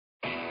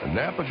A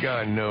Napa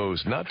guy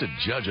knows not to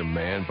judge a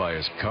man by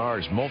his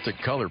car's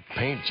multicolored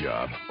paint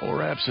job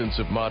or absence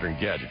of modern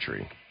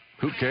gadgetry.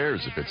 Who cares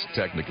if it's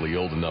technically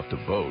old enough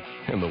to vote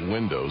and the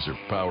windows are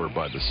powered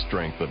by the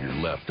strength of your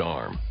left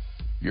arm?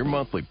 Your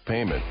monthly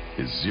payment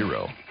is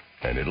zero,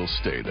 and it'll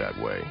stay that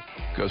way.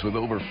 Because with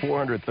over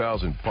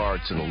 400,000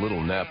 parts and a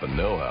little Napa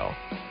know-how,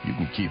 you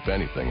can keep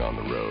anything on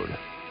the road.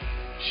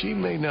 She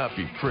may not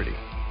be pretty,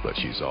 but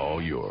she's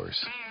all yours.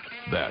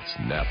 That's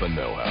Napa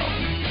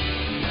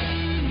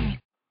know-how.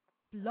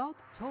 Blog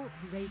Talk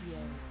Radio.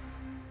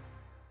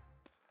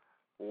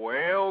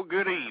 Well,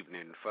 good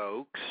evening,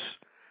 folks.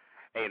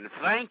 And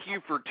thank you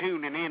for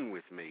tuning in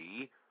with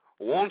me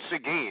once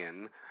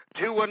again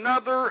to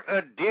another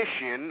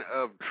edition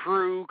of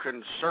True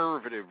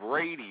Conservative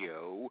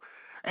Radio.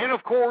 And,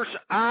 of course,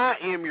 I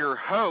am your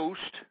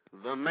host,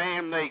 the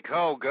man they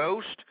call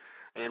Ghost.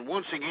 And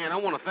once again, I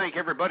want to thank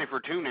everybody for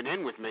tuning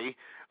in with me.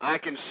 I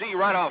can see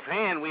right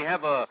offhand we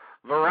have a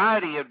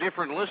variety of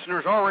different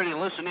listeners already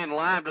listening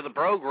live to the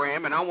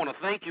program, and I want to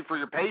thank you for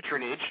your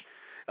patronage.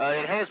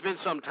 It has been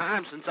some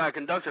time since I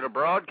conducted a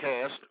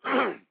broadcast.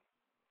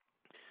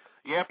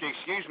 You have to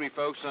excuse me,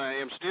 folks. I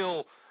am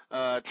still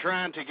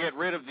trying to get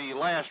rid of the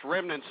last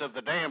remnants of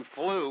the damn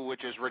flu,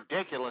 which is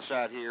ridiculous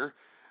out here.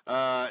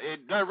 It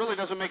really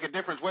doesn't make a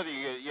difference whether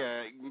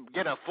you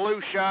get a flu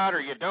shot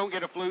or you don't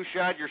get a flu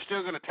shot. You're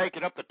still going to take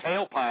it up the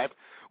tailpipe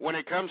when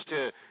it comes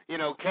to,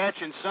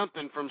 catching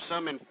something from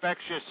some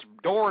infectious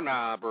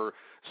doorknob or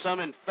some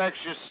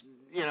infectious,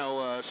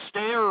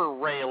 stair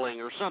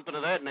railing or something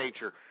of that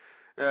nature.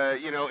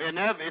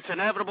 It's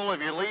inevitable.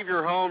 If you leave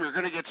your home, you're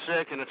going to get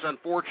sick, and it's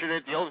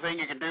unfortunate. The only thing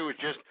you can do is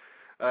just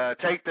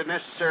take the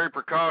necessary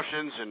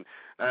precautions and,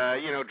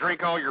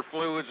 drink all your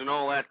fluids and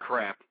all that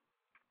crap.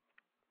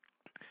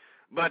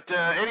 But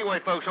anyway,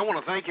 folks, I want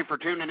to thank you for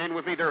tuning in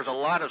with me. There's a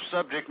lot of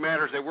subject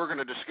matters that we're going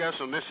to discuss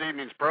on this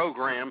evening's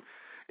program.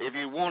 If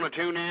you want to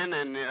tune in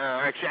and,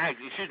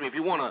 if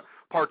you want to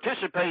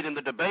participate in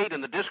the debate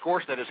and the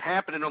discourse that is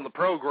happening on the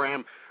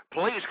program,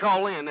 please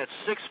call in. That's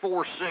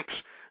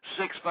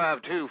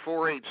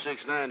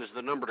 646-652-4869 is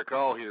the number to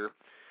call here.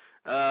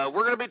 We're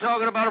going to be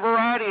talking about a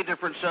variety of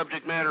different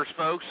subject matters,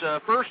 folks.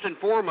 First and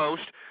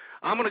foremost,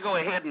 I'm going to go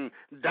ahead and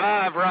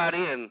dive right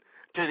in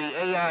to the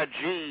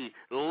AIG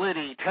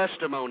Liddy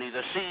testimony.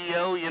 The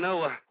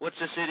CEO, what's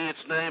this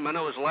idiot's name? I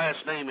know his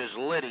last name is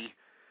Liddy.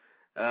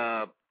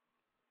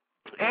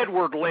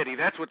 Edward Liddy,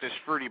 that's what this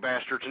fruity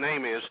bastard's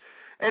name is.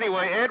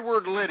 Anyway,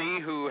 Edward Liddy,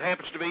 who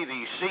happens to be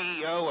the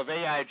CEO of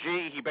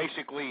AIG, he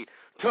basically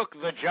took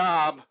the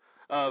job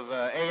of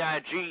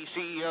AIG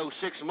CEO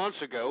 6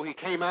 months ago. He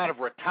came out of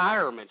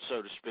retirement,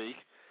 so to speak.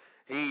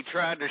 He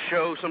tried to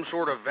show some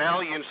sort of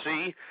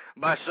valiancy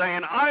by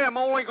saying, I am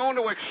only going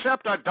to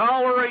accept $1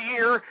 a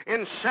year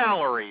in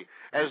salary,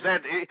 as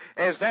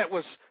that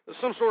was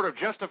some sort of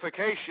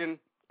justification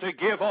to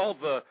give all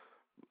the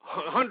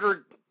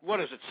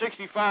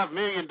 $65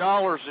 million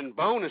in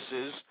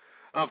bonuses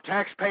of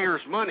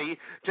taxpayers' money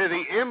to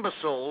the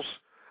imbeciles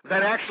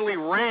that actually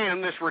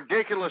ran this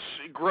ridiculous,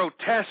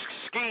 grotesque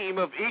scheme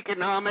of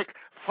economic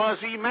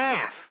fuzzy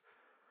math.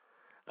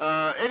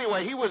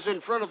 Anyway, he was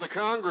in front of the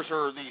Congress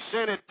or the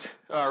Senate,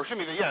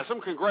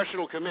 some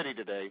congressional committee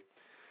today.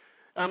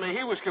 I mean,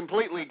 he was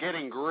completely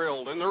getting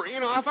grilled, and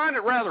I find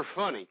it rather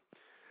funny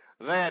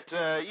that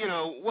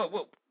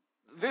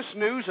this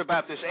news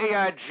about this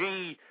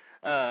AIG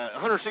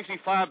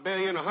 $165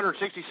 billion,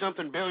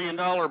 $160-something billion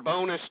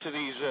bonus to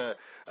these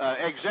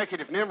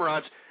executive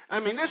nimrods. I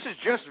mean, this is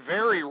just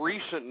very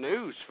recent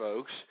news,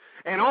 folks.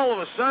 And all of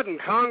a sudden,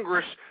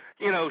 Congress,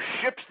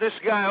 ships this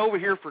guy over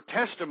here for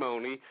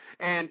testimony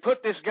and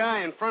put this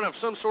guy in front of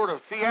some sort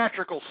of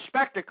theatrical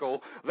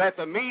spectacle that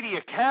the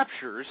media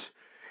captures.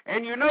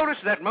 And you notice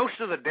that most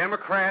of the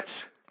Democrats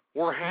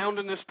were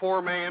hounding this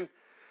poor man.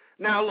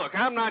 Now, look,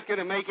 I'm not going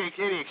to make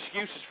any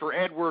excuses for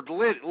Edward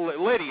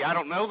Liddy. I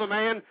don't know the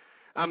man.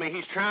 I mean,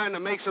 he's trying to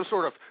make some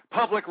sort of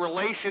public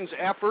relations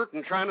effort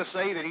and trying to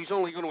say that he's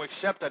only going to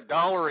accept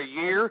 $1 a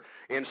year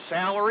in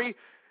salary,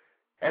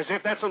 as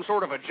if that's some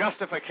sort of a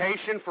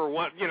justification for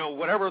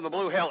whatever in the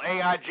blue hell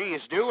AIG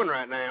is doing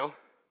right now.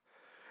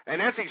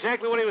 And that's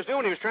exactly what he was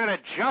doing. He was trying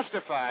to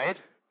justify it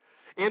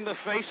in the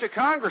face of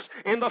Congress,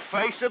 in the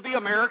face of the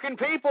American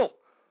people.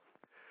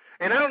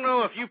 And I don't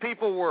know if you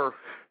people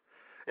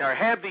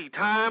had the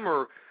time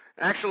or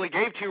actually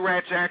gave two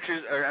rats'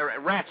 asses,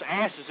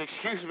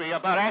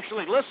 about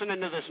actually listening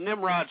to this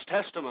Nimrod's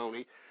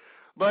testimony,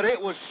 but it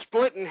was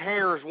splitting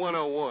hairs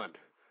 101.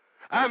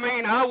 I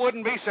mean, I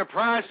wouldn't be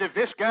surprised if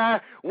this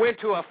guy went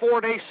to a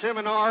 4-day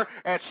seminar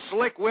at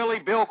Slick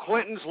Willie Bill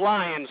Clinton's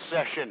Lions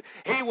session.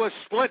 He was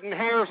splitting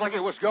hairs like it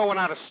was going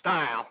out of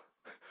style.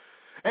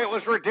 It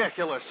was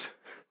ridiculous.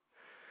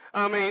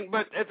 I mean,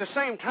 but at the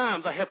same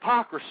time, the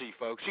hypocrisy,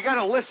 folks. You got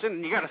to listen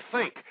and you got to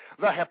think.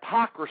 The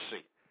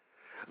hypocrisy.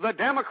 The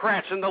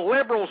Democrats and the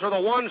liberals are the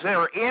ones that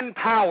are in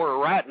power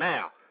right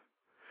now.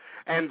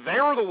 And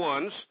they're the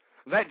ones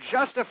that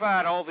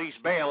justified all these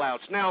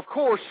bailouts. Now, of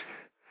course,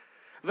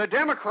 the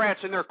Democrats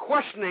in their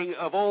questioning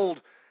of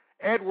old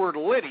Edward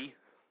Liddy,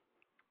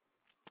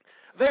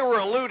 they were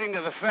alluding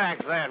to the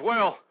fact that,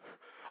 well,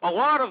 a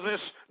lot of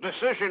this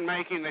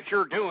decision-making that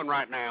you're doing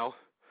right now,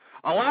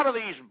 a lot of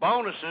these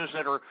bonuses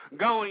that are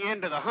going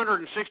into the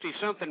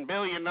 $160-something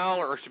billion,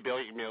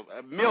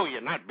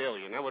 million, not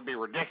billion, that would be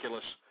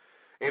ridiculous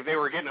if they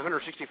were getting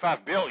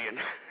 $165 billion.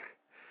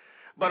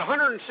 But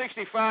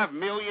 $165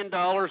 million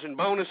in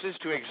bonuses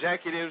to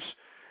executives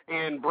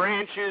in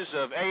branches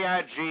of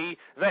AIG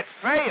that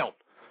failed,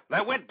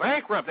 that went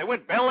bankrupt, that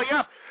went belly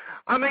up.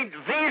 I mean,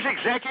 these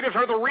executives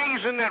are the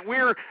reason that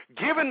we're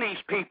giving these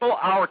people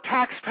our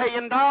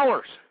tax-paying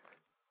dollars.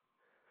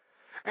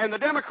 And the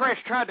Democrats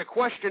tried to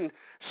question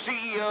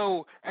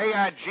CEO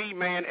AIG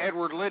man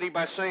Edward Liddy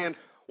by saying,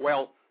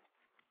 well,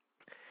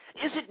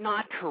 is it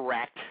not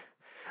correct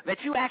that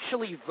you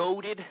actually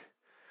voted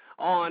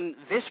on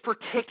this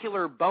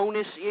particular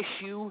bonus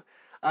issue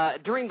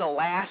during the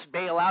last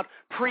bailout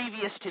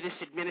previous to this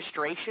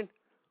administration?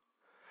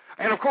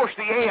 And, of course,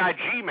 the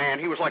AIG man,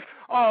 he was like,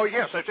 oh,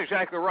 yes, that's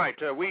exactly right.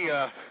 We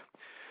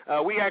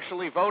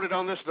actually voted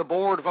on this. The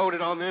board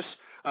voted on this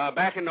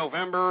back in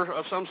November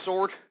of some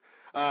sort.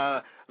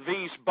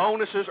 These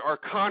bonuses are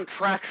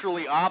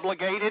contractually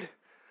obligated,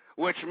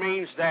 which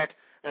means that,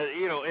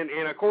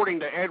 and according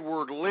to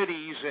Edward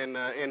Liddy's and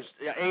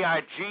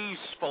AIG's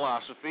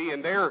philosophy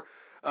and their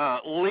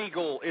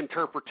legal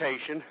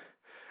interpretation,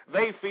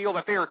 they feel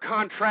that they are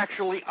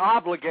contractually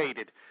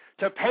obligated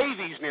to pay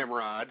these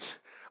Nimrods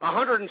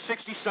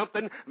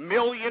 $160-something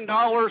million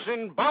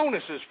in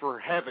bonuses, for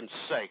heaven's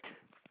sake.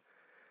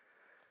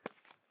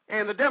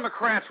 And the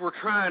Democrats were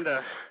trying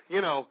to,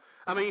 you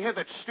had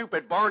that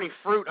stupid Barney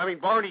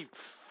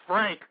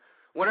Frank,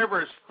 whatever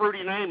his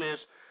fruity name is.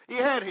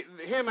 You had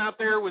him out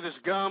there with his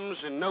gums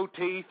and no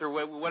teeth or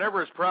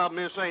whatever his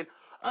problem is, saying,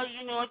 I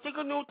think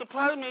I know what the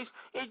problem is.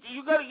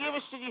 You got to give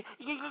us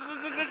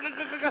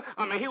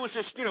he was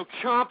just,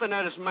 chomping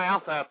at his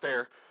mouth out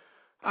there.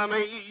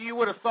 You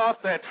would have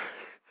thought that,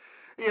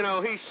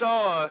 he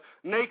saw a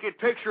naked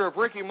picture of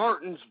Ricky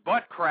Martin's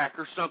butt crack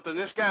or something.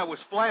 This guy was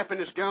flapping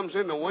his gums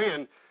in the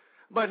wind.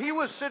 But he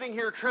was sitting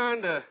here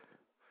trying to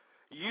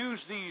use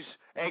these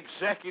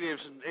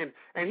executives,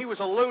 and he was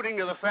alluding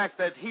to the fact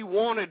that he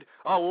wanted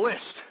a list.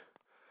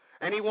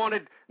 And he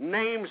wanted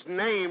names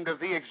named of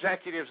the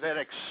executives that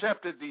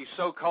accepted the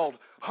so-called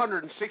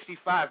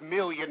 $165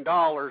 million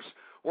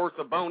worth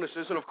of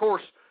bonuses. And, of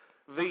course,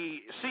 the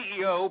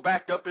CEO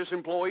backed up his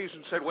employees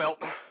and said, well,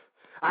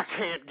 I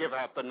can't give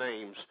out the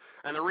names.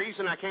 And the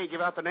reason I can't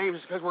give out the names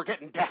is because we're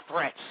getting death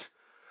threats.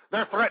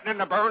 They're threatening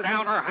to burn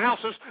down our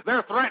houses.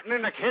 They're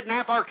threatening to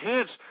kidnap our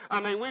kids.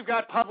 We've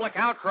got public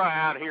outcry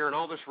out here and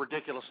all this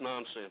ridiculous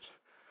nonsense.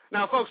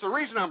 Now, folks, the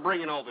reason I'm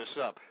bringing all this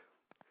up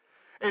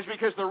is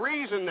because the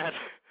reason that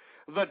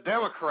the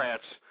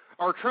Democrats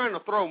are trying to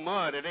throw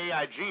mud at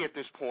AIG at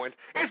this point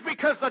is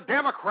because the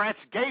Democrats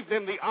gave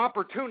them the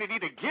opportunity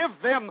to give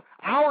them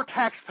our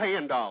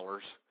tax-paying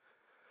dollars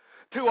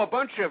to a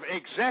bunch of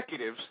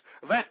executives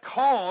that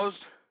caused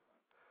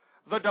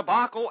the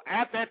debacle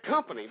at that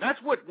company.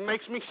 That's what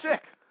makes me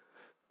sick.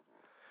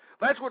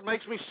 That's what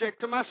makes me sick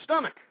to my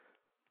stomach.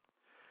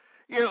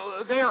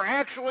 They're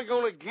actually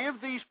going to give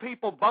these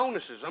people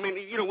bonuses.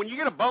 When you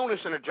get a bonus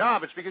in a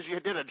job, it's because you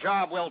did a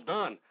job well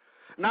done.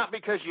 Not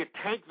because you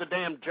tanked the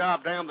damn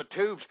job down the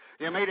tubes.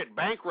 You made it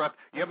bankrupt.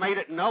 You made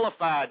it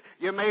nullified.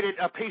 You made it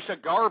a piece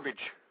of garbage.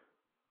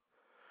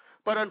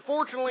 But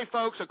unfortunately,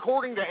 folks,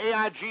 according to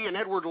AIG and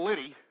Edward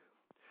Liddy,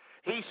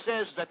 he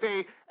says that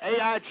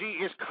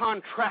AIG is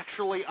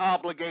contractually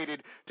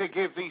obligated to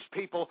give these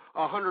people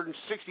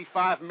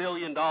 $165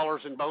 million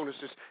in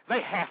bonuses.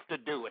 They have to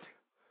do it.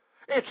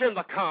 It's in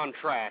the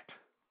contract.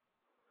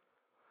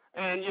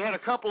 And you had a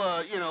couple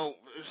of,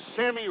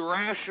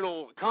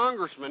 semi-rational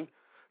congressmen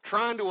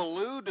trying to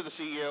allude to the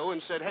CEO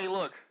and said, hey,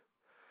 look,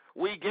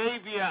 we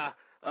gave you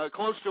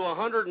close to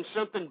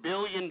 $100-something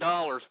billion.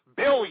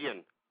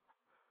 Billion.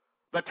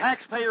 The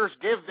taxpayers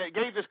gave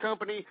this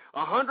company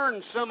 $100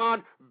 and some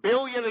odd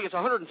billion, I think it's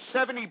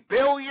 $170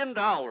 billion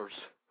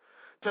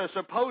to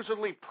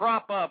supposedly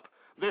prop up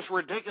this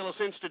ridiculous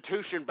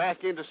institution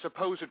back into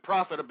supposed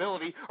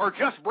profitability or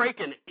just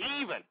breaking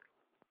even.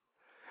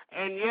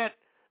 And yet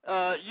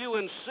you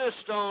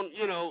insist on,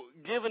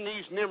 giving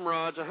these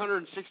Nimrods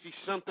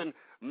 $160-something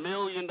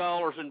million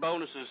in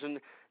bonuses. And,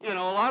 a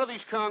lot of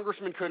these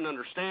congressmen couldn't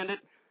understand it.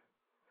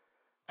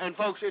 And,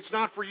 folks, it's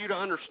not for you to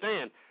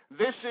understand.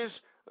 This is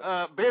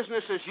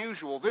business as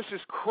usual. This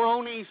is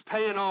cronies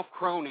paying off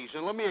cronies,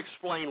 and let me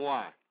explain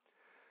why.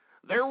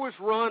 There was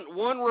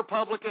one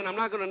Republican, I'm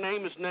not going to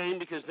name his name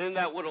because then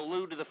that would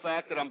allude to the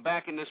fact that I'm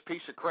backing this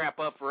piece of crap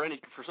up for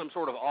some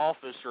sort of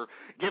office or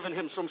giving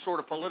him some sort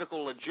of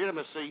political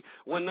legitimacy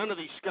when none of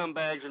these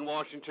scumbags in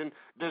Washington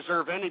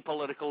deserve any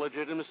political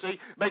legitimacy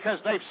because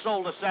they've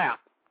sold us out.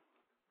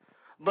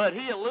 But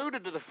he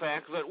alluded to the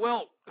fact that,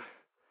 well,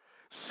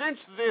 since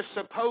this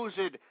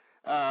supposed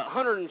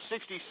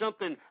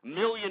 $160-something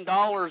million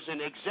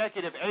in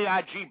executive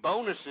AIG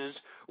bonuses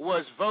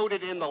was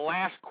voted in the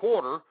last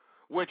quarter,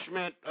 which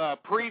meant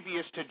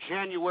previous to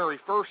January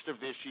 1st of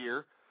this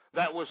year,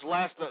 that was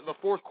the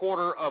fourth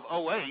quarter of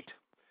 2008,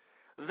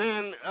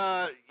 then,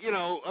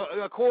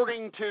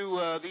 according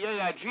to the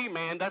AIG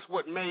man, that's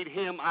what made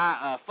him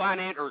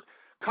finance or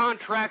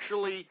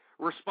contractually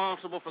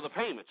responsible for the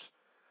payments.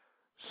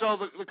 So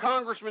the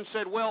congressman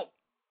said, well,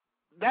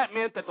 that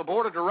meant that the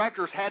board of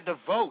directors had to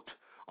vote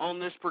on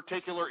this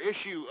particular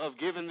issue of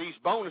giving these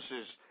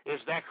bonuses.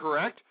 Is that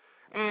correct?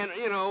 And,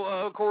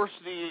 of course,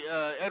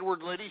 the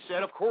Edward Liddy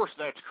said, of course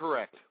that's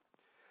correct.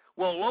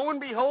 Well, lo and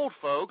behold,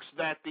 folks,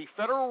 that the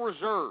Federal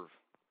Reserve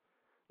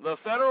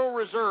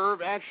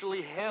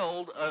actually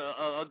held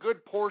a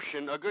good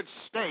portion, a good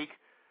stake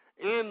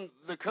in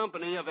the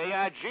company of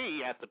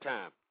AIG at the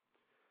time.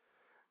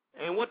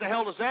 And what the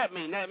hell does that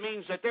mean? That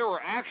means that there were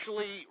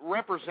actually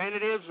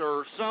representatives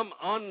or some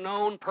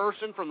unknown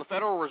person from the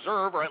Federal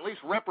Reserve, or at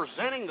least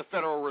representing the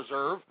Federal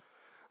Reserve,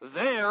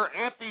 there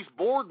at these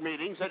board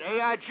meetings at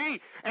AIG.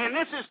 And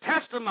this is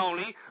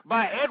testimony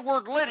by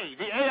Edward Liddy,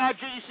 the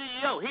AIG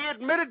CEO. He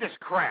admitted this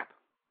crap.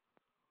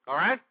 All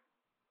right?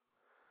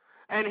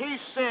 And he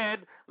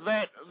said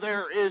that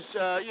there is,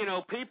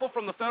 people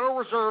from the Federal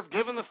Reserve,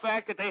 given the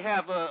fact that they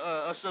have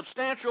a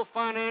substantial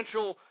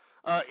financial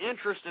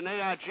interest in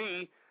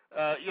AIG,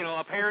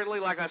 apparently,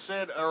 like I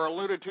said or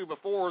alluded to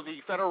before,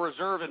 the Federal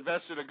Reserve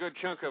invested a good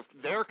chunk of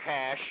their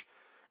cash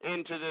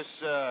into this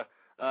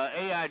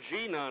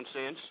AIG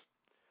nonsense.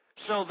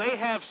 So they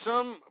have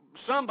some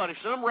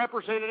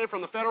representative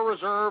from the Federal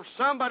Reserve,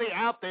 somebody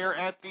out there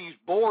at these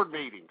board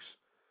meetings.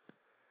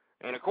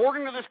 And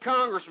according to this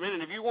congressman,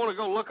 and if you want to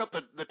go look up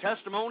the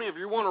testimony, if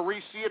you want to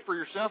re-see it for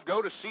yourself, go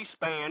to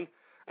C-SPAN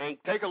and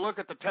take a look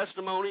at the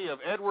testimony of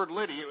Edward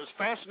Liddy. It was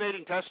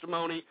fascinating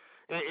testimony.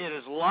 It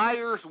is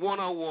Liars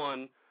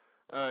 101.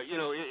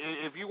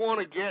 If you want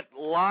to get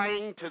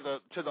lying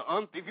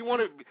if you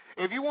want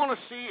to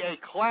see a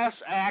class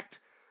act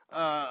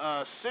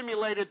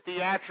simulated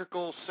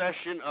theatrical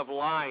session of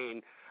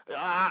lying,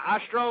 I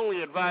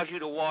strongly advise you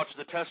to watch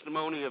the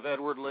testimony of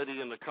Edward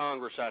Liddy and the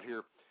Congress out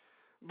here.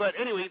 But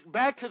anyway,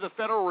 back to the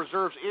Federal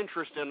Reserve's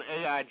interest in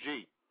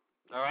AIG.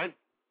 All right,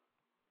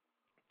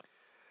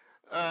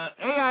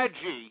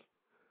 AIG.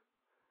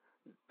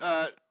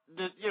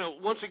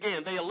 Once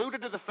again, they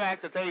alluded to the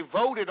fact that they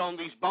voted on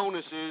these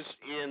bonuses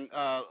in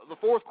the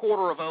fourth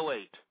quarter of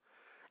 2008.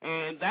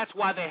 And that's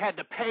why they had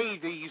to pay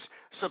these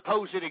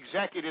supposed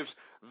executives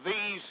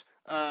these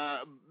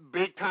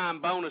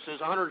big-time bonuses,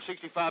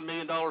 $165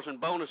 million in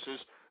bonuses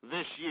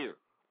this year.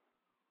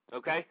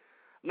 Okay?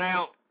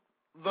 Now,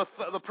 the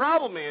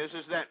problem is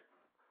that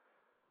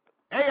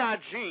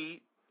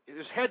AIG,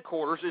 its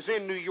headquarters, is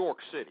in New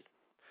York City.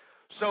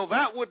 So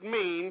that would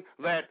mean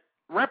that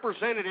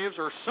representatives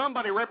or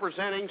somebody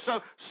representing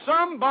the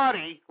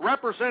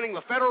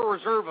Federal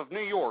Reserve of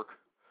New York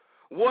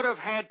would have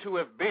had to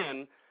have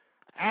been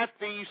at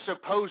these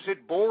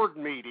supposed board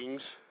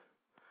meetings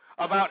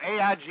about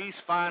AIG's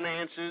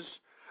finances,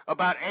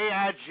 about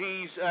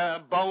AIG's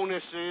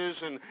bonuses,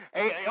 and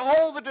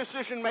all the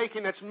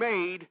decision-making that's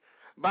made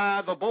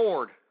by the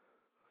board.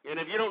 And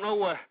if you don't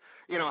know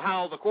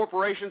how the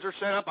corporations are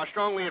set up, I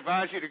strongly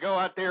advise you to go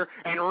out there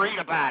and read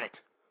about it.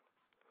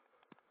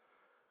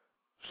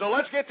 So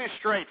let's get this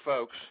straight,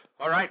 folks,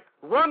 all right?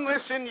 Run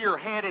this into your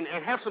head and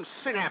have some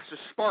synapses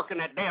spark in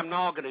that damn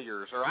noggin of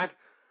yours, all right?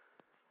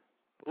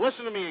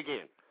 Listen to me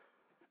again.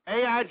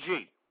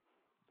 AIG,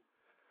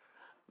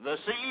 the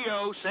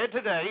CEO said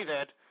today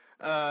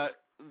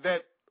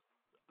that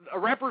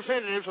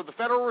representatives of the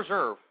Federal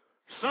Reserve,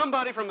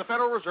 somebody from the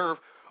Federal Reserve,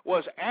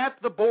 was at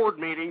the board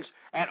meetings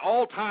at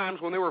all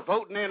times when they were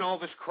voting in all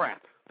this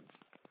crap.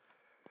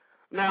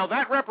 Now,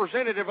 that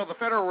representative of the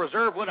Federal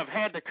Reserve would have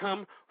had to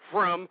come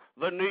from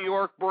the New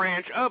York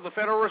branch of the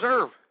Federal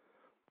Reserve.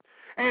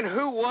 And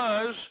who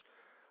was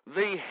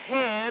the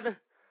head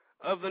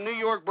of the New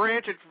York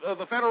branch of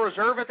the Federal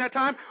Reserve at that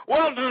time?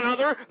 Well, none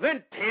other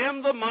than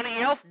Tim the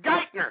Money Elf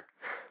Geithner.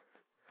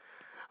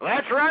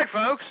 That's right,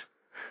 folks.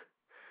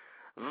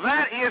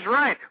 That is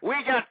right.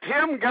 We got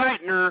Tim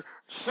Geithner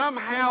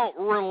somehow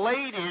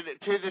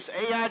related to this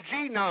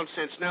AIG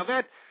nonsense. Now,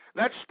 that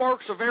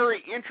sparks a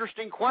very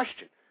interesting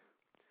question.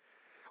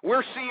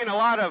 We're seeing a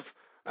lot of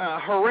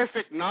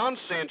horrific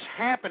nonsense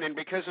happening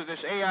because of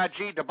this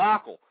AIG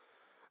debacle.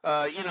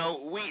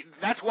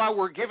 That's why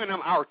we're giving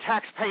them our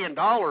tax-paying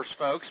dollars,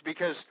 folks,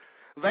 because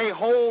they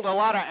hold a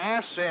lot of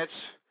assets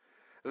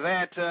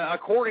that,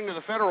 according to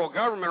the federal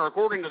government, or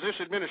according to this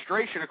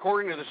administration,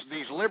 according to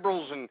these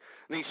liberals and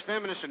these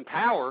feminists in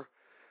power,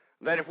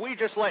 that if we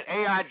just let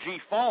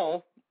AIG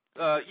fall,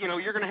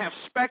 you're going to have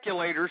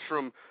speculators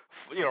from,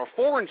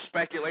 foreign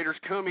speculators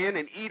come in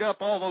and eat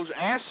up all those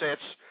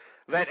assets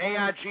that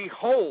AIG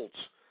holds.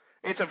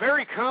 It's a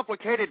very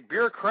complicated,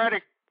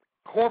 bureaucratic,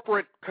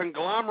 corporate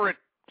conglomerate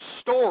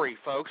story,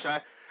 folks.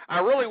 I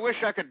really wish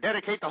I could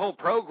dedicate the whole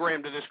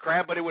program to this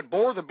crap, but it would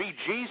bore the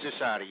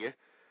bejesus out of you.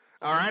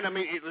 All right? I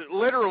mean,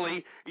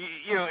 literally,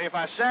 if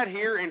I sat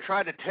here and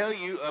tried to tell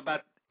you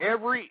about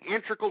every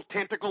integral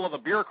tentacle of the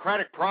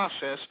bureaucratic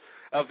process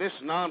of this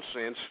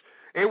nonsense,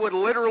 it would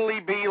literally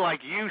be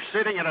like you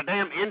sitting at a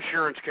damn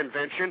insurance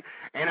convention,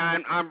 and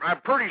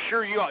I'm pretty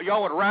sure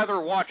y'all would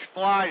rather watch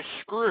flies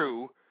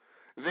screw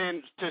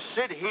than to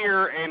sit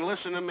here and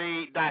listen to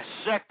me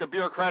dissect the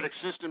bureaucratic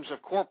systems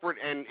of corporate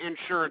and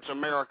insurance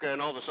America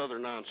and all this other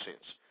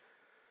nonsense.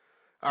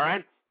 All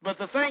right? But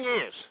the thing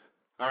is,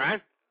 all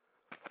right,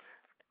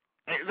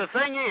 the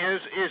thing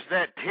is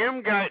that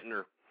Tim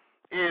Geithner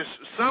is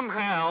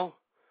somehow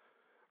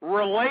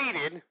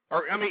related,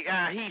 or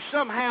he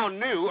somehow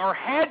knew or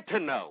had to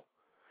know.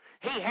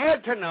 He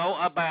had to know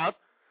about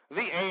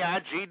the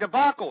AIG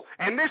debacle,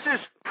 and this is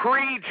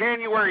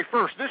pre-January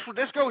 1st.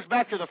 This goes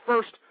back to the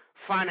first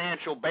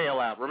financial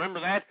bailout. Remember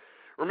that?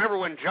 Remember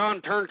when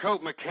John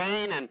Turncoat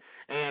McCain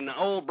and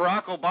old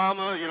Barack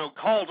Obama,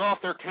 called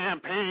off their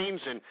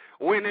campaigns and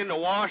went into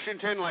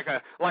Washington like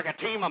a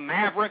team of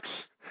mavericks?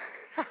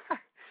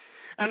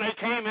 And they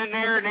came in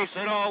there and they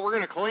said, "Oh, we're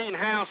going to clean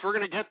house. We're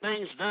going to get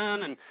things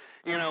done, and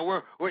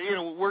we're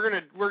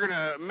going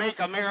to make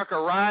America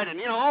right," and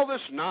all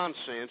this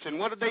nonsense. And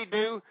what did they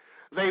do?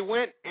 They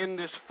went in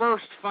this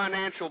first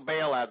financial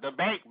bailout, the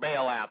bank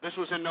bailout. This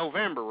was in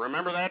November.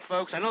 Remember that,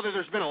 folks? I know that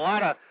there's been a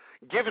lot of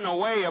giving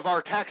away of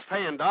our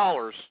tax-paying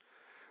dollars,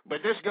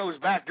 but this goes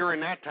back during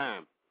that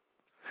time.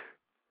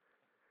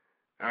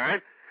 All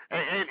right?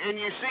 And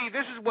you see,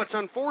 this is what's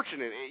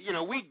unfortunate.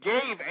 We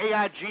gave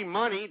AIG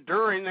money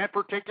during that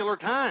particular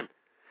time.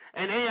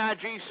 And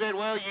AIG said,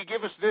 "Well, you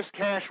give us this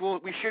cash,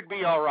 we should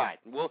be all right.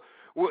 We'll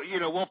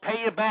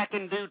pay you back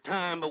in due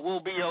time, but we'll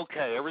be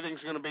okay.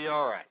 Everything's going to be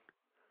all right."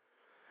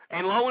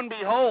 And lo and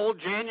behold,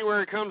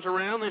 January comes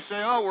around, they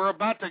say, "Oh, we're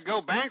about to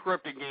go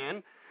bankrupt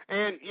again."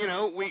 And,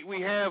 we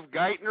have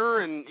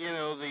Geithner and,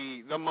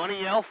 the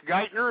money elf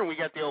Geithner, and we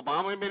got the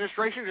Obama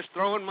administration just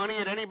throwing money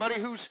at anybody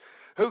who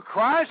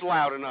cries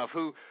loud enough,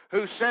 who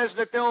says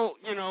that they'll,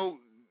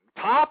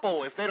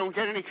 topple if they don't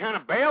get any kind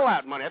of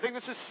bailout money. I think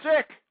this is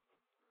sick.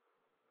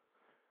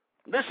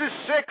 This is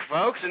sick,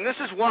 folks, and this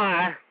is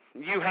why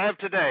you have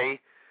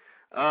today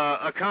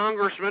a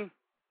congressman,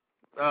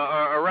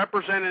 a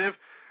representative,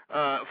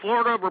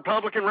 Florida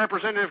Republican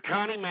Representative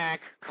Connie Mack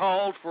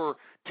called for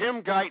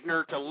Tim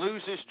Geithner to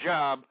lose his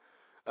job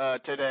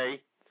today.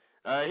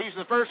 He's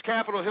the first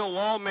Capitol Hill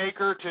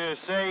lawmaker to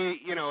say,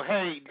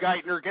 "Hey,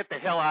 Geithner, get the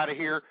hell out of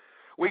here."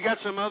 We got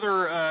some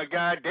other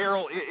guy,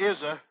 Darrell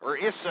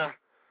Issa,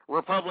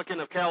 Republican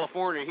of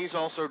California. He's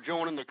also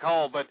joining the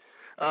call. But,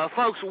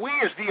 folks, we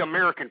as the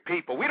American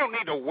people, we don't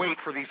need to wait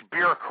for these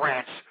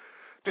bureaucrats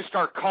to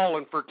start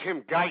calling for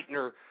Tim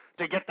Geithner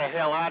to get the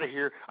hell out of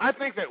here. I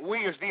think that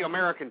we as the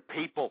American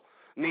people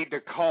need to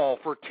call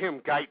for Tim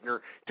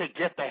Geithner to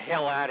get the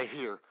hell out of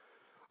here.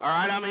 All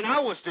right? I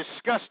was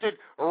disgusted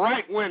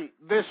right when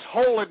this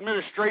whole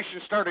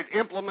administration started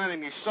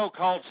implementing these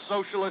so-called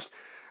socialist,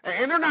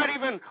 and they're not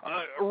even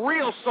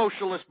real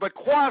socialist, but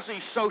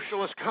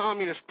quasi-socialist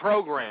communist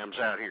programs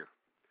out here.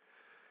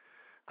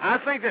 I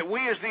think that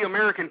we as the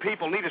American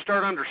people need to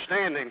start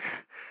understanding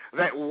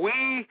that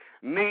we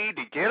need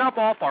to get up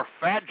off our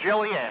fat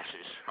jelly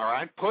asses, all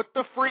right? Put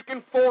the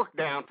freaking fork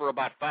down for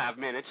about 5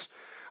 minutes,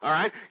 all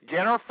right?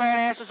 Get our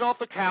fat asses off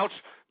the couch,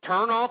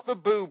 turn off the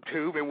boob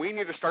tube, and we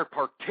need to start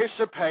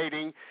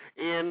participating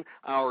in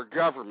our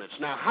governments.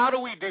 Now, how do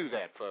we do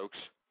that, folks?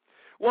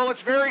 Well,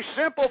 it's very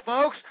simple,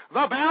 folks.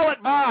 The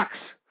ballot box.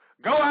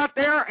 Go out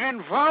there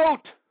and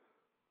vote.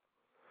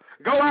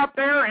 Go out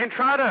there and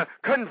try to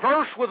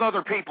converse with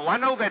other people. I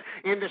know that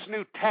in this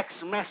new text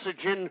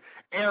messaging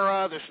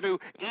era, this new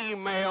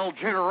email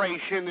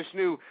generation, this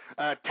new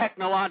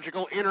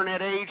technological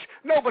internet age,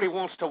 nobody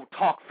wants to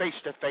talk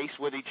face-to-face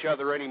with each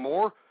other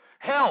anymore.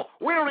 Hell,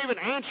 we don't even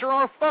answer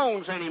our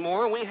phones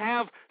anymore. We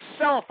have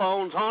cell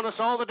phones on us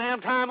all the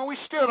damn time, and we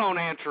still don't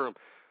answer them.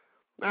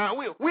 Now,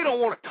 we don't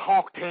want to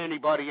talk to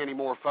anybody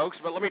anymore, folks,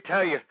 but let me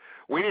tell you,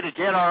 we need to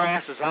get our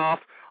asses off.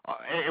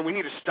 And we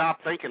need to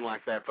stop thinking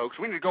like that, folks.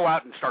 We need to go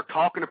out and start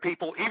talking to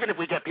people, even if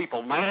we get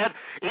people mad,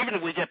 even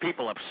if we get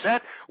people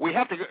upset. We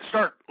have to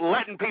start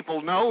letting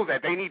people know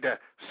that they need to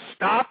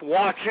stop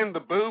watching the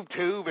boob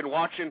tube and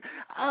watching,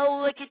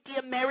 "Oh, look at the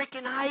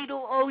American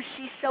Idol. Oh,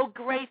 she's so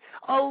great.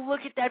 Oh,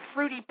 look at that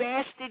fruity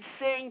bastard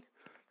sing."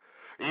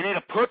 You need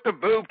to put the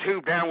boob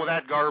tube down with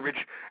that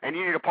garbage, and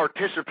you need to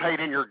participate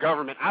in your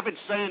government. I've been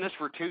saying this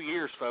for 2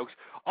 years, folks.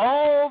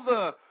 All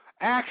the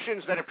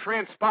actions that have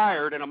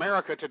transpired in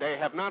America today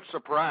have not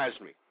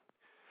surprised me,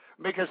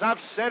 because I've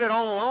said it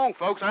all along,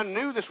 folks. I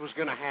knew this was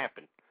going to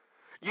happen.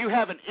 You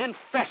have an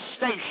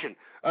infestation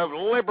of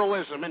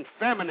liberalism and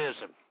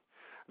feminism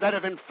that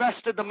have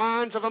infested the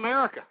minds of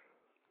America.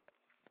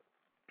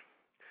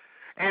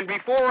 And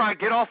before I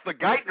get off the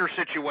Geithner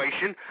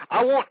situation,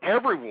 I want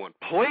everyone,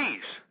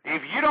 please,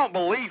 if you don't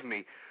believe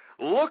me,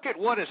 look at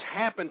what has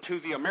happened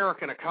to the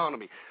American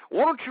economy.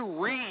 Why don't you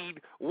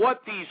read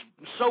what these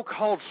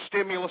so-called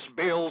stimulus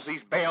bills,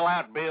 these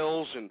bailout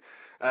bills, and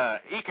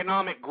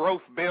economic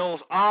growth bills,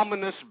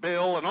 ominous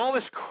bill, and all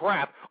this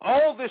crap,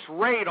 all this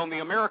raid on the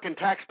American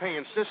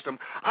tax-paying system,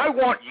 I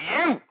want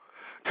you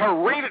to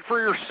read it for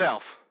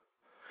yourself.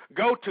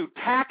 Go to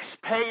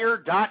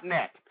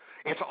taxpayer.net.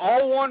 It's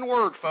all one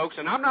word, folks,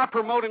 and I'm not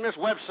promoting this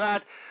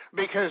website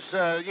because,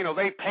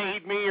 they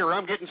paid me or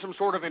I'm getting some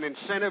sort of an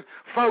incentive.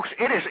 Folks,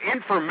 it is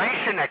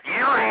information that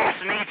your ass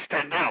needs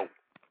to know.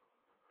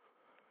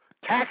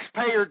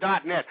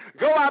 Taxpayer.net.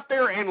 Go out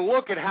there and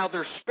look at how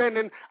they're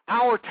spending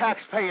our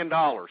tax-paying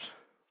dollars.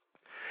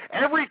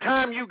 Every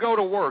time you go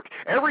to work,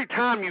 every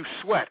time you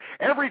sweat,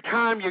 every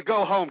time you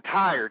go home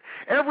tired,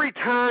 every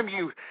time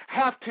you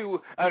have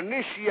to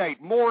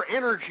initiate more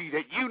energy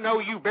that you know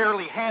you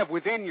barely have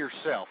within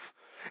yourself,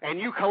 and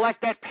you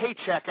collect that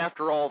paycheck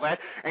after all that,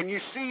 and you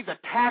see the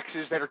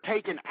taxes that are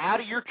taken out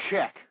of your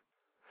check,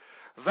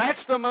 that's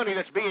the money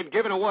that's being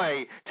given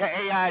away to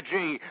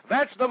AIG.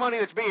 That's the money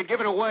that's being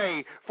given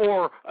away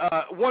for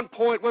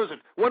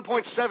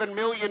 $1.7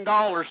 million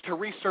to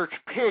research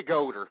pig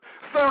odor,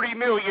 $30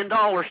 million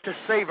to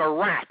save a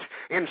rat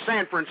in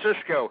San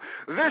Francisco.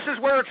 This is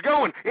where it's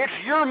going. It's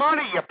your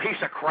money, you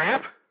piece of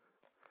crap.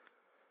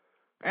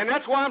 And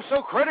that's why I'm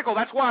so critical.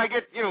 That's why I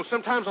get,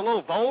 sometimes a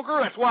little vulgar.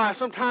 That's why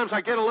sometimes I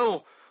get a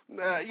little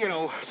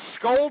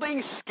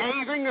scolding,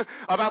 scathing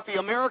about the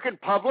American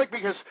public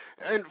because,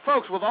 and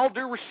folks, with all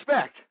due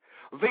respect,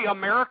 the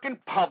American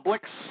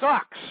public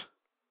sucks.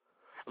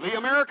 The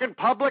American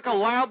public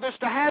allowed this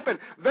to happen.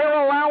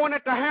 They're allowing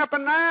it to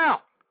happen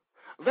now.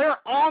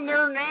 They're on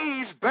their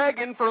knees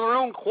begging for their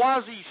own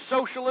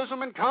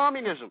quasi-socialism and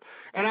communism.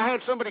 And I had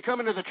somebody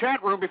come into the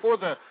chat room before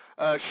the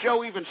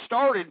show even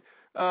started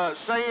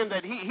saying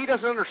that he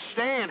doesn't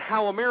understand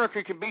how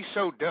America can be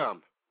so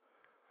dumb.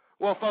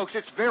 Well, folks,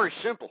 it's very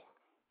simple.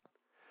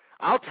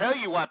 I'll tell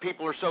you why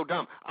people are so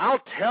dumb. I'll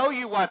tell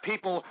you why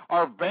people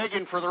are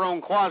begging for their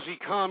own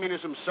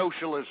quasi-communism,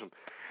 socialism.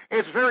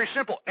 It's very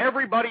simple.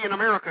 Everybody in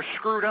America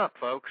screwed up,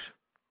 folks.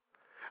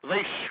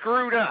 They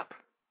screwed up.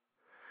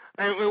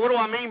 And what do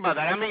I mean by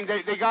that? I mean,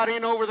 they got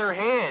in over their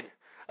head.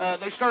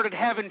 They started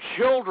having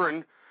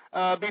children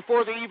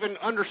before they even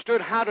understood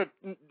how to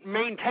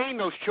maintain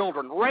those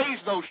children, raise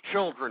those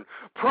children,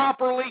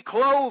 properly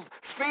clothe,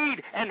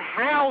 feed, and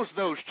house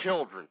those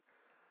children.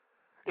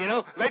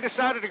 They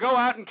decided to go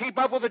out and keep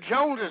up with the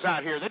Joneses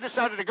out here. They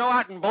decided to go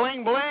out and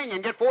bling bling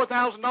and get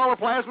 $4,000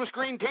 plasma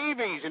screen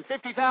TVs and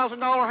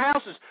 $50,000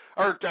 houses,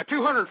 or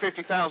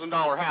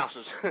 $250,000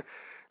 houses.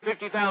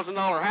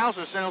 $50,000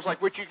 houses sounds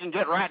like what you can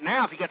get right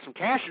now if you got some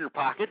cash in your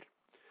pocket.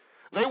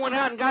 They went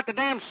out and got the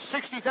damn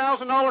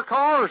 $60,000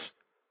 cars.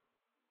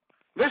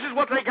 This is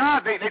what they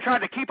got. They tried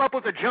to keep up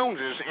with the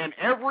Joneses, and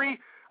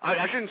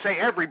I shouldn't say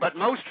every, but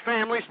most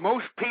families,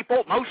 most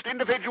people, most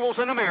individuals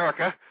in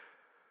America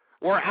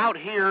were out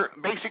here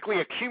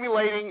basically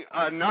accumulating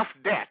enough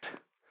debt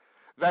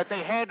that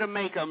they had to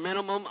make a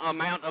minimum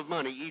amount of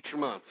money each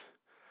month.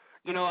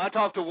 I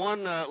talked to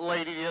one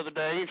lady the other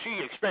day, and she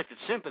expected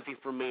sympathy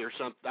from me or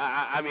something.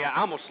 I mean, I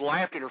almost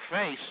laughed in her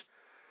face.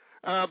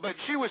 But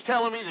she was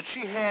telling me that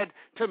she had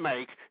to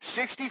make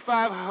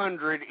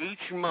 $6,500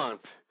 each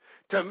month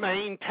to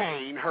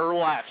maintain her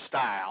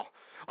lifestyle.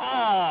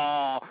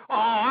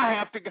 I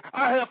have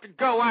to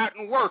go out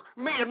and work.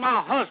 Me and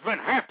my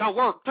husband have to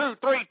work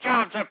 2-3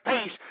 jobs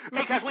apiece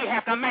because we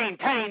have to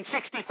maintain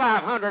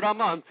 $6,500 a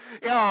month,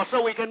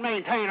 so we can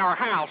maintain our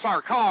house,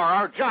 our car,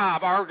 our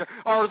job, our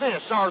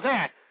this, our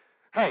that.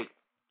 Hey,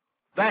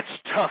 that's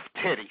tough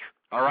titty,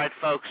 all right,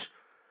 folks?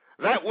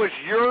 That was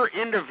your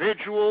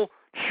individual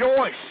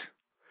choice.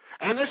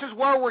 And this is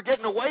where we're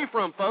getting away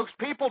from, folks.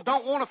 People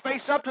don't want to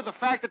face up to the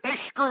fact that they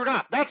screwed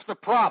up. That's the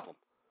problem.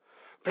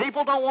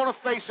 People don't want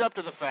to face up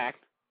to the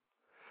fact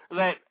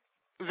that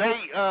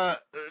they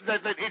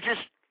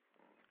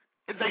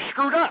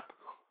screwed up.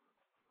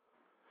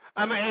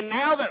 I mean, and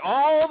now that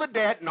all the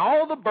debt and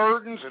all the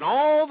burdens and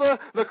all the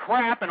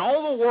crap and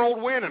all the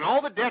whirlwind and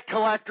all the debt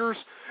collectors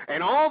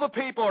and all the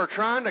people are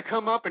trying to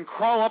come up and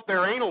crawl up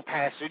their anal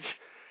passage,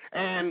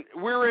 and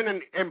we're in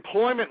an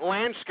employment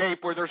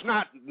landscape where there's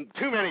not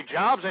too many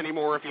jobs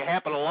anymore if you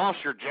happen to lose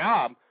your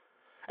job.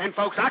 And,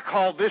 folks, I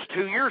called this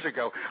 2 years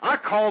ago. I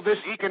called this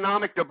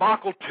economic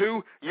debacle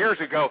 2 years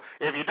ago.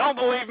 If you don't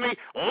believe me,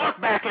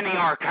 look back in the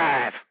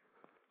archive.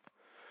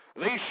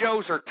 These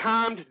shows are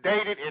timed,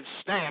 dated, and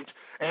stamped,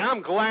 and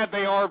I'm glad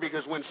they are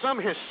because when some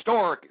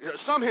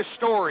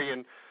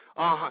historian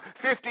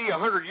 50,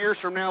 100 years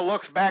from now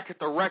looks back at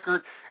the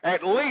record,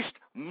 at least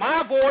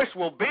my voice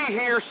will be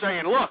here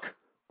saying, look,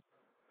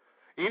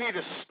 you need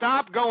to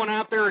stop going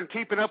out there and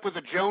keeping up with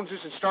the Joneses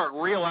and start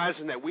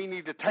realizing that we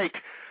need to take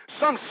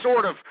some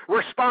sort of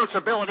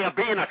responsibility of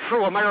being a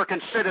true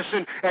American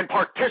citizen and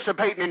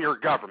participating in your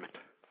government.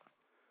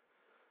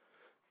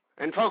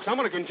 And, folks, I'm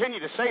going to continue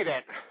to say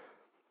that,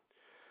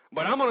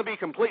 but I'm going to be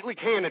completely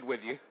candid with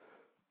you.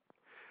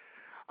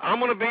 I'm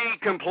going to be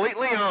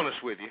completely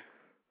honest with you,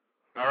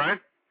 all right?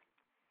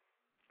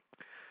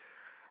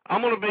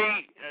 I'm going to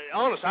be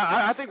honest.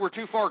 I think we're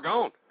too far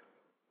gone.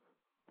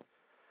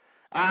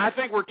 I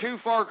think we're too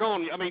far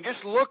gone. I mean,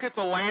 just look at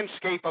the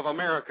landscape of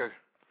America,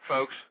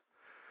 folks.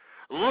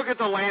 Look at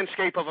the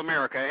landscape of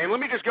America. And let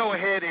me just go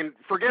ahead and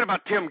forget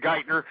about Tim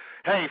Geithner.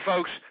 Hey,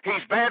 folks,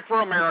 he's bad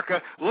for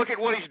America. Look at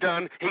what he's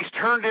done. He's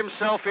turned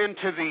himself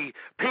into the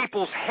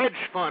people's hedge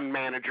fund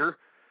manager.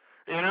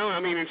 I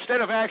mean, instead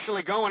of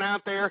actually going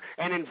out there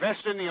and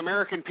investing the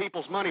American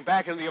people's money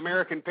back into the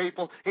American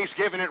people, he's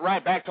giving it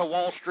right back to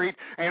Wall Street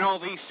and all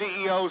these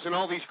CEOs and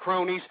all these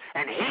cronies,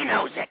 and he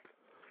knows it.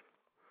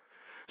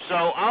 So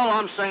all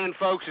I'm saying,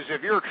 folks, is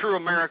if you're a true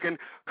American,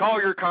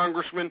 call your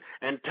congressman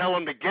and tell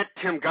him to get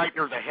Tim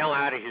Geithner the hell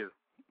out of here.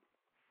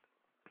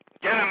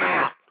 Get him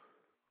out.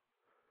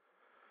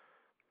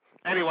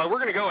 Anyway, we're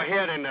going to go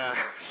ahead and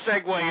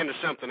segue into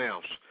something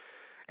else.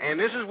 And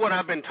this is what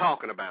I've been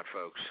talking about,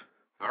 folks.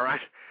 All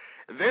right?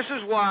 This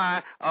is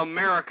why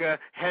America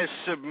has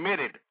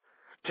submitted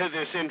to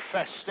this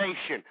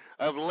infestation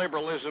of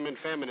liberalism and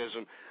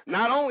feminism.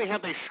 Not only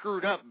have they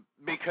screwed up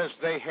because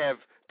they have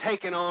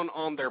taken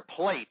on their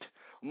plate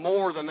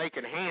more than they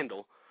can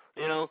handle,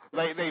 you know,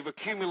 they've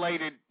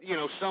accumulated, you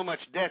know, so much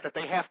debt that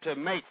they have to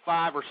make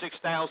 $5,000 or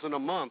 $6,000 a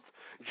month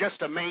just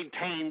to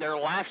maintain their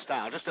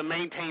lifestyle, just to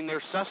maintain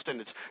their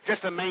sustenance,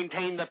 just to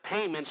maintain the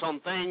payments on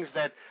things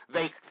that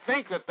they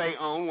think that they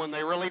own when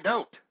they really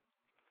don't.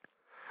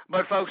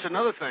 But, folks,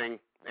 another thing,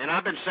 and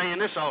I've been saying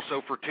this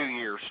also for 2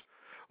 years,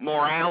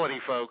 morality,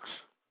 folks.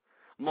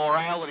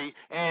 Morality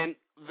and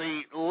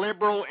the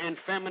liberal and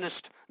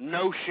feminist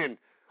notion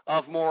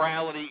of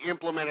morality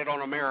implemented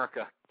on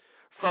America.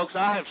 Folks,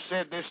 I have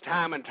said this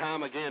time and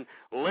time again,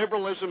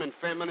 liberalism and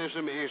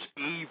feminism is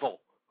evil.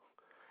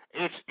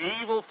 It's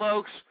evil,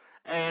 folks,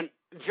 and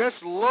just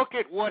look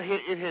at what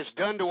it has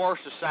done to our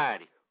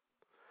society.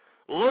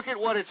 Look at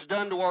what it's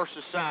done to our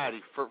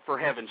society, for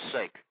heaven's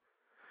sake.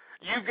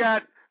 You've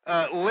got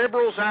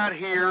liberals out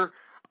here.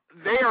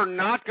 They are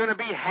not going to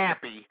be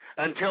happy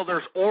until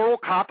there's oral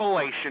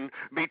copulation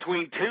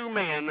between two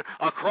men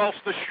across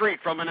the street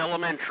from an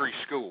elementary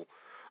school.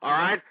 All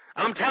right?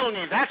 I'm telling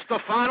you, that's the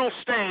final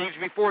stage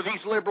before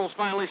these liberals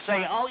finally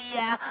say, oh,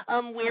 yeah,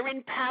 we're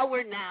in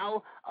power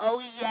now.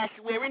 Oh, yes,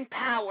 we're in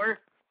power.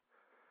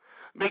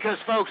 Because,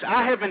 folks,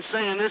 I have been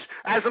saying this.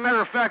 As a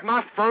matter of fact,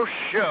 my first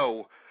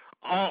show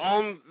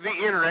on the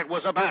Internet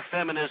was about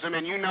feminism,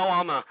 and you know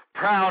I'm a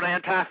proud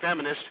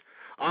anti-feminist.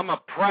 I'm a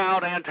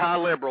proud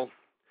anti-liberal.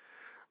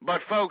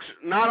 But, folks,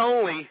 not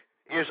only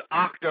is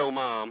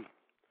Octomom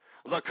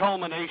the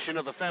culmination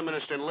of the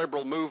feminist and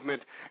liberal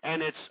movement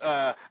and its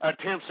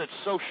attempts at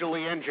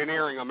socially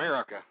engineering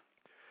America,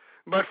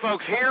 but,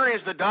 folks, here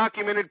is the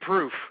documented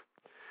proof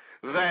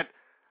that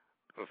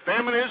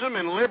feminism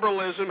and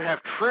liberalism have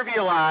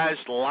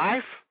trivialized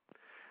life,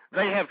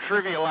 they have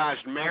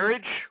trivialized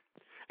marriage,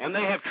 and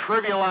they have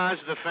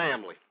trivialized the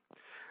family.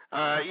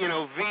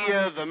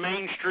 Via the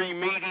mainstream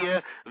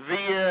media,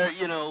 via,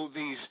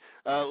 these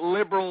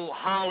liberal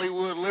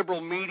Hollywood,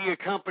 liberal media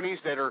companies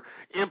that are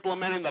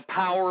implementing the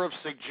power of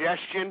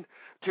suggestion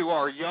to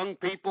our young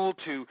people,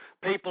 to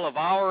people of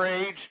our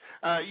age.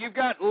 You've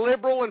got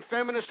liberal and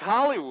feminist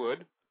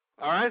Hollywood,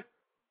 all right,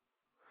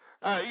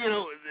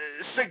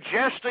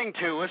 suggesting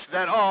to us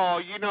that, oh,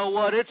 you know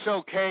what, it's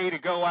okay to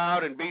go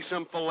out and be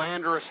some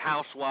philanderous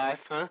housewife,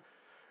 huh?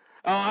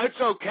 Oh, it's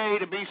okay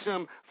to be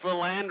some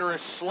philanderous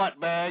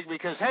slutbag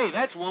because, hey,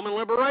 that's woman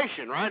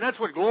liberation, right? That's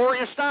what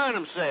Gloria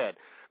Steinem said.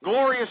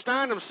 Gloria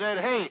Steinem said,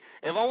 hey,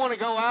 if I want to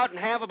go out and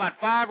have about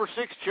 5 or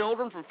 6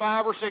 children from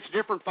 5 or 6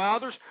 different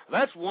fathers,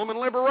 that's woman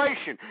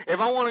liberation. If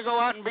I want to go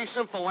out and be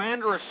some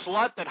philanderous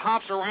slut that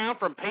hops around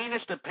from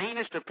penis to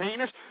penis to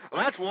penis,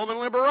 well, that's woman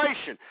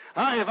liberation.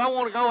 If I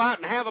want to go out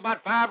and have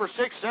about 5 or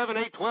 6, 7,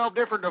 8, 12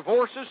 different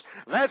divorces,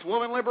 that's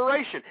woman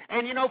liberation.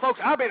 And, folks,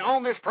 I've been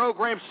on this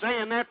program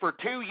saying that for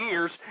 2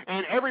 years,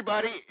 and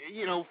everybody,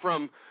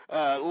 from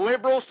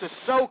liberals to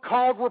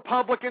so-called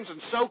Republicans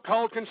and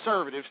so-called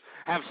conservatives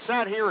have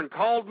sat here and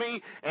called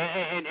me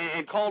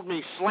and called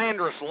me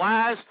slanderous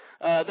lies.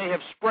 They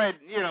have spread,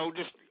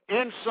 just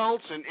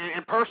insults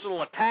and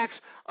personal attacks,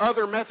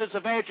 other methods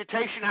of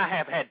agitation. I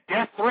have had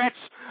death threats.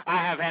 I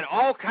have had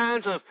all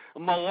kinds of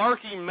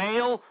malarkey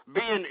mail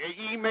being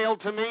emailed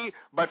to me.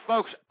 But,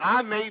 folks,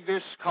 I made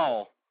this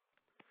call.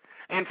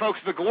 And, folks,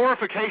 the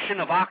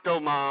glorification of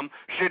Octomom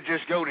should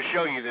just go to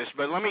show you this.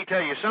 But let me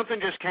tell you, something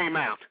just came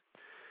out.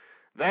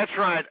 That's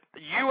right.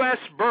 U.S.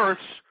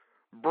 births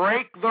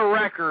break the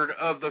record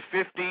of the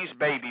 50s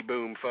baby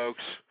boom,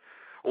 folks.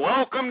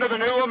 Welcome to the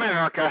new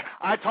America.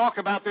 I talk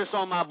about this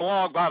on my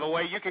blog, by the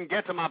way. You can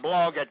get to my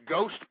blog at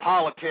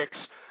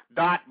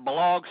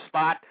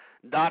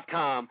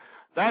ghostpolitics.blogspot.com.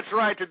 That's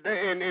right.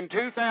 In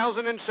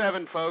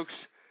 2007, folks,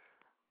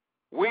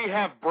 we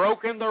have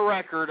broken the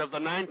record of the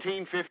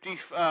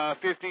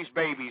 1950s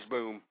babies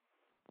boom.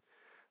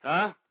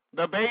 Huh?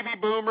 The baby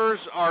boomers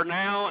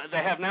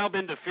they have now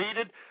been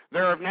defeated.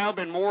 There have now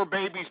been more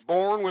babies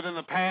born within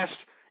the past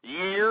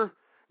year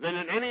than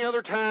at any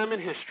other time in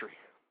history.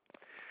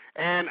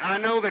 And I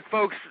know that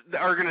folks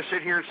are going to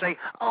sit here and say,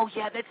 oh,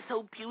 yeah, that's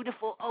so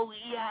beautiful. Oh,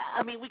 yeah,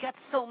 I mean, we got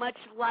so much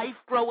life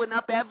growing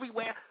up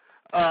everywhere.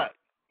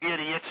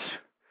 Idiots.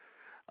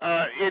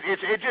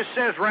 It just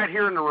says right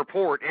here in the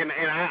report, and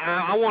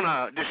I want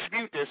to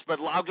dispute this,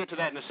 but I'll get to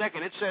that in a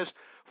second. It says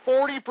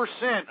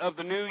 40% of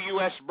the new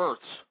U.S.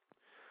 births,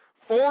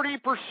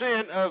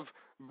 40% of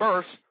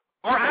births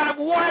are out of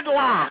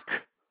wedlock.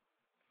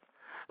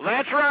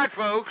 That's right,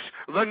 folks.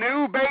 The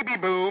new baby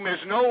boom is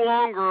no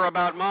longer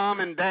about mom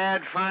and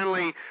dad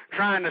finally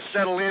trying to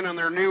settle in on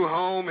their new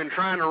home and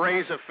trying to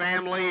raise a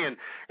family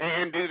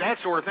and do that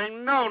sort of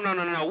thing. No.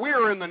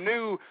 We're in the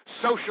new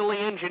socially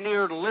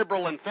engineered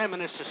liberal and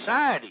feminist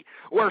society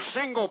where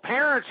single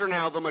parents are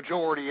now the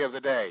majority of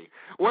the day,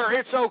 where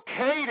it's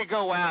okay to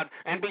go out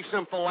and be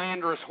some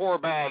philanderous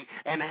whorebag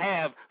and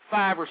have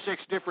 5 or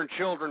 6 different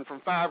children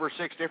from 5 or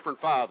 6 different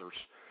fathers.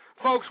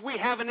 Folks, we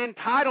have an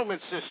entitlement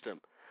system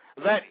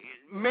that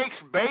makes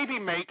baby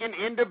making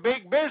into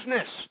big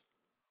business.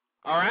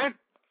 All right?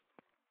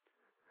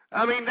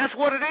 I mean, that's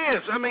what it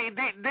is. I mean,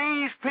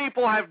 these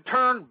people have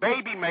turned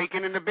baby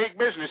making into big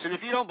business. And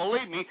if you don't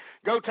believe me,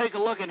 go take a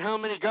look at how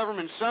many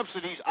government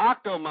subsidies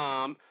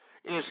Octomom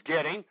is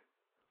getting.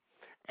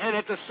 And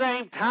at the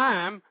same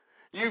time,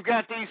 you've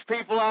got these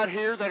people out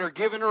here that are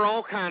giving her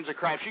all kinds of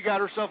crap. She got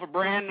herself a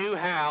brand new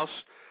house.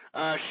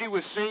 She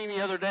was seen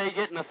the other day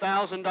getting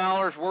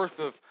 $1,000 worth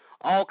of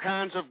all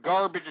kinds of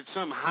garbage at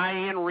some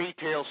high-end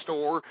retail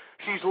store.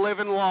 She's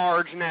living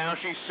large now.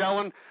 She's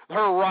selling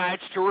her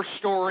rights to her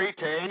story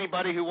to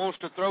anybody who wants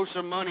to throw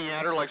some money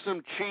at her, like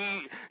some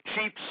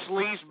cheap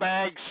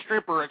sleazebag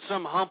stripper at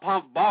some hump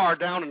bar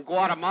down in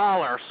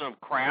Guatemala or some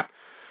crap.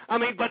 I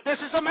mean, but this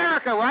is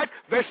America, right?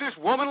 This is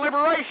woman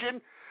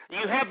liberation.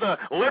 You have the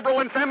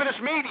liberal and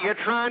feminist media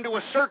trying to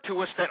assert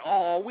to us that,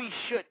 we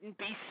shouldn't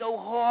be so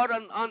hard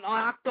on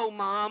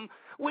Octomom.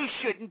 We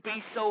shouldn't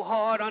be so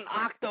hard on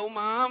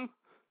Octomom.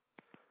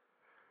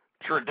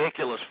 It's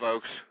ridiculous,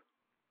 folks.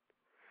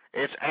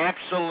 It's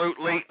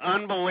absolutely,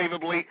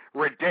 unbelievably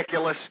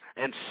ridiculous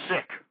and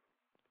sick.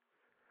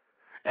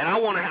 And I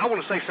want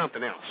to say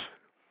something else.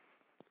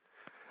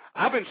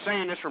 I've been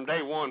saying this from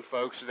day one,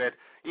 folks, that,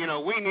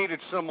 we needed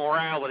some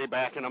morality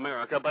back in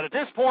America. But at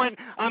this point,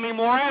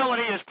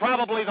 morality is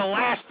probably the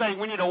last thing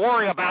we need to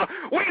worry about.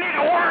 We need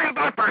to worry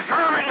about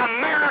preserving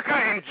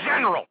America in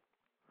general.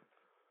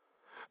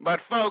 But,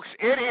 folks,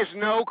 it is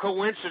no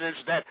coincidence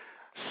that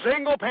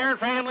single-parent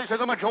families are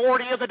the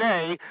majority of the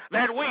day,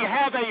 that we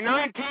have a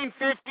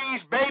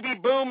 1950s baby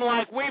boom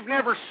like we've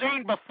never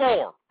seen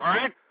before, all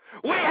right?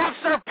 We have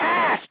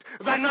surpassed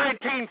the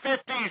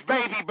 1950s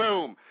baby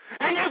boom.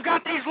 And you've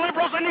got these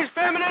liberals and these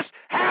feminists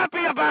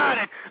happy about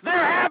it. They're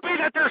happy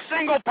that there's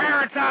single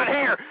parents out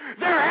here.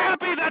 They're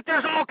happy that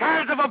there's all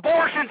kinds of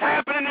abortions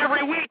happening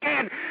every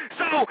weekend.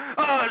 So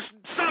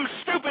some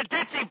stupid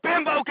ditzy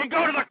bimbo can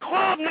go to the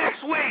club next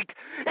week.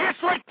 It's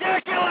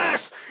ridiculous.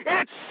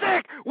 It's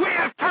sick. We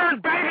have turned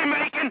baby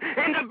making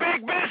into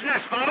big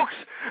business, folks.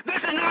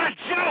 This is not a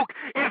joke.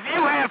 If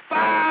you have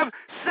 5,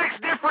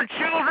 6 different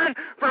children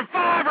from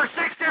 5 or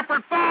 6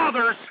 different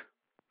fathers,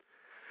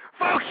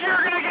 folks,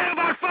 you're going to get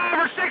about $5,000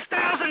 or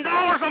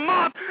 $6,000 a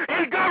month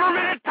in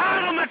government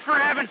entitlements, for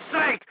heaven's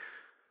sake.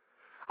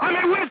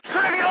 We've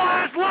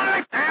trivialized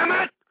life, damn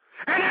it.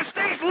 And it's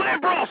these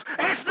liberals,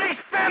 it's these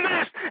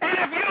feminists, and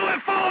if you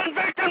have fallen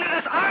victim to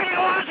this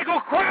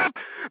ideological crap,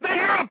 then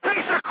you're a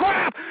piece of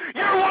crap.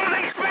 You're one of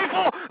these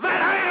people that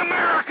hate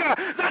America,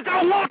 that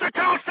don't want the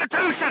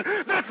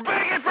Constitution, that's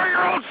begging for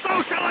your own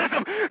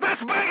socialism,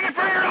 that's begging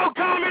for your own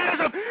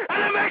communism, and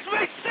it makes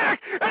me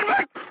sick.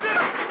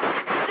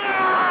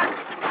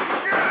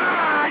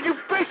 You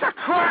piece of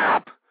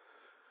crap!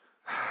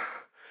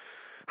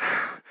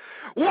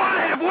 What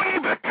have we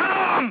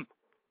become?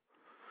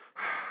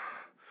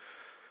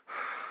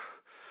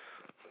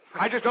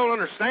 I just don't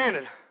understand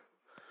it.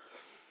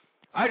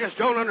 I just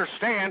don't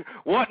understand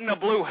what in the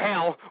blue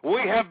hell we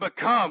have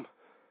become.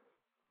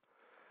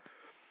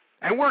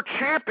 And we're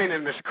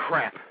championing this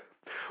crap.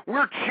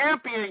 We're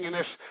championing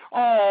this,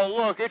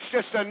 look, it's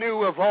just a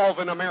new evolve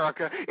in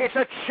America. It's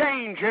a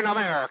change in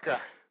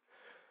America.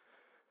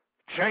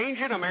 Change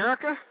in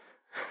America?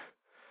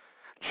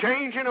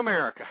 Change in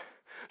America.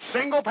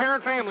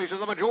 Single-parent families are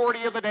the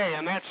majority of the day,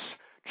 and that's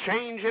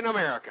change in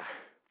America.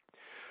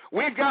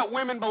 We've got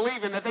women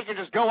believing that they can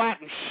just go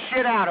out and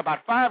shit out about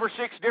 5 or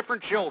 6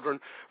 different children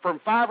from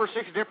 5 or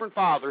 6 different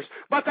fathers,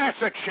 but that's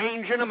a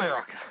change in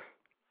America.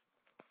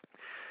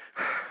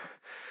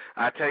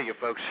 I tell you,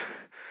 folks,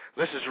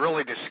 this is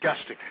really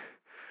disgusting,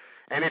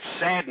 and it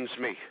saddens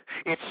me.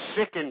 It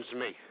sickens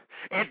me.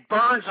 It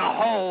burns a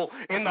hole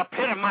in the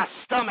pit of my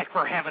stomach,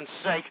 for heaven's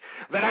sake,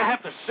 that I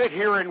have to sit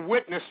here and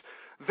witness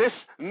this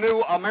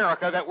new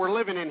America that we're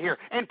living in here.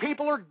 And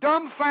people are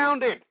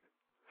dumbfounded.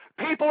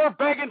 People are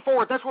begging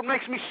for it. That's what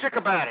makes me sick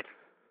about it.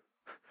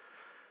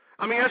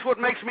 That's what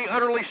makes me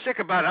utterly sick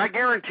about it. I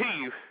guarantee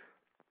you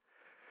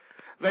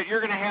that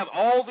you're going to have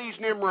all these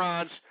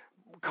Nimrods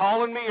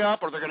calling me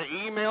up, or they're going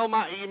to email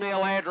my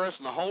email address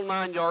and the whole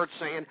 9 yards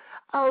saying,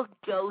 "Oh,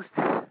 Ghost,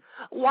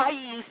 why are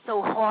you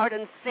so hard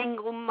on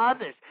single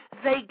mothers?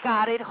 They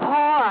got it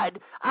hard.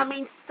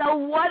 So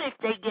what if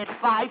they get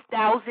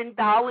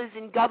 $5,000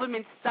 in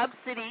government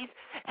subsidies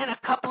and a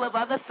couple of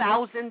other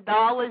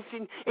 $1,000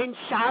 in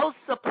child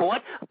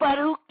support? But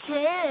who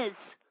cares?"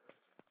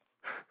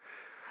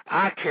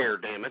 I care,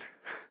 damn it.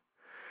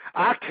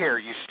 I care,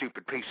 you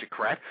stupid piece of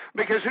crap,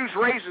 because who's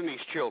raising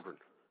these children?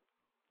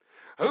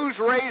 Who's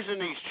raising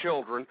these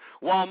children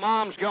while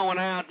mom's going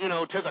out,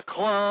 to the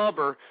club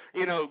or,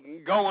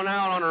 going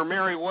out on her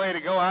merry way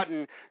to go out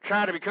and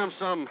try to become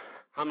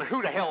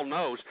who the hell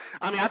knows?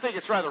 I think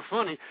it's rather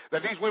funny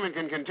that these women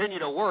can continue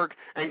to work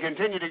and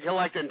continue to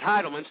collect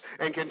entitlements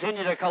and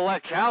continue to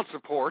collect child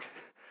support.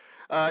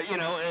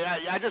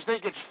 I just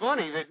think it's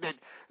funny that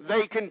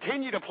they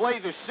continue to play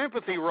this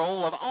sympathy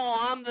role of,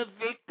 I'm the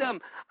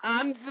victim,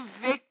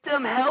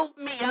 help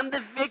me, I'm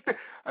the victim.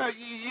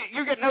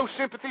 You get no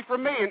sympathy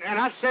from me, and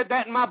I said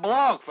that in my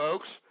blog,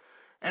 folks,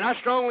 and I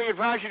strongly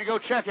advise you to go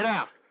check it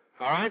out,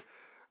 all right?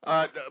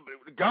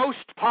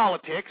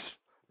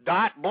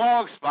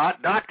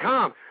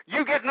 ghostpolitics.blogspot.com.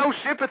 You get no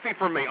sympathy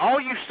from me. All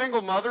you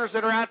single mothers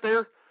that are out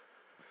there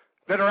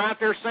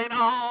saying,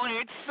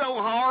 it's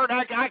so hard,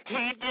 I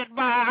can't get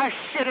by, I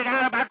shitted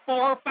out about 4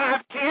 or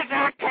 5 kids,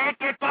 I can't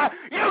get by.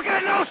 You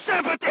get no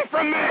sympathy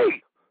from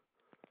me.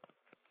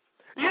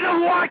 You know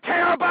who I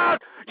care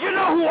about? You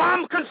know who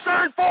I'm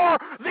concerned for?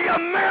 The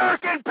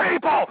American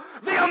people.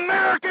 The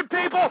American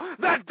people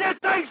that did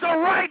things the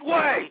right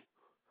way.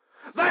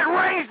 That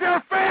raise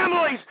their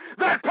families,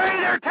 that pay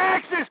their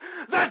taxes,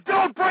 that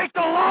don't break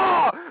the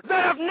law,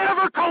 that have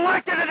never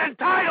collected an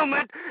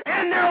entitlement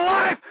in their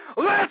life.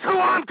 That's who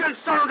I'm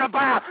concerned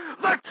about.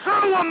 The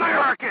true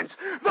Americans,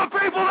 the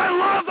people that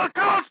love the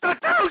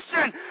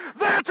Constitution.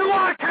 That's who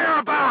I care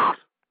about.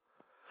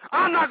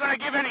 I'm not going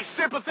to give any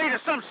sympathy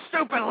to some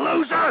stupid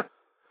loser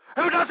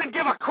who doesn't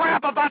give a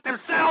crap about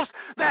themselves,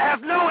 that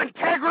have no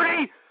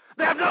integrity,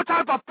 they have no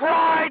type of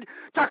pride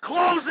to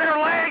close their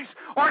legs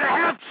or to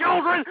have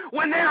children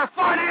when they are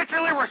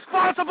financially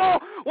responsible,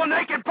 when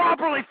they can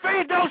properly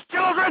feed those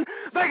children,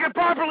 they can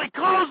properly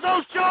close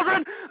those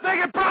children, they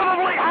can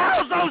probably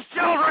house those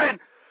children.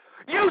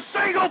 You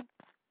single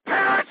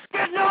parents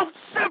get no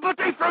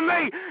sympathy from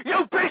me,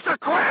 you piece of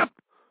crap.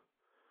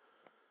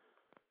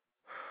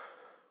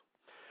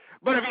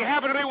 But if you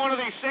happen to be one of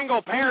these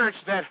single parents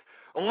that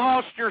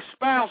lost your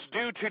spouse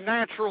due to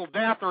natural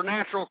death or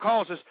natural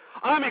causes,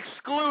 I'm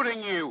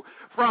excluding you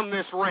from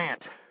this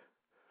rant.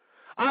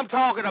 I'm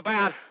talking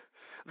about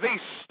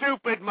these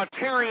stupid,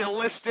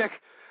 materialistic,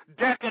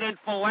 decadent,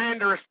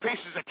 philanderous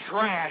pieces of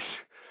trash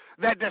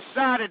that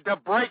decided to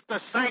break the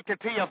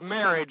sanctity of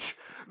marriage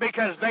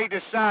because they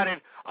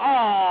decided,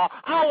 I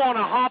want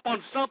to hop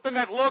on something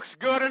that looks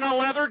good in a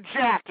leather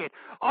jacket.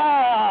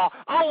 I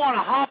want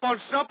to hop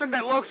on something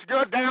that looks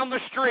good down the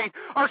street,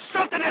 or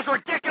something as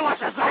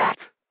ridiculous as that.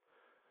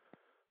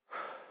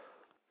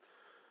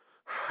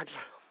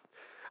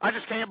 I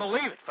just can't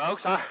believe it,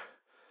 folks.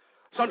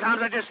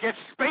 Sometimes I just get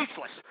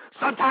speechless.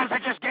 Sometimes I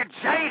just get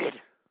jaded.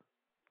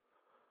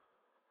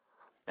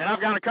 And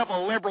I've got a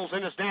couple of liberals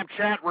in this damn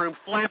chat room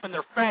flapping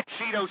their fat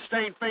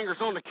Cheeto-stained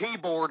fingers on the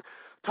keyboard,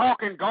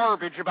 talking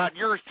garbage about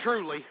yours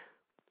truly,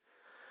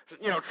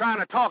 trying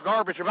to talk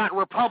garbage about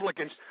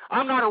Republicans.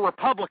 I'm not a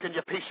Republican,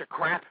 you piece of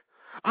crap.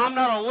 I'm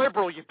not a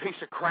liberal, you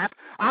piece of crap.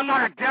 I'm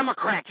not a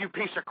Democrat, you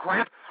piece of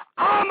crap.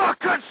 I'm a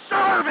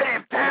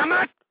conservative, damn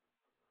it!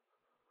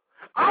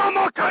 I'm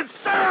a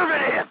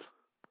conservative!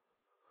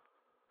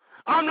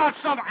 I'm not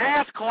some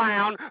ass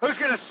clown who's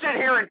going to sit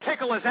here and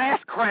tickle his ass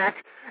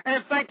crack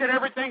and think that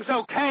everything's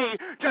okay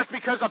just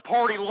because of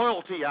party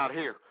loyalty out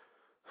here.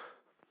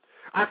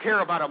 I care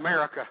about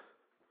America.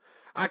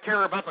 I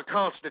care about the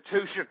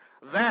Constitution.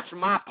 That's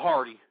my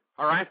party,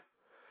 all right?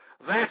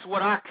 That's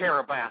what I care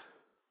about.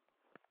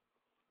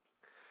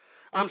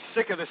 I'm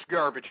sick of this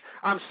garbage.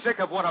 I'm sick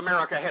of what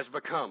America has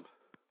become.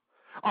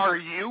 Are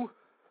you?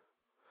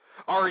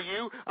 Are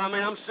you?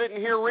 I'm sitting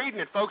here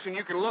reading it, folks, and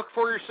you can look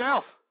for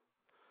yourself.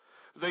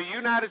 The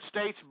United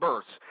States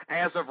births,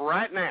 as of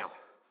right now,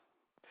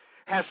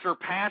 has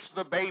surpassed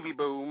the baby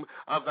boom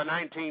of the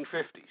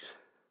 1950s.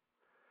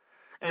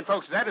 And,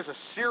 folks, that is a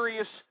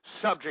serious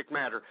subject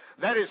matter.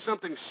 That is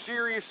something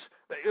serious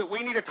that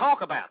we need to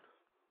talk about.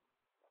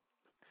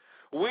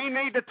 We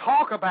need to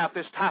talk about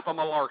this type of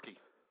malarkey.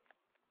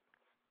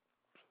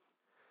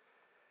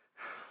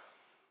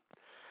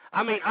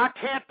 I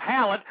can't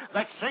palate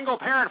that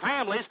single-parent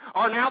families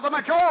are now the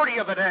majority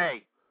of the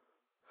day.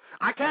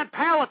 I can't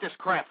palate this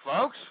crap,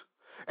 folks.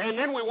 And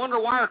then we wonder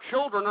why our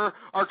children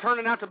are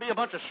turning out to be a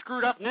bunch of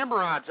screwed-up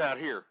Nimrods out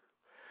here.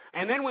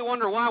 And then we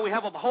wonder why we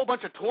have a whole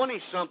bunch of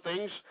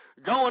 20-somethings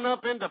going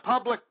up into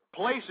public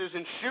places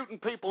and shooting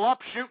people up,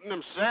 shooting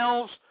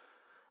themselves,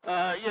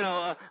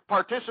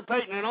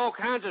 participating in all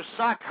kinds of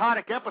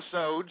psychotic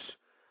episodes.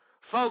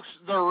 Folks,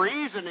 the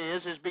reason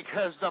is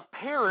because the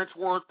parents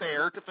weren't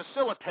there to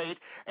facilitate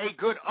a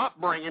good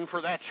upbringing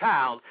for that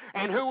child.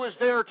 And who was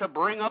there to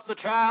bring up the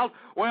child?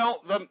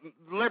 Well, the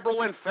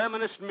liberal and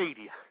feminist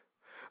media,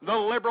 the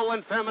liberal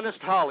and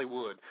feminist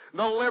Hollywood,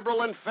 the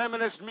liberal and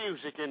feminist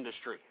music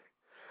industry.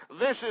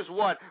 This is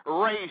what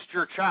raised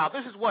your child.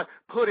 This is what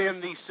put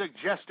in these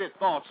suggested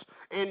thoughts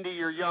into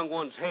your young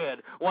one's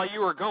head while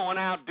you were going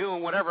out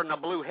doing whatever in the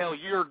blue hell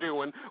you're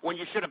doing when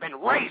you should have been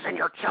raising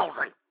your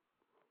children.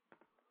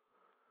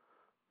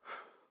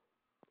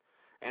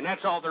 And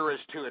that's all there is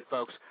to it,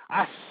 folks.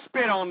 I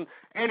spit on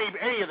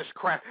any of this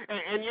crap.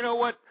 And you know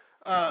what?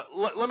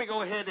 Let me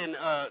go ahead and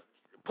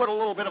put a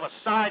little bit of a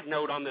side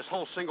note on this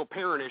whole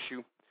single-parent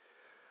issue.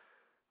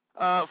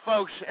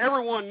 Folks,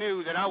 everyone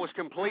knew that I was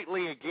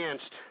completely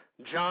against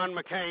John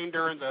McCain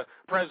during the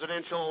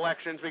presidential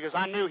elections because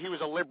I knew he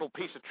was a liberal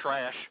piece of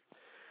trash.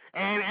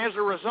 And as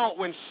a result,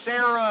 when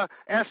Sarah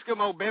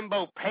Eskimo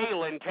Bimbo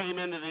Palin came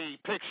into the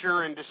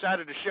picture and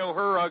decided to show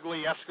her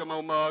ugly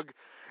Eskimo mug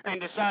and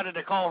decided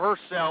to call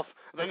herself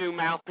the new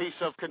mouthpiece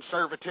of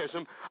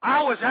conservatism,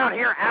 I was out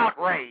here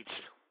outraged.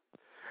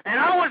 And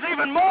I was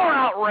even more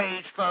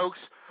outraged, folks,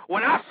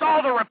 when I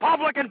saw the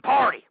Republican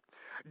Party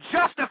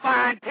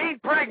justifying teen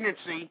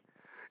pregnancy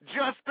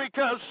just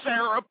because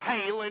Sarah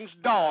Palin's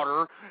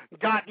daughter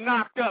got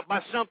knocked up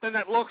by something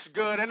that looks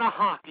good in a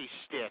hockey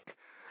stick.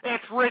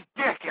 It's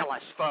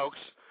ridiculous, folks.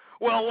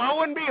 Well,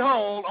 lo and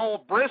behold,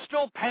 old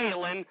Bristol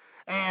Palin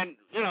and,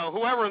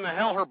 whoever in the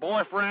hell her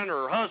boyfriend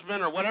or her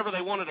husband or whatever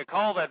they wanted to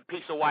call that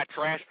piece of white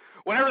trash,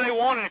 whatever they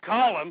wanted to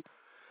call him,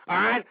 all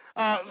right,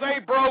 they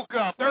broke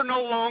up. They're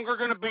no longer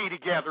going to be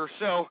together.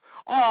 So,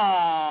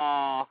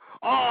 aww.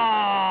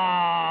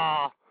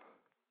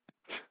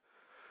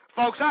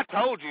 Folks, I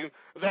told you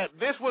that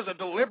this was a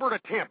deliberate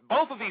attempt.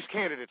 Both of these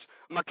candidates,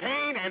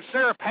 McCain and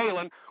Sarah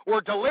Palin, were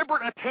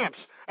deliberate attempts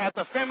at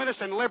the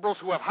feminists and liberals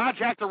who have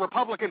hijacked the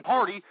Republican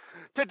Party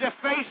to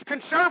deface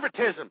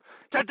conservatism,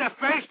 to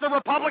deface the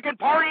Republican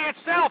Party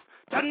itself,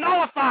 to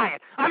nullify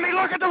it. I mean,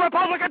 look at the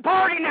Republican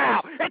Party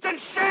now. It's in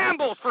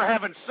shambles, for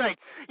heaven's sake.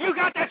 You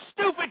got that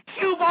stupid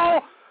cue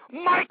ball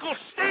Michael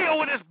Steele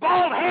with his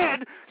bald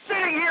head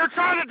sitting here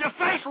trying to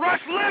deface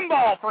Rush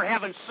Limbaugh, for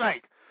heaven's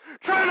sake.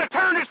 Trying to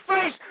turn his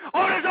face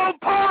on his own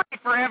party,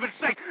 for heaven's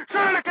sake.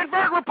 Trying to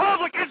convert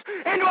Republicans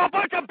into a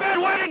bunch of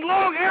bedwetting,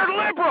 long-haired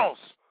liberals.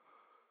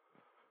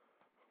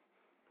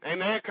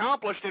 And they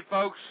accomplished it,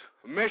 folks.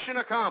 Mission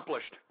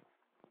accomplished.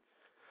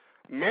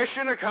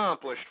 Mission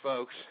accomplished,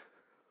 folks.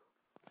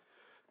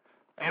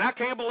 And I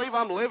can't believe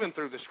I'm living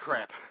through this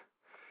crap.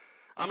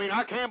 I mean,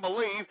 I can't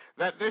believe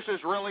that this is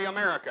really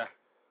America.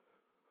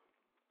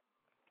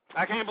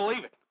 I can't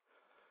believe it.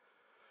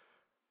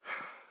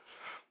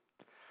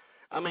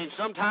 I mean,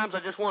 sometimes I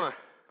just want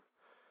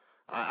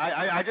to.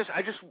 I just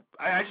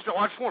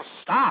want to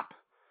stop.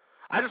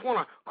 I just want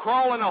to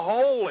crawl in a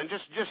hole and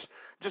just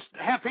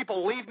have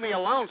people leave me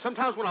alone.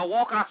 Sometimes when I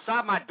walk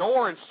outside my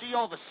door and see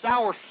all the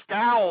sour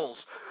scowls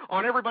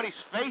on everybody's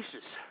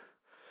faces,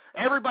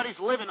 everybody's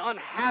living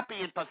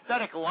unhappy and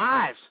pathetic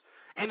lives,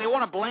 and they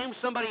want to blame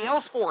somebody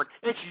else for it.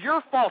 It's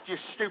your fault, you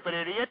stupid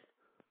idiot.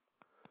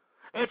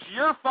 It's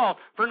your fault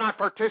for not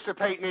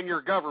participating in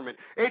your government.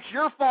 It's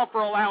your fault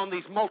for allowing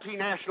these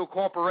multinational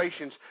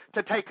corporations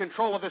to take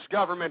control of this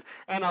government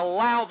and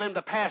allow them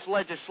to pass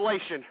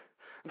legislation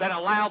that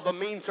allowed the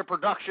means of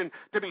production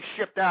to be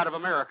shipped out of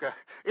America.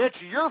 It's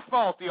your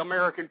fault, the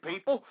American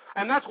people,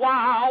 and that's why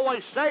I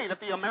always say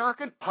that the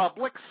American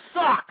public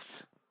sucks.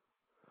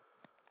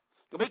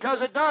 Because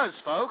it does,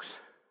 folks.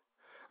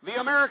 The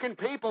American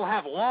people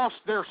have lost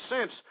their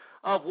sense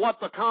of what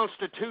the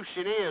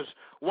Constitution is,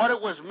 what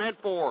it was meant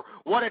for,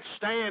 what it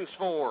stands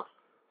for.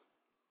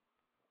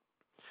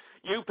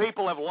 You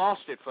people have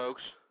lost it,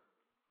 folks.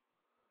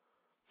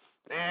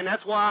 And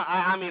that's why,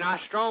 I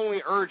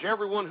strongly urge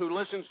everyone who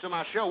listens to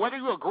my show, whether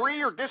you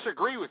agree or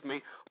disagree with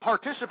me,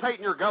 participate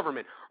in your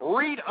government.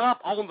 Read up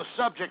on the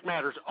subject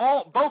matters.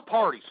 Both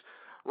parties,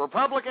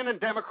 Republican and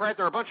Democrat,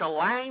 they're a bunch of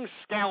lying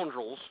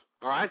scoundrels,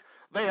 all right?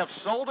 They have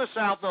sold us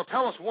out. They'll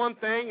tell us one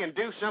thing and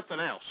do something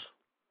else.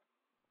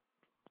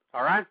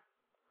 All right?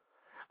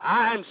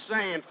 I'm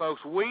saying,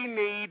 folks, we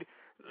need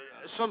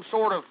some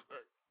sort of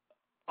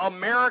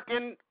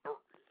American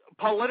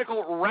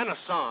political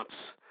renaissance.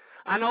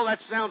 I know that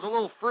sounds a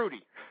little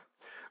fruity,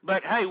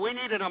 but hey, we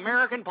need an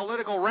American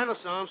political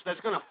renaissance that's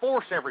going to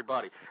force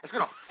everybody. It's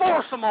going to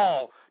force them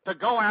all to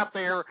go out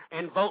there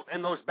and vote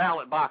in those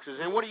ballot boxes.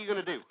 And what are you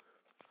going to do?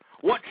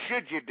 What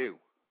should you do?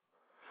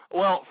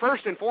 Well,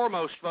 first and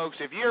foremost, folks,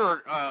 if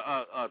you're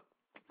a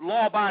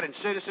law-abiding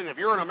citizen, if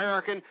you're an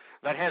American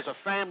that has a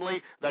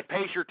family that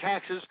pays your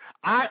taxes,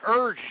 I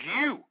urge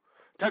you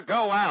to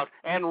go out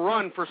and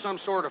run for some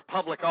sort of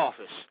public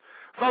office.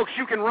 Folks,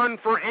 you can run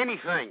for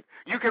anything.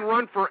 You can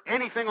run for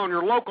anything on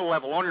your local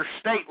level, on your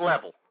state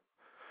level,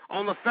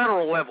 on the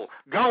federal level.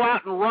 Go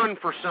out and run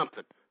for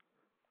something.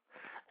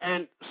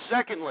 And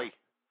secondly,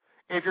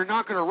 if you're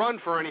not going to run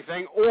for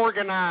anything,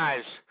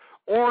 organize.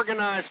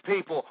 Organize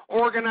people.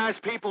 Organize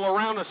people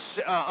around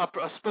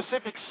a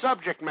specific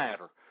subject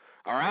matter.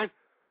 All right?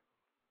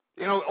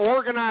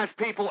 Organize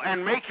people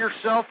and make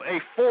yourself a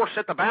force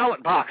at the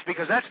ballot box,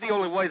 because that's the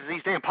only way that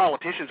these damn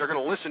politicians are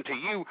going to listen to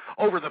you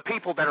over the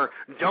people that are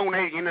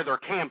donating into their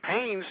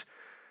campaigns.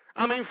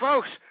 I mean,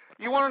 folks,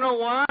 you want to know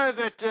why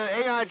that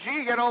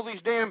AIG got all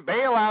these damn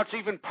bailouts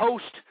even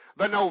post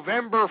the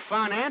November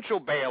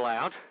financial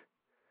bailout?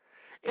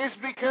 It's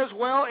because,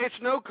 well, it's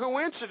no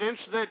coincidence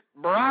that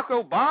Barack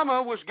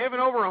Obama was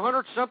given over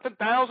 $100-something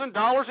thousand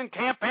in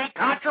campaign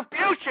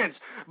contributions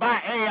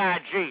by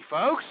AIG,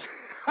 folks.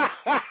 All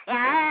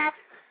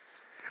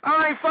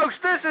right, folks,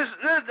 this is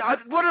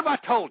what have I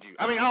told you?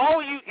 I mean,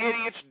 all you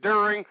idiots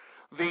during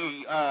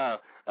the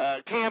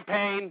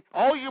campaign,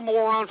 all you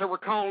morons that were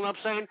calling up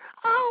saying,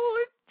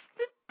 oh,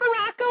 it's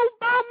Barack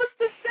Obama's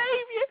the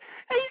savior.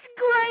 He's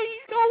great.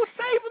 He's going to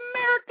save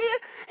America.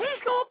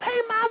 He's going to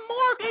pay my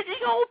mortgage.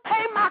 He's going to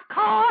pay my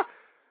car.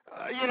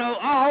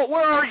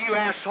 Where are you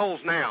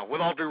assholes now,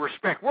 with all due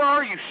respect? Where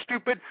are you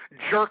stupid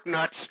jerk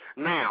nuts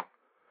now?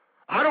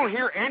 I don't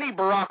hear any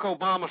Barack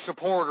Obama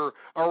supporter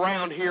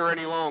around here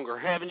any longer,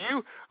 haven't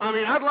you? I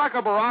mean, I'd like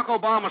a Barack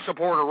Obama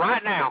supporter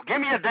right now.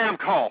 Give me a damn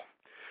call.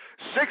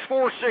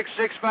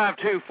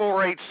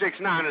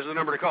 646-652-4869 is the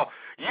number to call.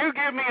 You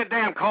give me a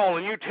damn call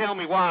and you tell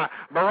me why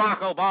Barack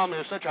Obama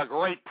is such a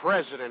great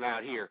president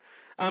out here.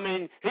 I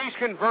mean, he's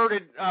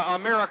converted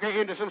America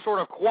into some sort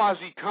of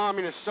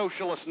quasi-communist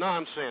socialist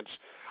nonsense.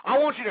 I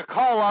want you to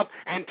call up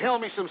and tell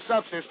me some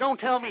substance. Don't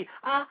tell me,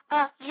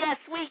 yes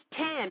we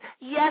can,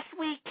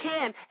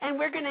 and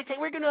we're gonna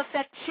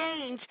affect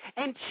change,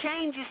 and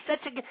change is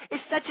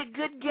such a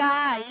good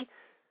guy.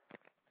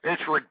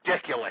 It's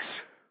ridiculous.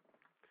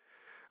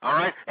 All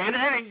right, and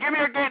give me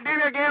a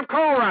damn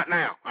call right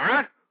now. All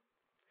right.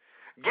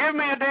 Give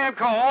me a damn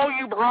call, all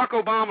you Barack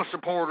Obama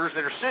supporters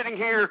that are sitting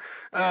here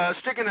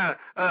sticking a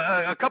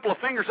couple of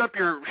fingers up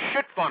your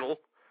shit funnel,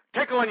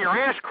 tickling your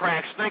ass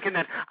cracks, thinking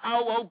that,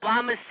 oh,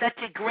 Obama's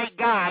such a great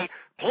guy.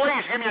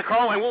 Please give me a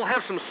call, and we'll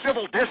have some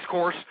civil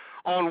discourse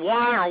on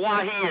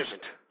why he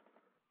isn't.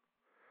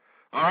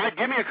 All right,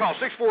 give me a call,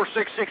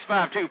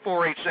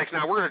 646-652-4869.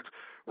 Now we're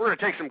gonna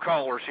take some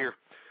callers here.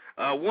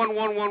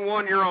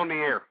 1111, you're on the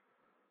air.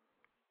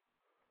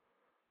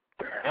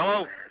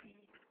 Hello.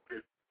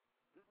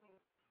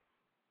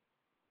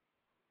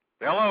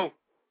 Hello?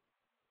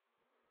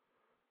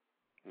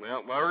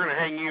 Well, we're going to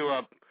hang you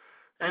up.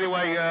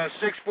 Anyway,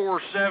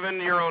 647,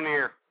 you're on the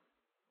air.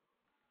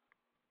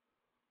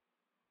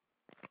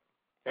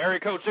 Area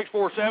code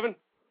 647?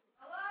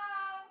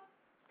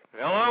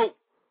 Hello? Hello?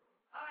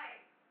 Hi.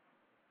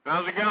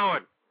 How's it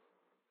going?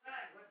 Good.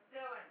 What's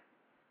doing?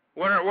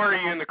 Where are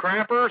you, in the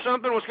crapper or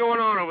something? What's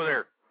going on over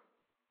there?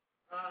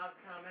 I'm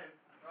coming.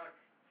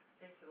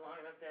 Takes you long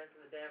enough to answer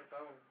the damn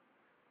phone.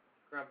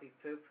 Grumpy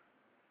poop.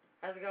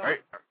 How's it going?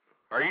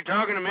 Are you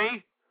talking to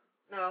me?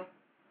 No.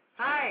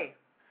 Hi.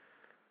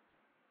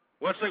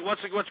 What's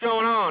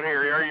going on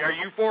here? Are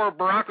you for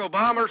Barack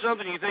Obama or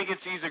something? You think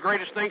he's the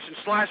greatest thing since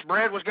sliced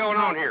bread? What's going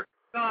on here?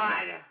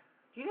 God.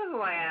 Do you know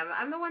who I am?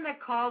 I'm the one that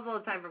calls all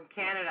the time from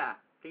Canada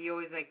that you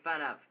always make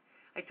fun of.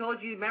 I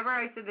told you, remember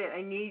I said that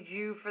I need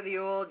you for the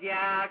old,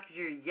 because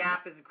your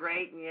yap is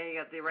great and you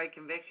got the right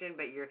conviction,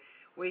 but you're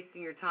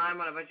wasting your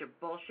time on a bunch of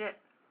bullshit?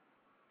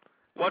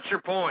 What's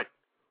your point?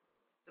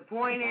 The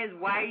point is,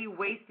 why are you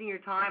wasting your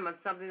time on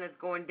something that's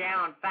going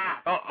down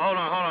fast? Oh, hold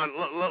on.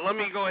 Let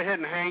me go ahead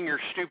and hang your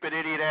stupid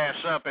idiot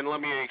ass up and let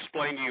me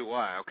explain to you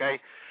why, okay?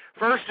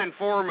 First and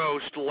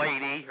foremost,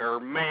 lady, or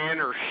man,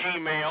 or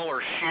she-male,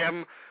 or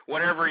shim,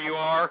 whatever you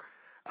are,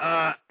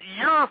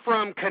 you're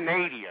from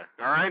Canada,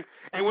 all right?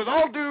 And with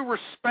all due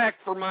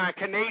respect for my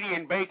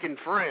Canadian bacon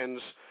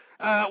friends,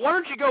 why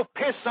don't you go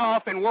piss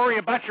off and worry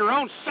about your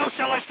own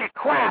socialistic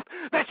crap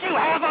that you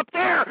have up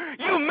there,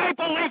 you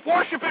maple leaf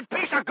worshiping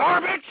piece of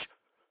garbage?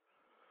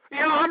 You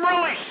know, I'm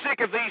really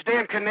sick of these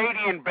damn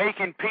Canadian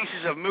bacon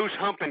pieces of moose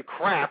humping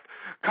crap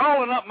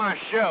calling up my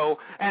show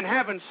and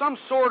having some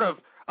sort of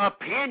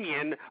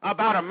opinion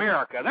about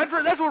America. That's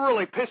what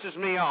really pisses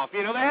me off.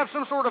 You know, they have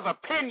some sort of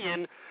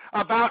opinion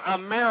about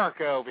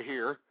America over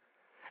here,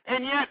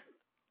 and yet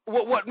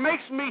what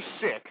makes me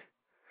sick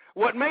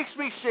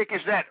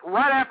is that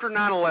right after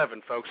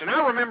 9/11, folks, and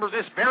I remember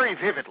this very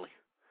vividly.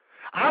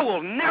 I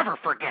will never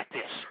forget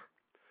this.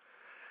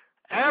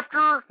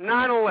 After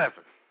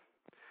 9/11,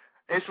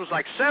 this was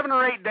like 7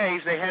 or 8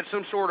 days, they had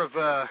some sort of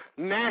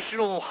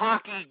national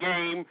hockey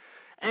game,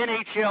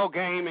 NHL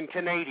game in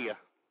Canada.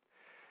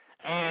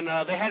 And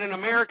they had an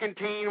American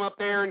team up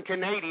there in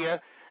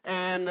Canada,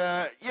 and,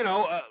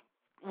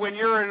 when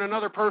you're in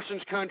another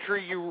person's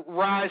country, you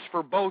rise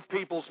for both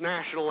people's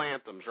national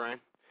anthems, right?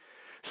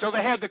 So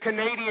they had the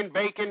Canadian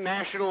Bacon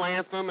National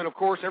Anthem, and of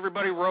course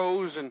everybody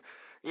rose and,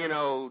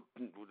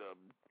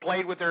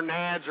 played with their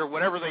nads or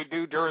whatever they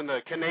do during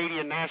the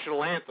Canadian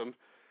National Anthem.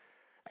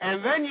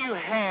 And then you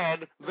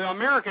had the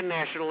American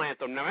National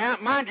Anthem. Now,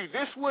 mind you,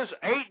 this was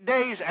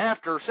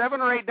 7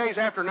 or 8 days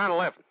after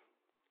 9/11.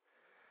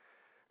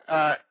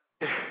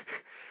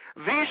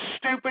 These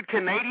stupid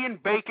Canadian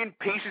bacon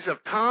pieces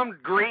of Tom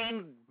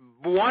Green,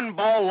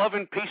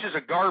 one-ball-loving pieces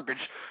of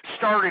garbage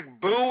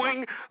started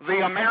booing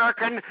the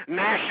American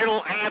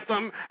national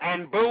anthem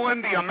and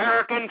booing the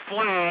American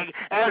flag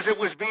as it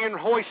was being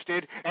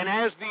hoisted and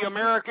as the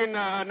American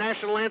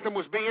national anthem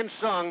was being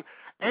sung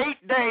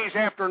 8 days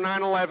after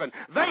 9/11.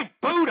 They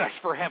booed us,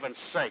 for heaven's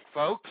sake,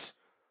 folks.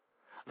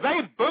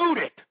 They booed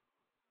it.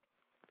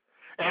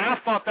 And I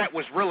thought that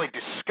was really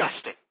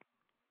disgusting.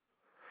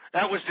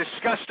 That was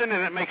disgusting,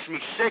 and it makes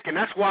me sick, and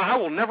that's why I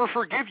will never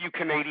forgive you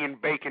Canadian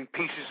bacon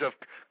pieces of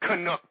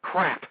Canuck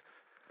crap.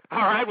 All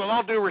right, with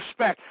all due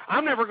respect,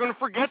 I'm never going to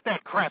forget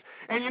that crap.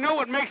 And you know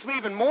what makes me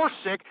even more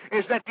sick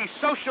is that these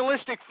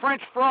socialistic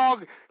French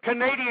frog,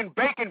 Canadian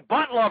bacon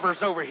butt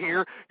lovers over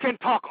here can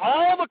talk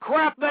all the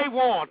crap they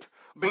want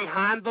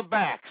behind the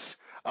backs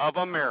of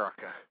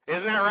America.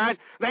 Isn't that right?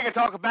 They can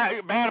talk bad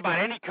about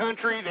any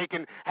country. They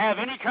can have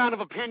any kind of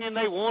opinion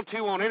they want to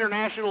on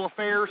international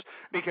affairs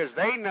because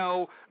they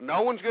know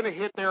no one's going to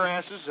hit their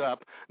asses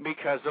up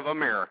because of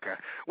America.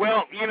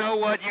 Well, you know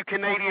what, you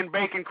Canadian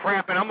bacon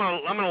crap, and I'm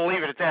gonna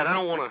leave it at that. I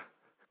don't want to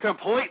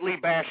completely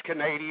bash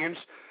Canadians.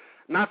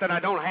 Not that I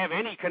don't have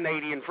any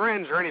Canadian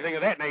friends or anything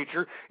of that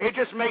nature. It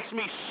just makes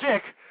me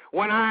sick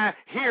when I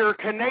hear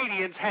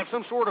Canadians have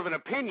some sort of an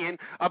opinion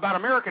about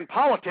American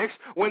politics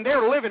when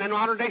they're living in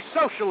modern-day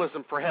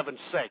socialism, for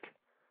heaven's sake.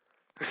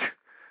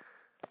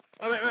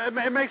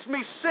 It makes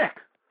me sick.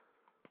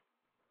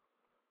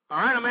 All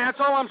right? I mean, that's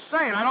all I'm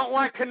saying. I don't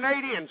like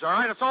Canadians, all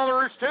right? That's all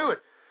there is to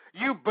it.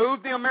 You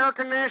booed the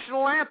American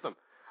national anthem.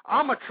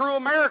 I'm a true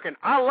American.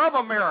 I love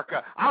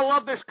America. I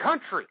love this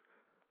country.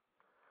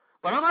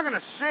 But I'm not going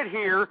to sit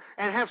here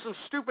and have some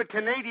stupid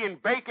Canadian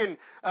bacon,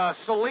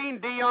 Celine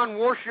Dion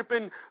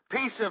worshiping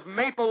piece of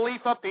maple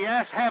leaf up the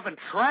ass having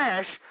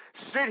trash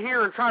sit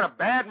here and try to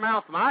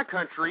badmouth my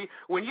country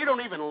when you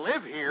don't even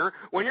live here,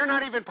 when you're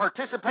not even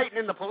participating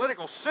in the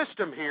political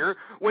system here,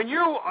 when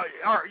you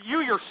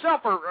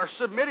yourself are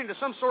submitting to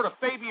some sort of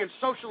Fabian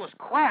socialist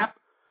crap.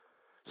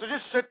 So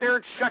just sit there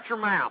and shut your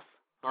mouth.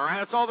 All right?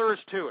 That's all there is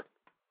to it.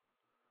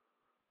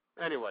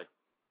 Anyway.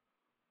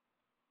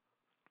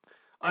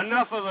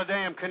 Enough of the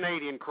damn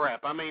Canadian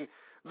crap. I mean,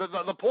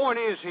 the point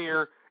is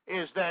here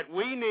is that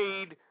we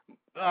need,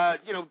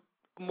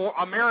 more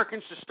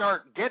Americans to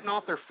start getting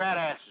off their fat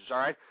asses, all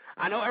right?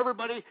 I know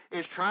everybody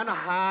is trying to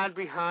hide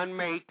behind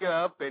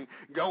makeup and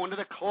going to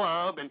the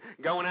club and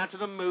going out to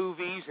the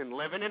movies and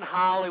living in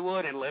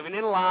Hollywood and living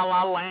in La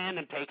La Land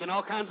and taking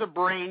all kinds of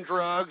brain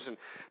drugs and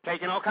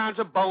taking all kinds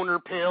of boner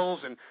pills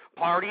and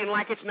partying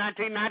like it's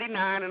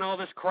 1999 and all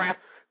this crap.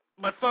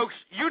 But, folks,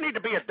 you need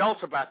to be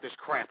adults about this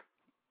crap.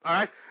 All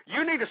right?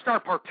 You need to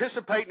start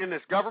participating in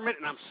this government,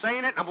 and I'm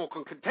saying it, and I'm going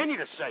to continue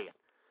to say it.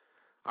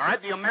 All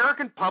right? The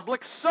American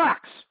public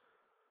sucks.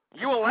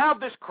 You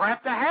allowed this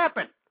crap to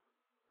happen.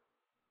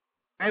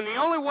 And the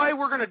only way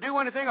we're going to do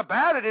anything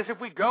about it is if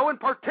we go and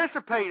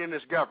participate in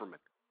this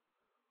government.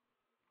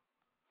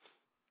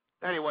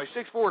 Anyway,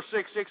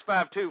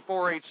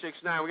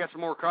 646-652-4869. We got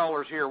some more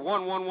callers here.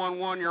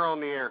 1111, you're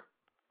on the air.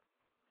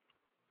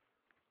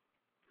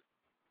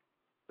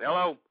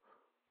 Hello?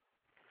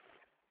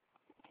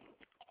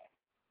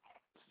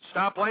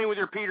 Stop playing with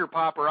your Peter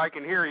Popper. I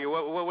can hear you.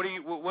 What do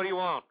you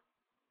want?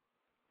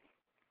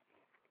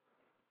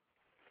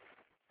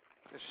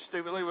 This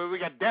stupid. We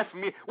got deaf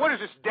mute. What is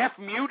this, deaf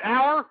mute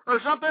hour or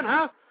something,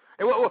 huh?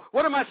 Hey,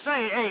 what am I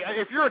saying? Hey,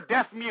 if you're a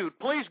deaf mute,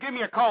 please give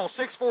me a call,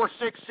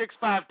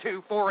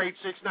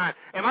 646-652-4869.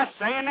 Am I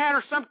saying that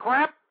or some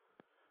crap?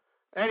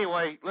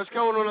 Anyway, let's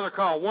go to another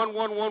call.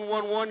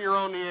 11111, you're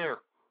on the air.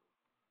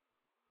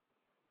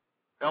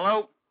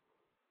 Hello?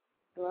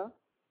 Hello?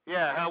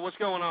 Yeah, what's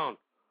going on?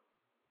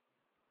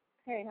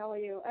 Hey, how are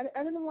you? I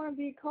didn't want to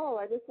be called.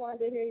 I just wanted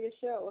to hear your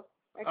show.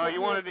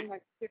 You wanted to...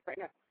 Right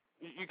now.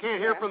 You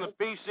can't hear from the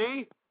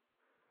PC?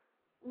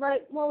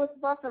 Right. Well, it's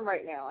buffering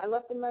right now. I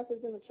left a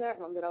message in the chat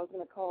room that I was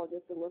going to call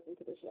just to listen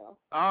to the show.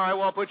 All right,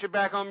 well, I'll put you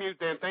back on mute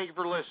then. Thank you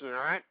for listening,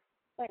 all right?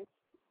 Thanks.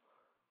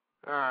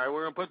 All right,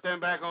 we're going to put them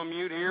back on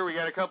mute here. We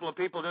got a couple of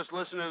people just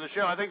listening to the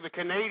show. I think the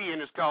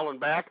Canadian is calling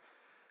back.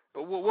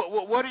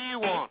 What do you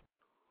want?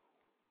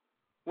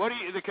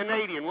 The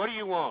Canadian, what do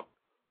you want?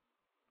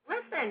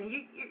 Listen,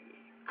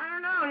 I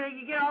don't know,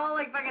 you get all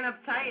like fucking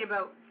uptight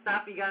about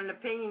stuff. You got an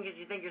opinion because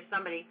you think you're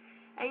somebody.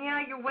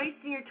 And, you're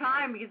wasting your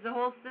time because the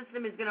whole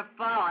system is going to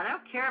fall. And I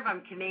don't care if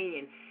I'm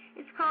Canadian.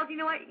 It's called, you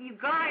know what, you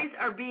guys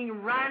are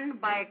being run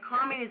by a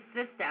communist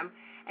system,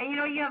 and,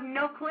 you have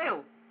no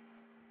clue.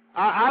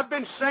 I've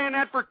been saying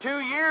that for 2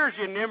 years,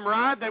 you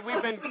Nimrod, that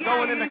we've been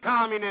going into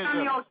communism.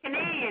 I'm the old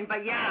Canadian,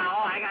 but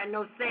I got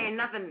no say in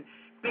nothing,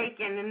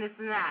 bacon and this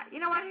and that. You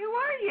know what, who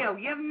are you?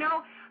 You have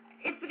no...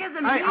 It's because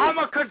of me. Hey, I'm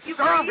a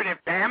conservative,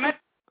 damn it.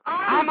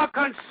 I'm a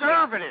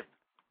conservative.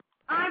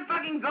 I'm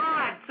fucking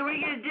God, so what are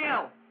you going to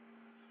do?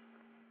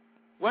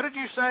 What did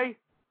you say?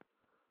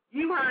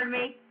 You heard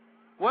me.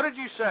 What did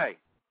you say?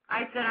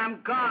 I said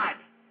I'm God.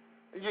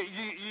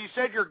 You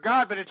said you're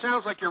God, but it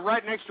sounds like you're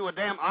right next to a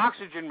damn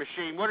oxygen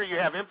machine. What do you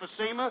have,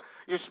 emphysema?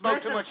 You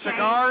smoke too much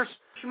cigars?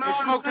 You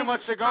smoke too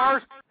much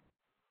cigars?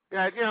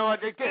 Yeah,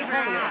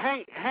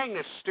 hang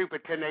this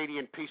stupid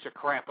Canadian piece of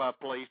crap up,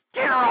 please.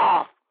 Get her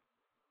off!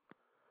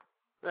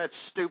 That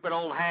stupid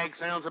old hag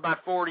sounds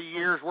about 40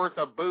 years worth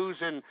of booze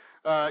and,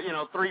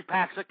 3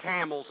 packs of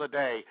Camels a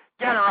day.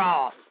 Get her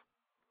off!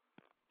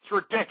 It's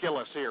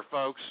ridiculous here,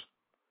 folks.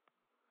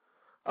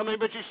 I mean,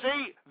 but you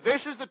see,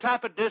 this is the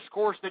type of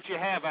discourse that you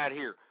have out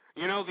here.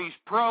 You know, these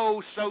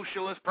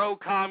pro-socialist,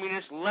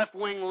 pro-communist,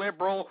 left-wing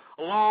liberal,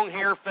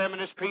 long-hair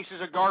feminist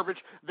pieces of garbage.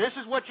 This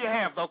is what you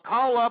have. They'll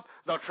call up.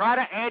 They'll try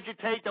to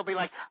agitate. They'll be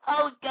like,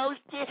 oh, Ghost,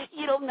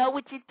 you don't know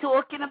what you're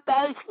talking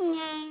about.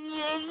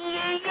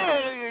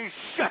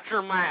 Shut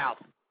your mouth.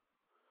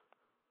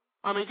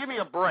 I mean, give me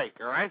a break,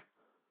 all right?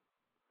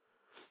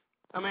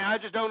 I mean, I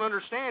just don't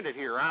understand it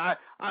here. I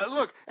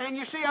look, and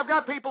you see, I've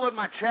got people in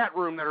my chat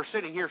room that are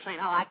sitting here saying,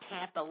 oh, I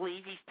can't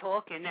believe he's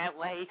talking that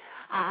way.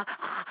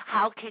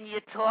 How can you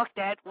talk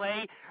that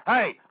way?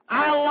 Hey,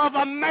 I love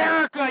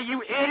America,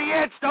 you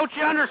idiots. Don't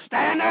you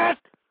understand that?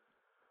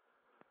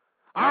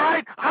 All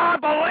right? I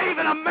believe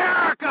in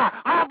America.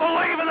 I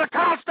believe in the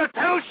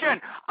Constitution.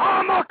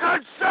 I'm a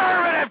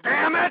conservative,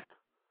 damn it.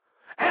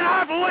 And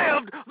I've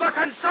lived the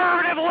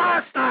conservative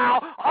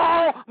lifestyle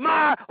all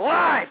my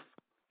life.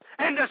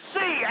 And to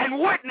see and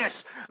witness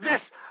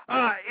this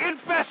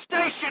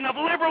infestation of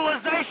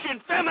liberalization,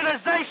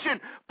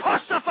 feminization,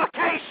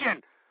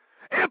 pussification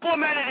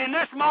implemented in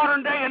this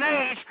modern day and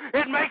age,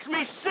 it makes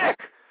me sick.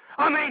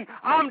 I mean,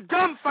 I'm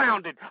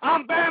dumbfounded.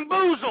 I'm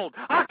bamboozled.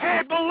 I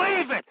can't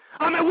believe it.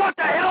 I mean, what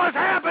the hell has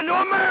happened to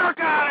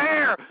America out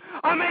here?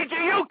 I mean, do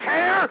you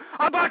care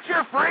about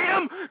your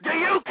freedom? Do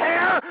you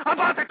care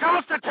about the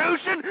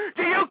Constitution?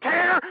 Do you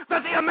care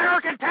that the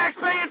American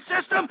taxpaying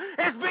system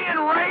is being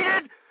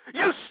raided?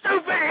 You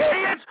stupid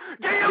idiots!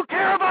 Do you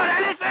care about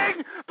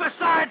anything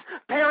besides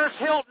Paris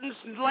Hilton's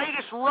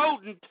latest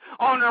rodent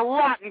on her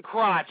rotten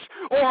crotch?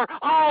 Or,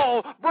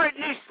 oh,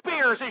 Britney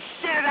Spears has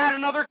shitted out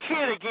another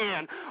kid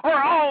again?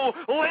 Or, oh,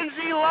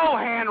 Lindsay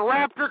Lohan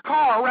wrapped her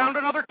car around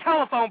another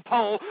telephone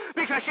pole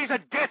because she's a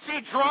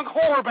ditzy, drunk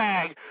whore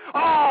bag?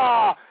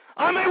 Oh,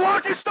 I mean,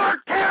 won't you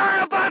start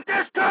caring about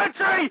this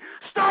country?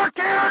 Start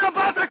caring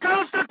about the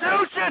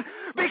Constitution!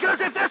 Because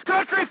if this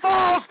country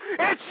falls,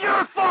 it's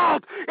your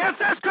fault! If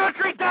this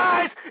country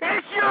dies,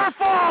 it's your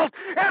fault!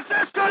 If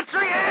this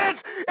country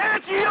ends,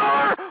 it's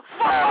your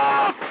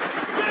fault!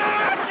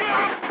 It's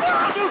your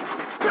fault, you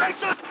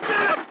piece of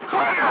damn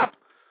crap!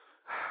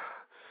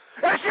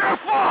 It's your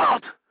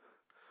fault!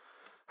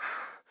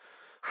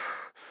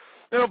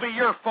 It'll be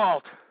your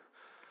fault.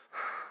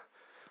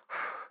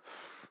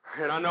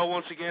 And I know,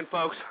 once again,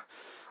 folks,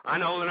 I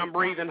know that I'm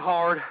breathing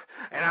hard,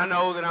 and I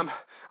know that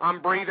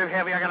I'm breathing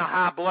heavy. I got a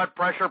high blood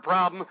pressure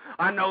problem.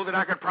 I know that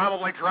I could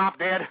probably drop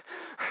dead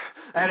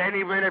at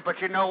any minute,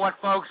 but you know what,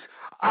 folks?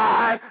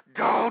 I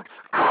don't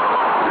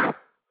care.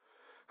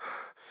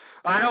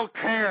 I don't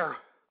care.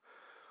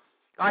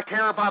 I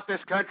care about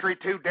this country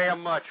too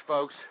damn much,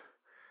 folks.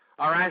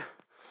 All right?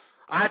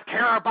 I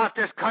care about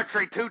this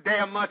country too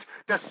damn much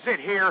to sit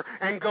here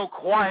and go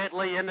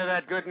quietly into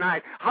that good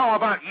night. How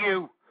about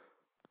you?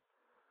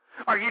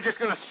 Are you just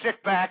going to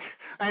sit back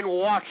and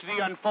watch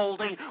the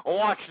unfolding,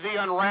 watch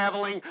the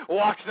unraveling,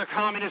 watch the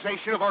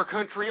communization of our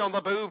country on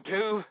the boob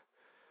tube?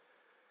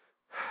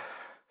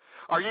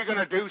 Are you going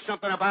to do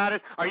something about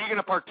it? Are you going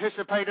to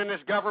participate in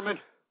this government?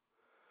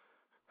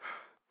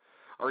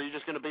 Or are you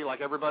just going to be like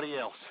everybody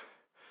else?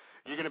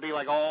 You're going to be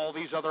like all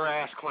these other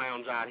ass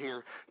clowns out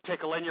here,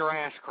 tickling your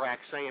ass crack,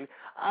 saying,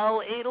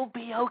 oh, it'll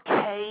be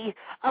okay.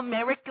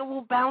 America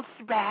will bounce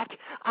back.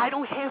 I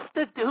don't have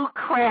to do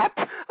crap.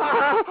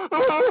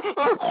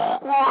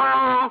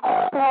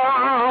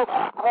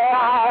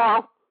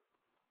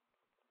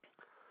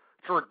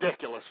 It's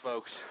ridiculous,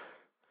 folks.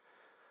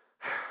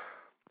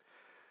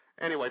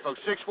 Anyway,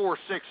 folks,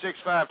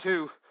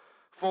 646-652-4869.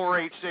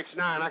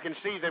 I can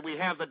see that we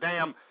have the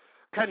damn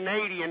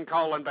Canadian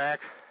calling back.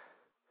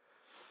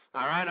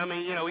 All right, I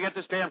mean, you know, we got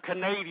this damn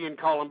Canadian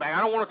calling back. I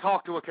don't want to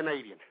talk to a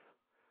Canadian.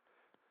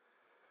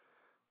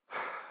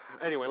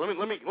 Anyway, let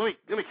me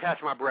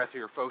catch my breath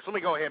here, folks. Let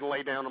me go ahead and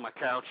lay down on my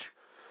couch.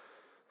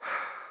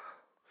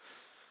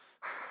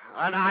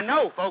 And I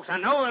know, folks, I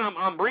know that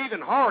I'm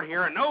breathing hard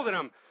here. I know that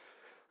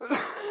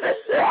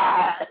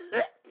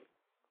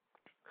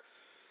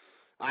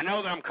I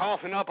know that I'm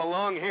coughing up a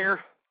lung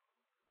here.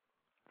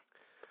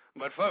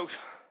 But, folks,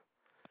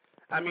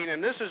 I mean,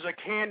 and this is a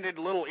candid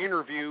little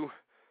interview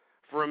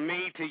from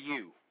me to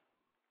you.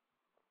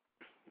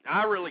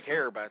 I really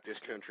care about this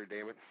country,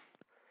 damn it.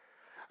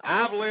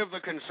 I've lived the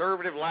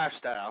conservative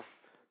lifestyle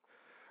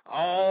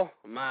all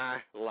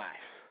my life.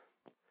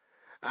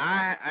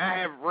 I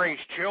have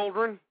raised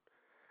children.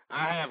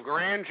 I have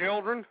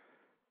grandchildren.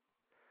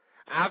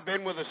 I've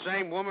been with the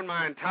same woman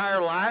my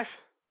entire life.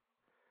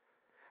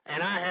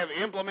 And I have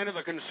implemented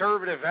the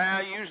conservative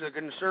values, the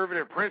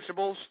conservative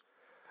principles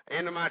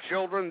into my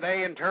children.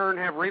 They, in turn,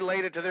 have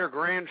related to their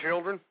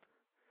grandchildren.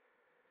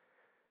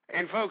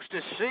 And, folks,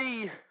 to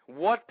see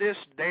what this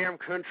damn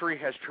country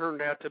has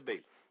turned out to be,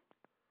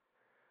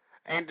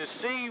 and to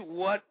see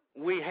what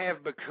we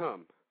have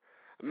become,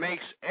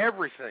 makes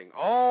everything,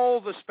 all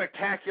the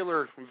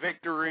spectacular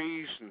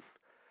victories and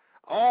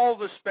all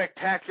the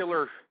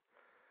spectacular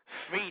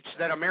feats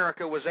that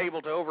America was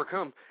able to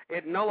overcome,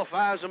 it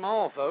nullifies them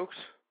all, folks.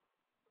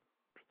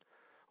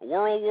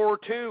 World War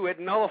II, it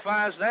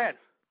nullifies that.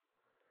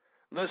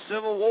 The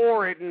Civil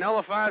War, it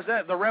nullifies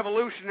that. The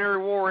Revolutionary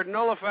War, it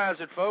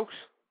nullifies it, folks.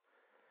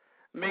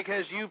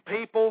 Because you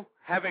people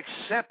have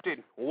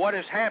accepted what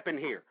has happened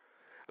here.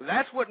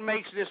 That's what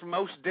makes this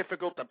most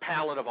difficult to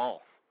palate of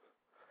all.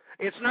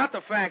 It's not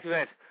the fact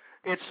that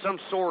it's some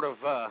sort of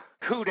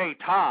coup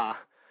d'etat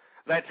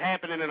that's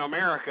happening in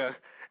America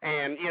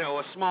and, you know,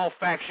 a small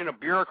faction of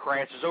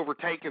bureaucrats has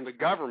overtaken the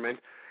government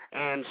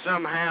and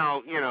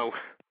somehow,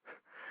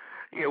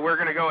 we're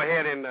going to go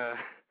ahead and,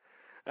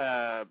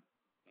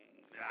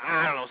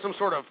 I don't know, some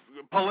sort of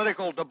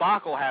political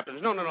debacle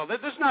happens. No, this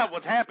is not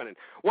what's happening.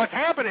 What's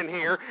happening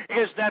here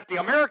is that the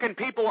American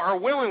people are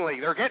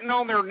they're getting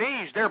on their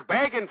knees, they're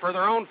begging for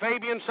their own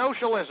Fabian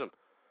socialism.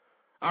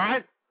 All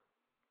right?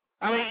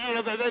 I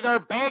mean, they're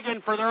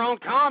begging for their own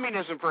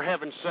communism, for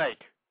heaven's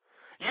sake.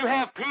 You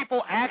have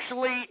people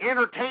actually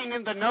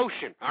entertaining the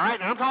notion, all right?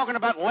 And I'm talking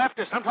about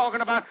leftists. I'm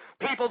talking about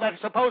people that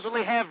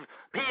supposedly have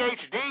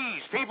PhDs,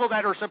 people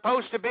that are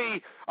supposed to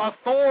be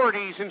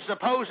authorities in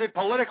supposed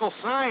political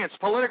science,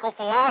 political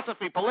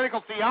philosophy,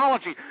 political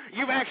theology.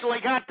 You've actually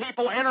got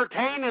people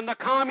entertaining the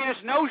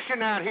communist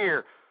notion out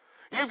here.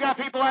 You've got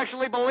people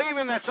actually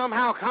believing that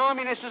somehow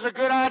communist is a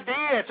good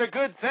idea. It's a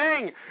good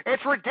thing.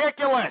 It's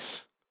ridiculous.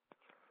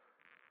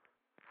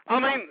 I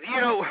mean,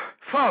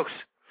 folks,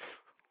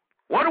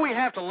 what do we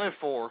have to live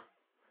for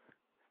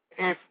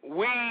if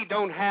we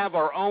don't have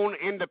our own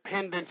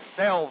independent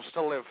selves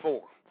to live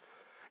for?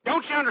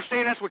 Don't you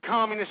understand that's what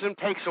communism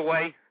takes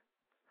away?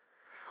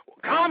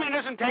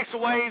 Communism takes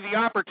away the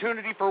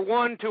opportunity for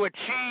one to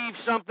achieve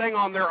something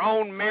on their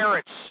own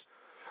merits,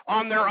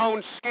 on their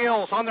own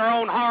skills, on their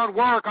own hard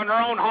work, on their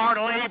own hard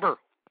labor.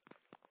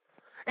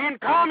 In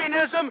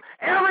communism,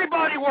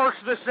 everybody works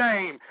the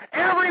same.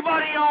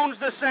 Everybody owns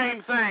the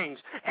same things.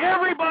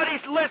 Everybody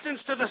listens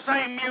to the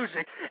same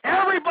music.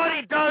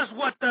 Everybody does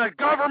what the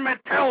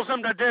government tells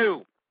them to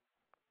do.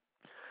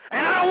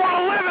 And I don't want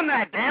to live in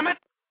that, damn it.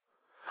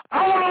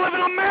 I want to live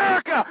in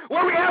America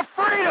where we have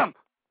freedom,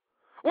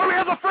 where we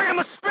have the freedom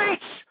of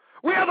speech,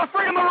 we have the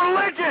freedom of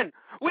religion,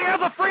 we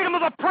have the freedom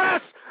of the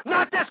press,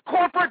 not this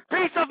corporate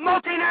piece of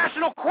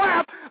multinational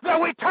crap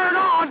that we turn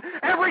on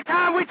every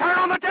time we turn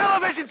on the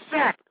television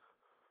set.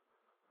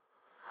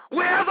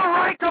 We have the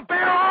right to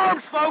bear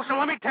arms, folks, and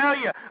let me tell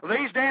you,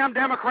 these damn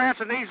Democrats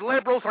and these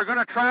liberals are going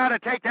to try to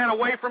take that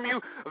away from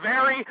you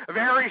very,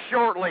 very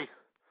shortly.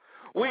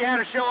 We had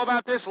a show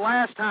about this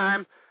last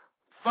time.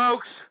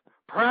 Folks,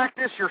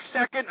 practice your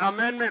Second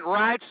Amendment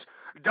rights.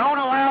 Don't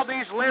allow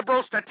these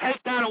liberals to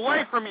take that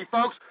away from you,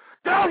 folks.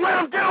 Don't let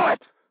them do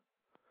it.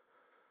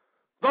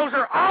 Those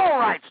are our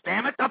rights,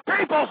 damn it, the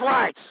people's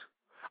rights.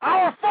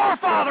 Our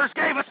forefathers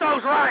gave us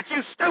those rights,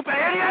 you stupid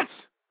idiots.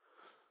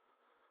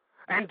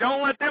 And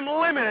don't let them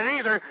limit it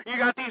either. You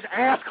got these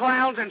ass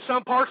clowns in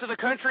some parts of the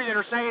country that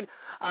are saying,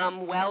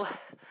 well,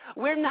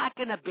 we're not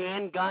going to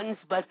ban guns,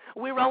 but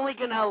we're only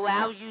going to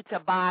allow you to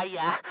buy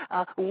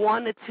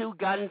 1 or 2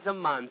 guns a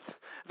month.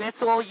 That's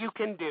all you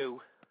can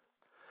do.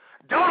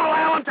 Don't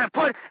allow them to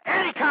put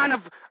any kind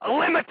of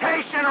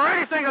limitation or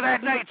anything of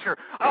that nature.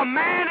 A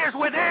man is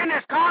within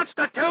his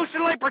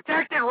constitutionally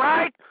protected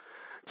right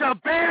to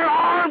bear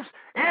arms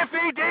if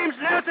he deems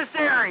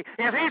necessary.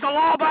 If he's a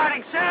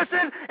law-abiding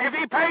citizen, if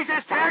he pays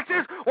his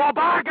taxes, well,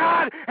 by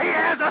God, he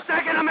has a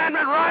Second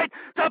Amendment right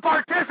to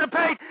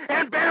participate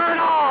in bearing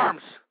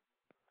arms.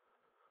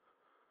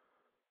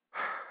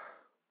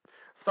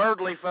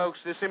 Thirdly, folks,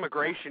 this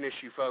immigration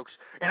issue, folks,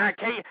 and I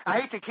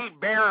hate to keep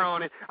bearing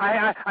on it.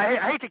 I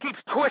hate to keep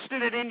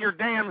twisting it in your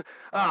damn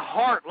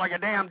heart like a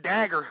damn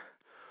dagger.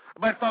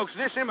 But, folks,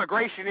 this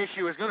immigration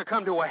issue is going to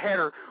come to a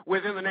header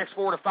within the next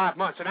 4 to 5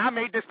 months. And I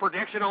made this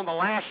prediction on the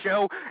last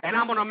show, and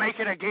I'm going to make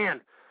it again.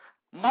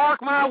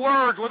 Mark my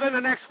words, within the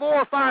next 4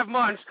 or 5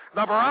 months,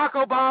 the Barack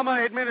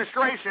Obama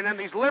administration and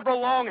these liberal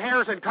long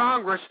hairs in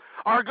Congress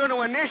are going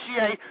to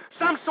initiate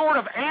some sort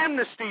of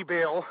amnesty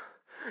bill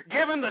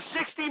given the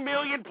 60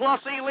 million plus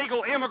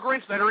illegal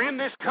immigrants that are in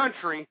this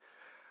country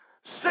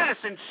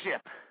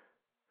citizenship.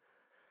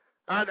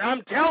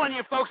 I'm telling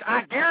you, folks,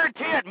 I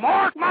guarantee it.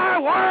 Mark my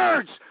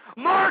words.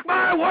 Mark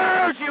my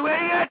words, you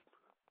idiot.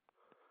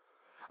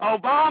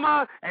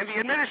 Obama and the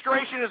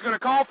administration is going to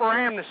call for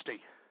amnesty.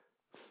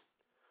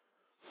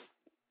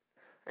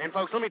 And,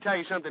 folks, let me tell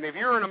you something. If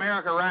you're in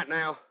America right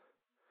now,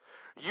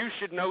 you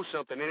should know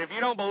something. And if you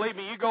don't believe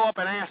me, you go up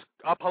and ask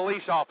a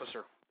police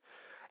officer.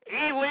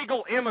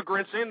 Illegal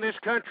immigrants in this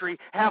country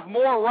have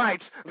more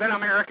rights than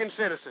American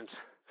citizens.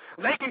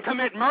 They can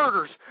commit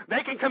murders.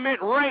 They can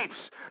commit rapes.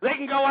 They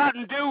can go out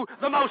and do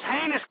the most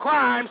heinous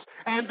crimes,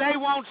 and they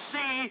won't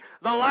see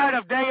the light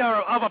of day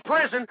of a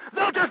prison.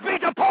 They'll just be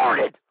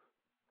deported.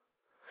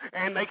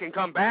 And they can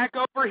come back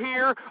over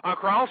here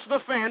across the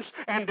fence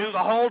and do the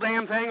whole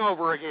damn thing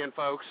over again,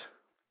 folks.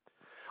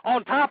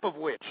 On top of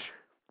which,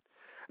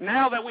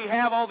 now that we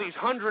have all these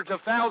hundreds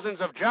of thousands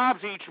of jobs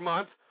each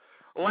month,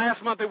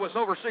 last month it was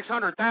over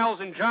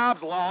 600,000 jobs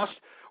lost.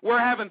 We're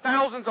having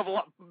thousands of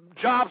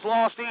jobs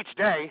lost each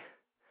day.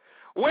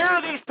 Where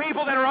are these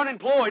people that are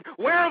unemployed?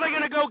 Where are they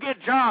going to go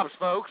get jobs,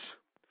 folks?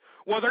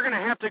 Well, they're going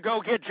to have to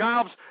go get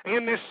jobs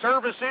in this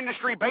service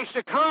industry-based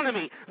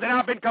economy that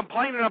I've been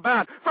complaining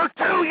about for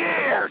 2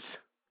 years.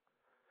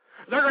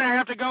 They're going to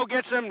have to go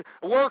get some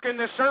work in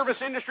this service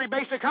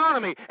industry-based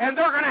economy, and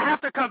they're going to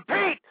have to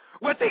compete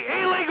with the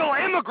illegal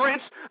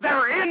immigrants that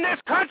are in this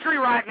country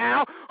right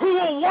now who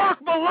will work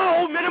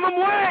below minimum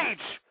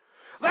wage.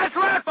 That's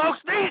right, folks.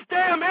 These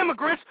damn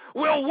immigrants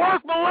will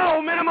work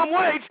below minimum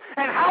wage,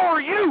 and how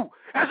are you,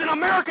 as an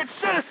American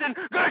citizen,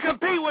 going to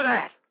compete with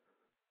that?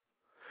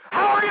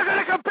 How are you going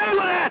to compete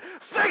with that?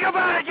 Think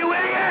about it, you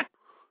idiot!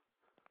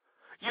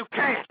 You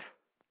can't.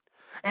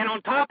 And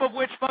on top of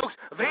which, folks,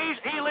 these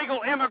illegal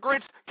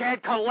immigrants can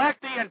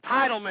collect the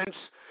entitlements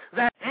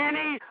that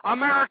any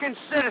American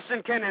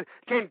citizen can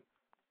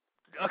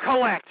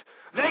collect.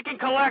 They can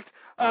collect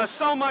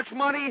so much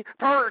money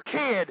per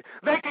kid.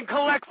 They can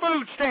collect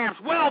food stamps,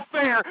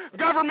 welfare,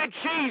 government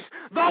cheese,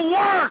 the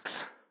works.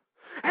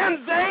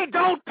 And they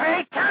don't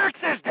pay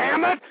taxes,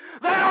 damn it!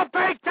 They don't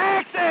pay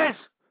taxes!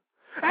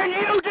 And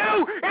you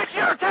do! It's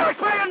your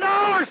taxpaying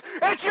dollars!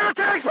 It's your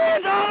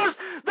taxpaying dollars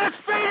that's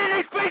feeding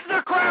these pieces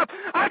of crap!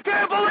 I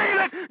can't believe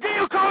it! Do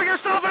you call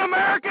yourself an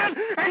American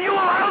and you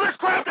allow this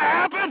crap to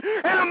happen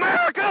in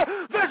America?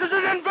 This is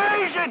an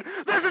invasion!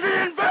 This is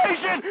an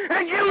invasion!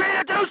 And you need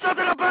to do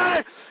something about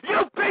it!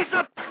 You piece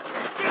of...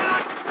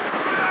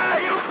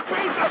 You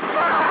piece of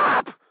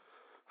crap!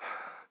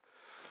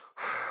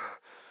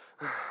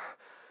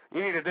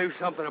 You need to do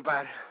something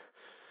about it.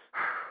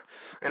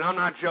 And I'm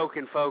not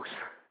joking, folks.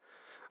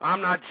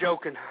 I'm not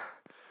joking.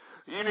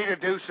 You need to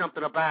do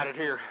something about it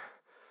here.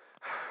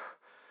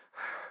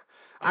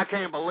 I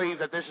can't believe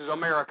that this is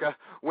America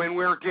when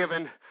we're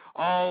giving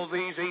all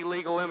these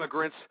illegal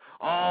immigrants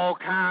all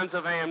kinds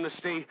of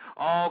amnesty,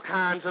 all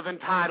kinds of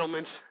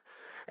entitlements,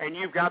 and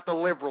you've got the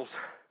liberals.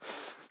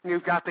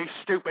 You've got these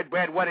stupid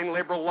bedwetting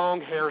liberal long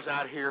hairs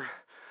out here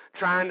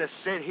trying to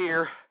sit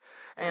here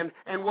and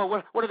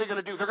what are they going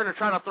to do? They're going to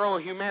try to throw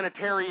a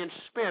humanitarian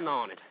spin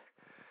on it.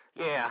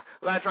 Yeah,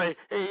 that's right.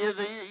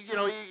 You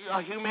know,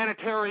 a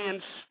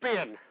humanitarian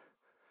spin.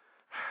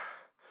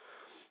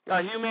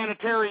 A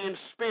humanitarian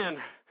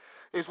spin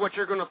is what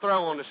you're going to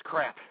throw on this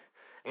crap.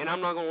 And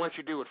I'm not going to let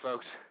you do it,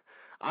 folks.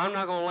 I'm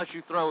not going to let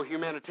you throw a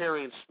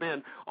humanitarian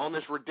spin on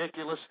this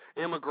ridiculous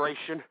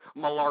immigration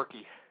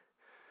malarkey.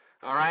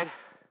 All right?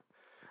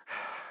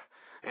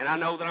 And I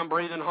know that I'm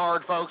breathing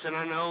hard, folks, and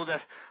I know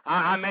that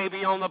I may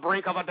be on the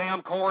brink of a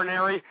damn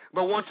coronary,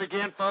 but once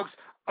again, folks,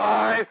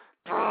 I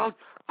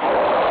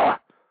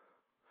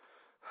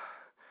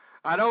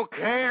don't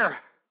care.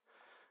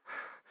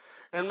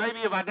 And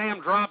maybe if I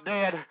damn drop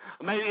dead,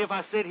 maybe if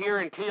I sit here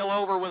and keel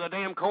over with a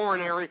damn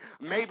coronary,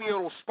 maybe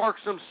it'll spark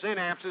some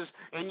synapses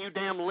in you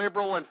damn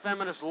liberal and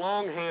feminist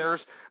long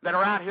hairs that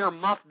are out here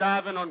muff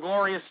diving on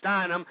Gloria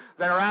Steinem,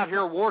 that are out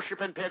here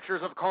worshiping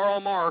pictures of Karl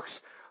Marx.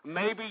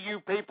 Maybe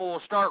you people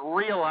will start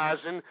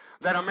realizing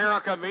that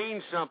America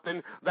means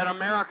something, that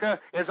America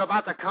is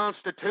about the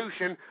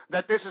Constitution,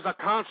 that this is a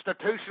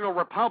constitutional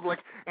republic,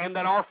 and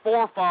that our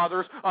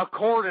forefathers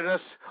accorded us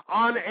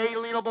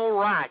unalienable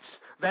rights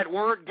that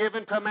weren't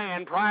given to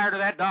man prior to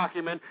that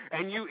document,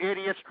 and you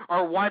idiots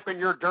are wiping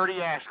your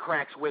dirty ass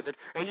cracks with it,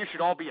 and you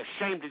should all be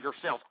ashamed of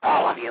yourselves,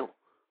 all of you.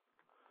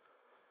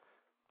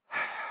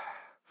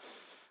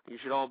 You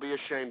should all be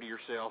ashamed of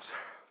yourselves.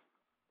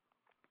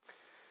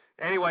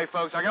 Anyway,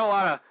 folks, I got a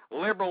lot of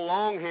liberal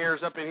long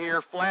hairs up in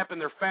here flapping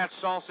their fat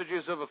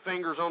sausages of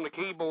fingers on the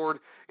keyboard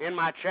in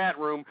my chat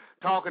room,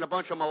 talking a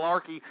bunch of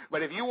malarkey.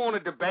 But if you want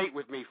to debate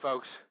with me,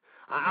 folks,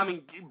 I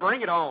mean,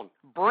 bring it on.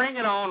 Bring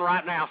it on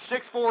right now.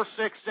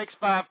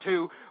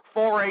 646-652-4869.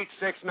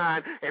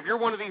 If you're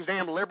one of these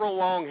damn liberal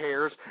long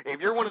hairs,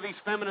 if you're one of these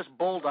feminist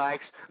bulldykes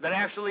that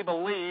actually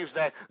believes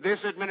that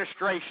this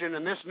administration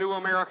and this new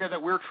America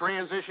that we're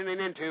transitioning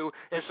into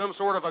is some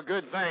sort of a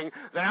good thing,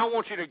 then I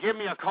want you to give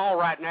me a call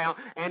right now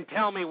and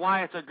tell me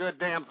why it's a good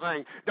damn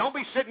thing. Don't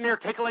be sitting there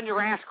tickling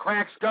your ass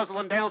cracks,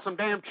 guzzling down some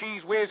damn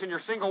cheese whiz in your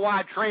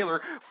single-wide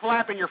trailer,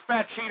 flapping your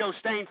fat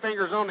Cheeto-stained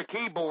fingers on the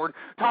keyboard,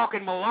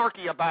 talking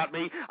malarkey about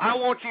me. I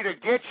want you to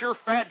get your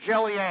fat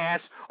jelly ass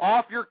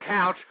off your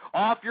couch,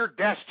 off your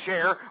desk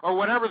chair, or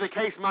whatever the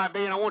case might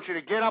be, and I want you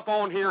to get up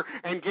on here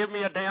and give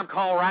me a damn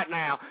call right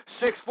now.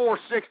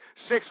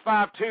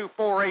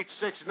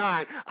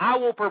 646-652-4869. I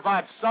will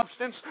provide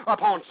substance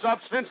upon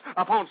substance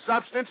upon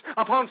substance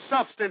upon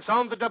substance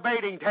on the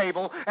debating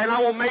table, and I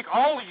will make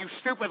all of you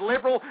stupid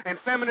liberal and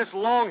feminist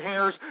long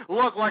hairs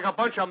look like a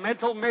bunch of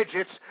mental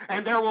midgets,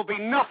 and there will be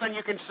nothing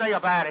you can say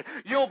about it.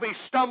 You'll be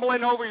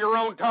stumbling over your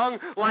own tongue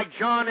like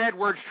John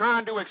Edwards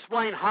trying to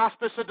explain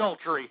hospice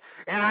adultery,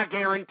 and I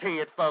guarantee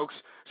it, folks.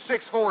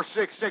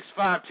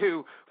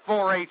 646-652-4869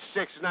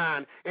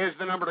 is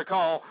the number to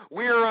call.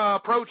 We're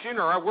approaching,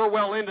 or we're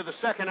well into the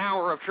second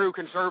hour of True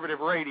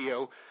Conservative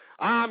Radio.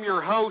 I'm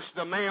your host,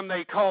 the man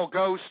they call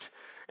Ghost.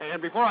 And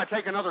before I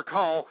take another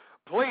call,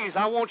 please,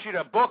 I want you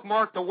to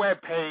bookmark the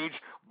webpage,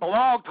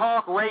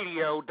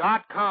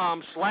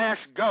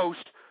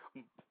 blogtalkradio.com/ghost.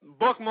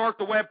 Bookmark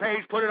the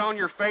webpage, put it on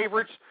your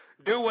favorites.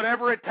 Do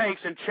whatever it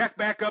takes and check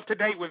back up to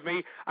date with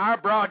me. I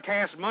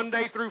broadcast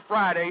Monday through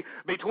Friday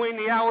between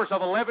the hours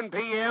of 11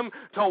 p.m.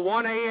 to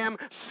 1 a.m.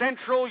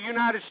 Central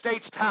United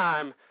States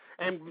time.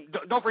 And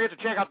don't forget to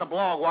check out the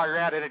blog while you're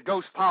at it at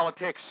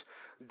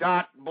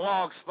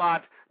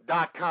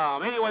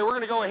ghostpolitics.blogspot.com. Anyway, we're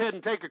going to go ahead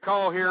and take a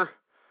call here.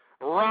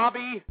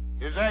 Robbie,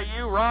 is that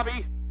you,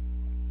 Robbie?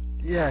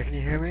 Yeah, can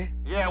you hear me?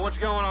 Yeah, what's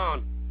going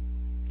on?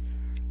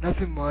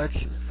 Nothing much.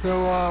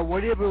 So,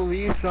 what are your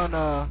beliefs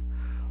on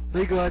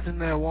legalizing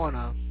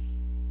marijuana?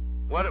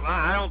 What?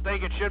 I don't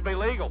think it should be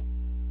legal.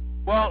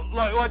 Well,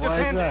 look, it depends.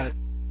 Why is that?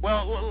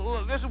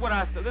 Well, this is what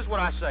I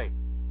say.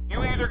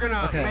 You're either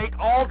gonna make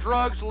all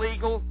drugs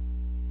legal,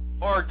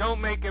 or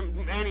don't make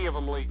any of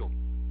them legal.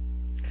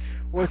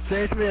 Well,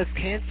 say somebody has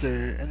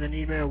cancer and they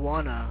need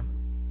marijuana,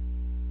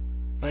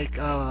 like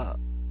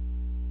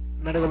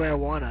medical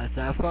marijuana. Is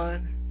that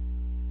fine?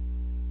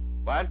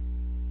 What?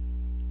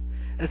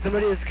 If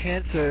somebody has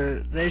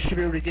cancer, they should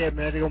be able to get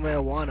medical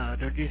marijuana,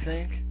 don't you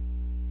think?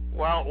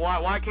 Well,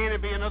 why can't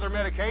it be another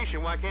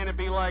medication? Why can't it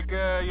be like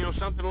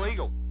something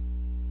legal?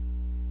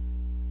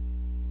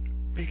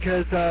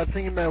 Because the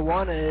thing in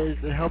marijuana is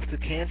it helps the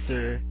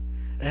cancer.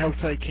 It helps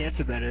fight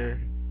cancer better.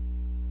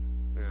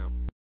 Yeah.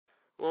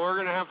 Well, we're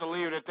gonna have to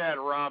leave it at that,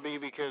 Robbie,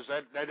 because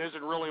that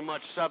isn't really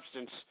much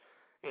substance.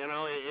 You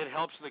know, it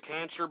helps the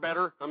cancer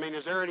better. I mean,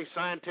 is there any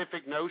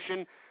scientific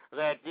notion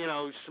that,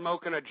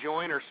 smoking a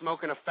joint or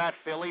smoking a fat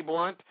Philly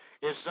blunt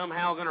is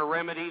somehow going to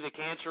remedy the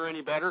cancer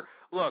any better?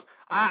 Look,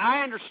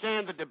 I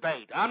understand the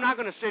debate. I'm not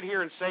going to sit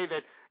here and say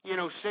that,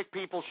 sick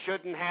people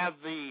shouldn't have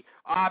the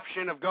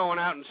option of going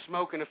out and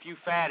smoking a few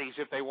fatties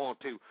if they want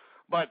to.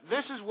 But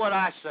this is what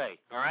I say,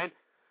 all right?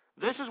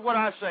 This is what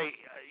I say.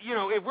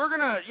 If we're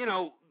going to,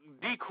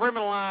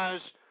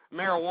 decriminalize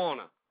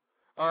marijuana,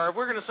 or if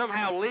we're going to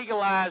somehow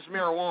legalize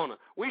marijuana,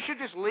 we should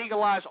just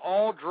legalize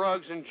all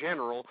drugs in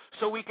general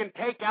so we can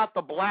take out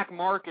the black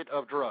market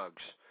of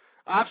drugs.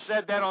 I've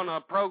said that on a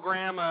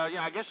program,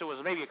 I guess it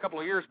was maybe a couple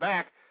of years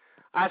back.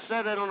 I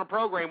said that on a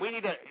program. We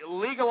need to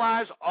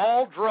legalize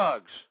all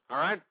drugs, all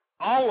right,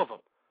 all of them,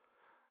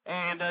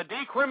 and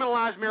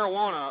decriminalize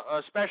marijuana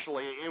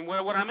especially. And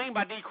what I mean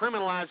by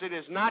decriminalize it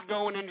is not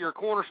going into your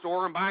corner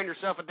store and buying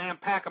yourself a damn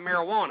pack of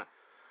marijuana.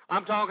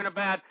 I'm talking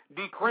about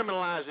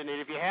decriminalizing it.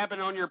 If you have it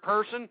on your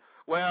person,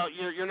 well,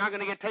 you're not going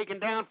to get taken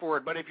down for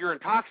it. But if you're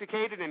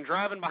intoxicated and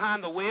driving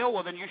behind the wheel,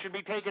 well, then you should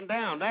be taken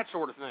down, that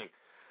sort of thing.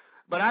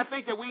 But I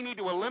think that we need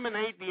to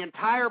eliminate the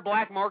entire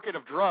black market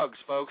of drugs,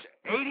 folks.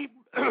 80%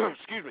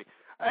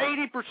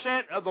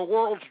 of the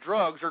world's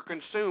drugs are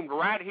consumed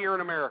right here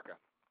in America.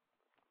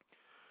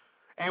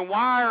 And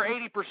why are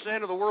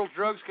 80% of the world's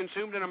drugs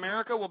consumed in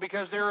America? Well,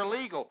 because they're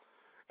illegal.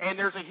 And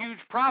there's a huge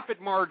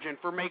profit margin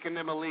for making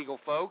them illegal,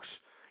 folks.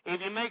 If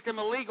you make them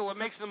illegal, it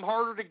makes them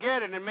harder to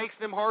get, and it makes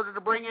them harder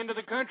to bring into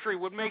the country,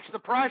 which makes the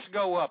price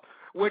go up,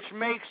 which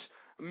makes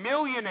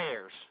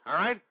millionaires, all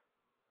right?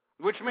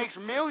 Which makes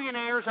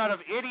millionaires out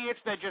of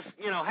idiots that just,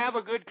 have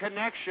a good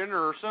connection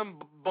or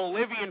some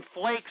Bolivian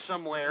flake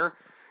somewhere,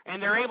 and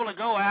they're able to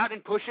go out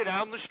and push it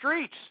out in the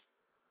streets.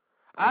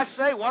 I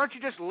say, why don't you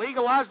just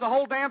legalize the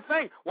whole damn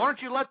thing? Why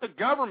don't you let the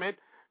government,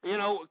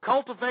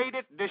 cultivate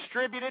it,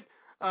 distribute it,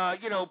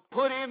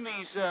 put in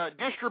these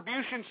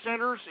distribution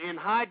centers in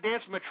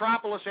high-dense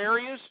metropolis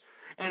areas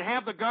and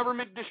have the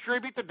government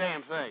distribute the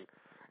damn thing.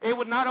 It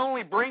would not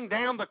only bring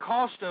down the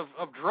cost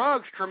of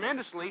drugs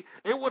tremendously,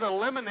 it would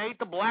eliminate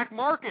the black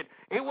market.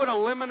 It would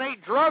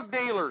eliminate drug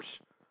dealers.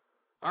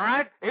 All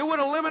right? It would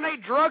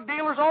eliminate drug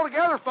dealers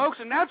altogether, folks,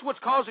 and that's what's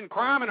causing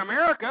crime in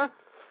America.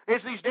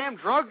 It's these damn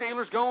drug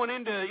dealers going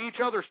into each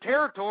other's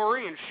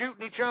territory and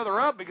shooting each other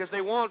up because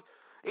they want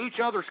each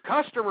other's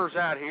customers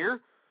out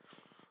here.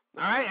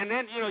 All right, and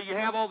then, you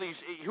have all these,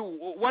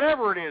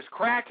 whatever it is,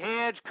 crack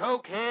heads,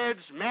 coke heads,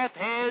 meth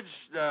heads,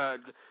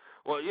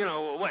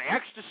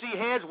 ecstasy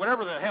heads,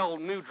 whatever the hell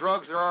new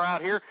drugs there are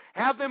out here,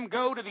 have them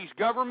go to these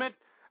government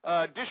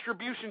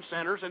distribution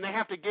centers, and they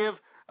have to give,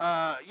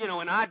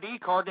 an ID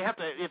card. They have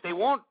to, if they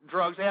want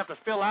drugs, they have to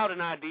fill out an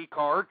ID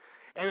card,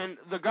 and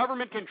the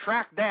government can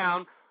track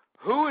down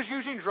who is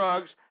using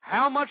drugs,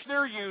 how much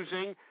they're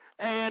using,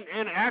 and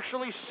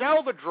actually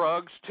sell the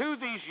drugs to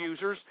these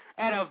users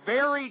at a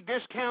very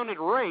discounted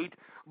rate,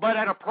 but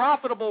at a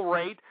profitable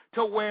rate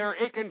to where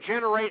it can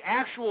generate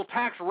actual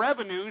tax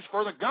revenues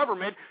for the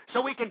government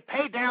so we can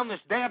pay down this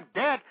damn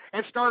debt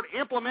and start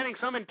implementing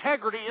some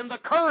integrity in the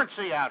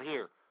currency out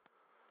here.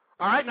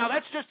 All right, now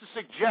that's just a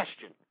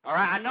suggestion. All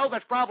right, I know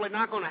that's probably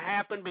not going to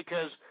happen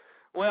because,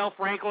 well,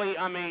 frankly,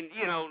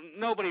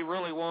 nobody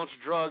really wants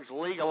drugs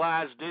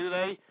legalized, do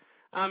they?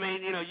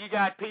 You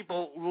got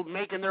people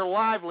making their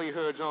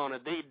livelihoods on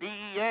it. The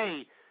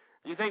DEA,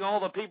 you think all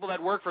the people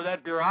that work for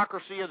that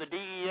bureaucracy of the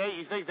DEA,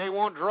 you think they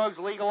want drugs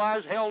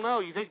legalized? Hell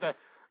no. You think the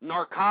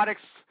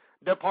narcotics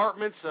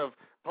departments of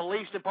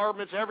police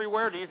departments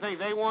everywhere, do you think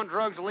they want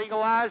drugs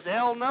legalized?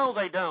 Hell no,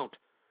 they don't.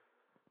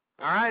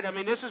 All right?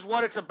 This is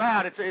what it's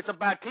about. It's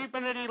about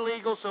keeping it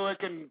illegal so it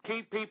can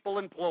keep people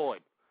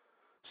employed.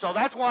 So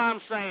that's why I'm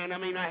saying,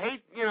 I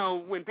hate,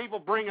 when people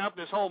bring up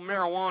this whole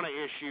marijuana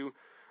issue.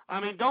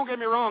 Don't get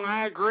me wrong,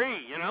 I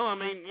agree,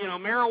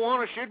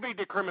 marijuana should be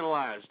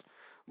decriminalized.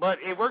 But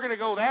if we're going to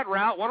go that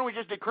route, why don't we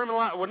just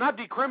decriminalize, well, not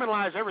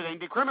decriminalize everything,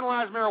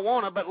 decriminalize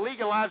marijuana, but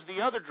legalize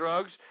the other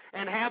drugs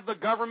and have the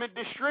government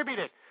distribute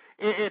it.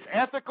 It's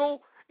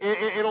ethical,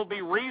 it'll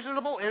be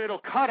reasonable, and it'll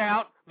cut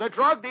out the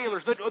drug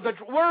dealers.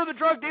 What are the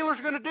drug dealers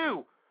going to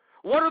do?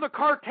 What are the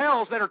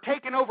cartels that are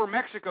taking over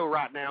Mexico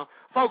right now?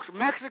 Folks,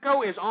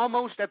 Mexico is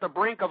almost at the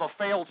brink of a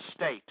failed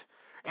state,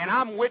 and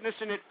I'm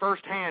witnessing it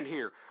firsthand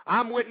here.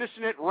 I'm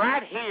witnessing it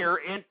right here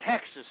in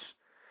Texas.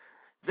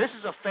 This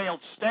is a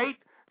failed state,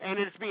 and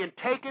it's being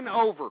taken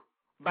over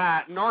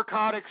by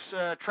narcotics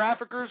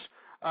traffickers,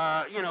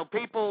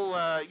 people,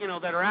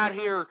 that are out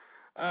here,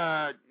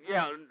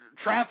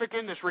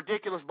 trafficking this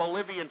ridiculous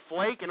Bolivian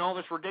flake and all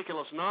this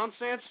ridiculous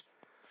nonsense.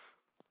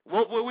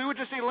 Well, we would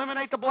just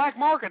eliminate the black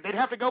market. They'd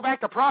have to go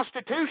back to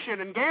prostitution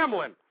and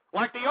gambling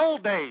like the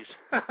old days.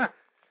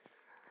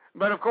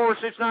 But, of course,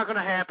 it's not going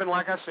to happen,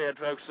 like I said,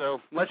 folks.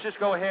 So let's just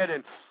go ahead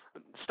and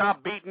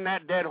stop beating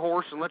that dead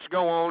horse, and let's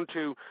go on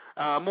to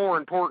a more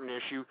important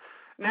issue.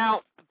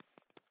 Now,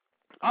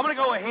 I'm going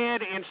to go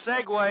ahead and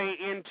segue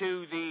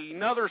into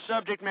another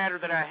subject matter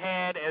that I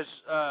had as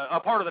a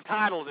part of the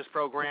title of this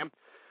program.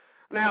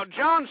 Now,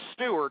 Jon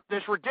Stewart,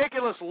 this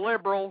ridiculous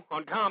liberal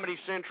on Comedy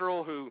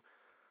Central who,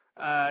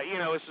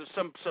 is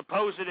some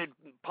supposed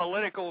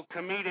political,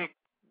 comedic,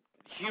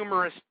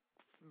 humorist,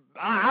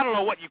 I don't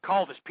know what you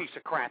call this piece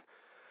of crap.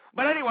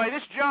 But anyway,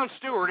 this Jon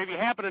Stewart, if you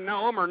happen to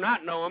know him or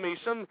not know him, he's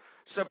some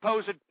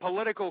supposed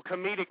political,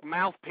 comedic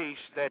mouthpiece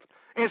that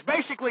is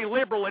basically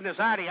liberal in his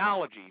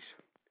ideologies.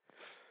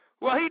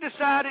 Well, he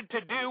decided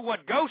to do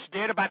what Ghost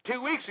did about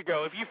 2 weeks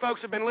ago. If you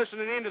folks have been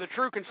listening into the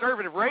True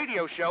Conservative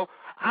radio show,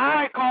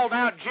 I called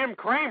out Jim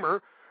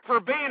Cramer for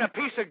being a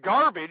piece of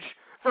garbage,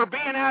 for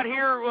being out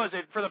here,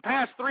 for the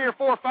past 3 or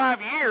 4 or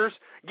 5 years,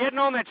 getting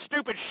on that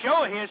stupid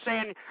show of his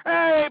saying,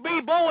 hey, be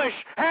bullish,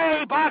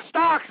 hey, buy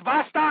stocks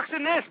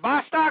in this,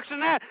 buy stocks in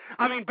that.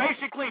 I mean,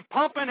 basically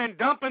pumping and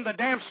dumping the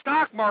damn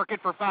stock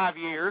market for 5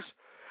 years.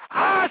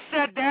 I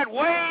said that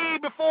way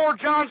before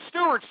Jon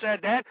Stewart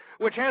said that,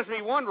 which has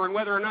me wondering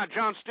whether or not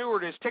Jon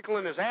Stewart is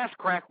tickling his ass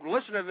crack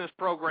listening to this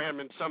program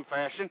in some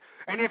fashion.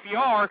 And if you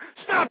are,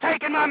 stop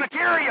taking my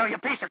material, you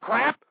piece of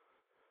crap.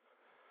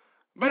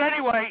 But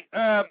anyway,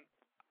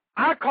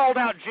 I called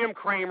out Jim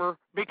Cramer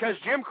because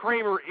Jim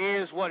Cramer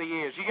is what he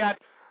is. You got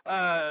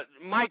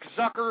Mike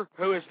Zucker,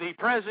 who is the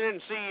president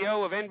and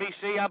CEO of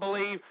NBC, I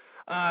believe,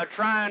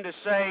 trying to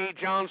say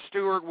Jon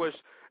Stewart was,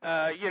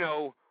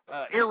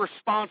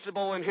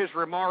 irresponsible in his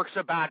remarks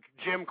about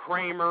Jim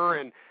Cramer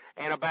and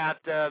about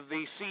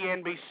the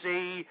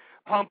CNBC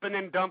pumping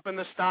and dumping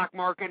the stock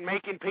market,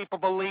 making people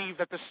believe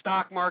that the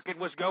stock market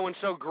was going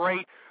so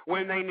great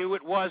when they knew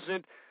it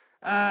wasn't.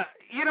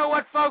 You know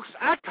what, folks?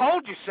 I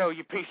told you so,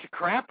 you piece of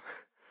crap.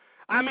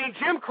 I mean,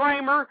 Jim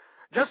Cramer,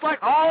 just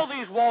like all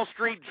these Wall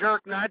Street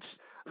jerk nuts,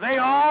 they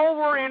all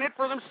were in it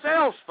for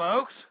themselves,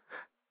 folks.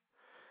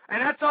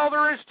 And that's all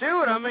there is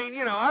to it. I mean,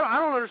 I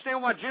don't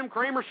understand why Jim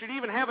Cramer should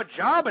even have a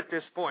job at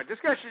this point. This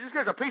guy's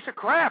a piece of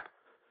crap.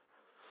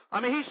 I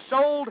mean, he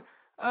sold,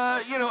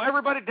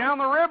 everybody down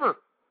the river.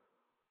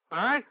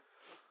 All right?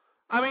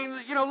 I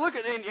mean, look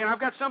at it, and I've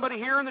got somebody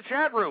here in the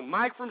chat room,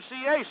 Mike from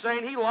CA,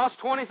 saying he lost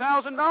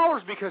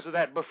 $20,000 because of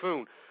that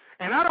buffoon.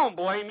 And I don't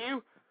blame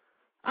you.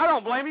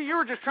 You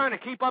were just trying to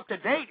keep up to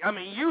date. I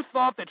mean, you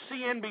thought that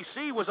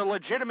CNBC was a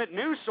legitimate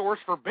news source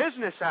for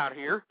business out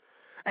here.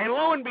 And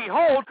lo and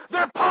behold,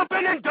 they're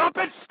pumping and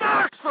dumping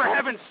stocks, for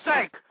heaven's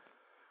sake.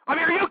 I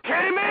mean, are you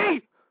kidding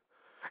me?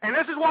 And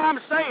this is what I'm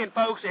saying,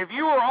 folks. If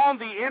you are on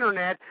the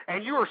Internet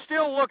and you are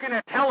still looking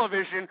at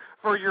television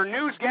for your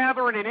news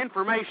gathering and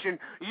information,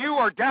 you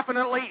are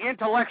definitely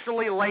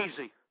intellectually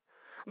lazy.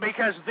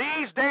 Because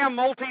these damn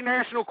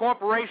multinational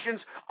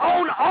corporations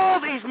own all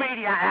these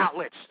media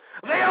outlets.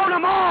 They own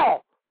them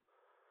all.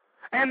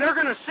 And they're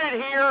going to sit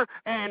here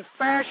and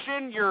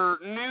fashion your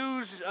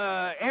news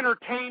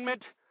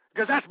entertainment,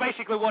 because that's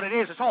basically what it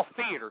is. It's all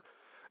theater.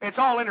 It's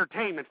all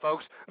entertainment,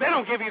 folks. They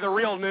don't give you the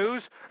real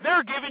news.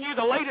 They're giving you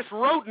the latest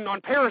rodent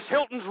on Paris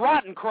Hilton's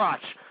rotten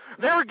crotch.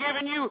 They're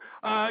giving you,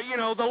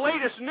 the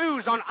latest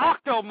news on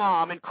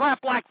Octomom and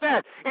crap like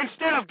that,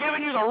 instead of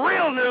giving you the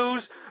real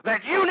news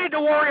that you need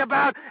to worry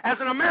about as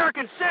an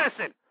American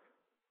citizen.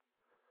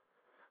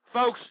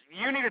 Folks,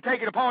 you need to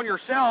take it upon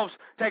yourselves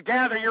to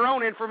gather your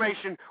own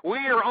information.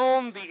 We are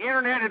on the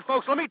Internet, and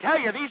folks, let me tell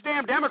you, these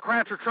damn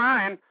Democrats are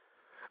trying.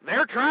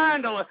 They're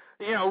trying to,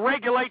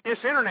 regulate this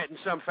Internet in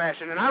some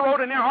fashion. And I wrote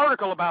an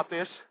article about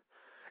this.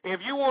 If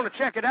you want to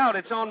check it out,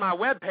 it's on my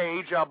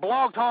webpage,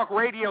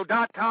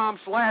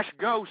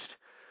 blogtalkradio.com/ghost.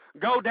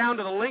 Go down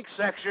to the link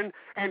section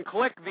and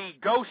click the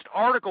Ghost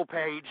article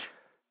page.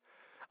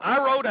 I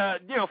wrote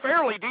a,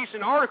 fairly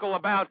decent article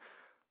about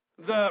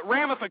the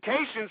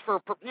ramifications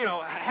for,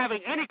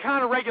 having any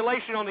kind of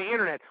regulation on the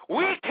Internet.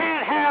 We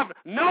can't have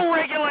no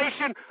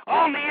regulation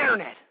on the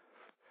Internet.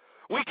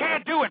 We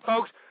can't do it,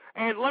 folks.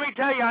 And let me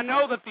tell you, I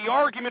know that the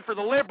argument for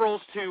the liberals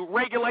to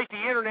regulate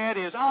the Internet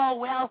is,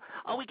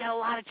 we got a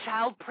lot of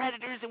child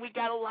predators, and we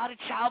got a lot of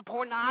child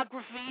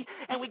pornography,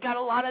 and we got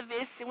a lot of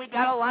this, and we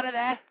got a lot of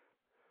that.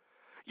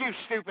 You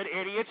stupid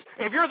idiots.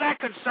 If you're that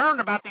concerned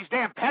about these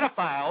damn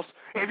pedophiles,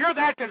 if you're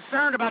that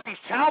concerned about these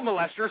child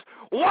molesters,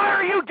 why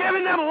are you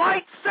giving them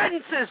light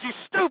sentences, you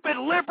stupid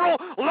liberal,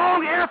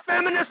 long-hair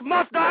feminist,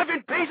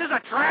 muff-diving pieces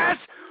of trash?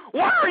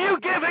 Why are you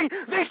giving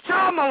these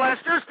child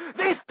molesters,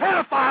 these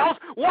pedophiles,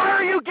 why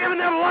are you giving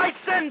them light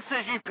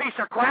sentences, you piece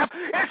of crap?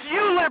 It's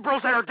you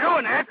liberals that are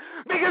doing that,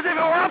 because if it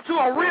were up to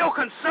a real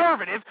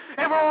conservative,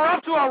 if it were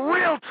up to a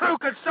real, true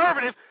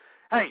conservative,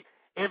 hey,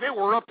 if it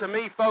were up to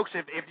me, folks,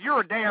 if you're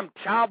a damn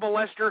child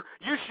molester,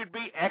 you should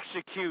be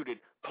executed.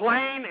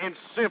 Plain and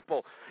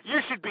simple.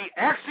 You should be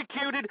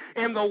executed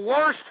in the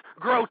worst,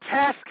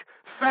 grotesque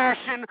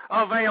fashion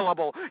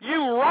available.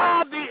 You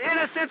rob the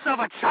innocence of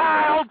a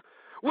child,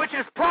 which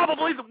is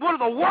probably one of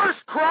the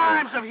worst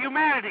crimes of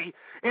humanity,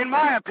 in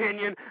my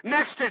opinion,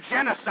 next to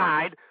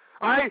genocide.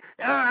 I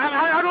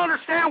don't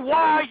understand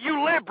why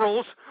you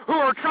liberals who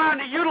are trying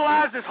to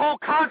utilize this whole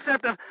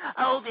concept of,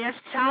 oh, there's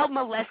child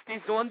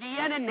molesters on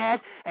the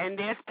internet and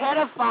there's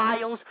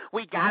pedophiles,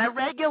 we gotta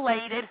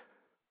regulate it.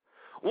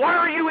 Why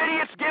are you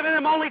idiots giving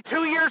them only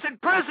 2 years in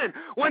prison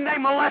when they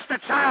molest a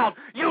child?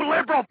 You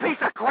liberal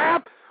piece of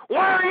crap!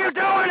 Why are you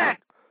doing it?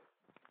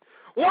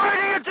 Why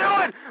do you do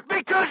it?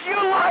 Because you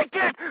like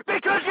it.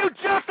 Because you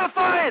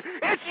justify it.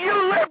 It's you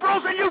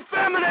liberals and you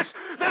feminists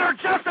that are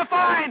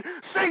justifying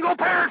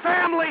single-parent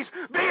families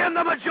being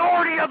the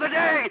majority of the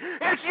day.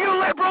 It's you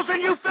liberals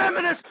and you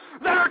feminists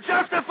that are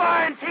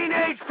justifying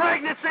teenage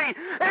pregnancy.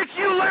 It's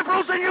you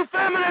liberals and you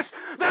feminists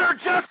that are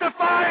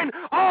justifying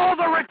all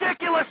the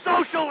ridiculous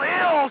social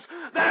ills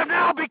that have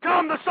now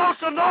become the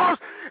social norms.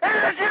 And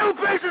it's you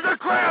pieces of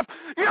crap.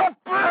 You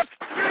bitch.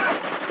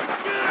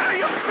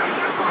 You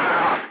piece of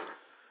crap.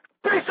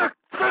 Piece of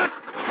crap!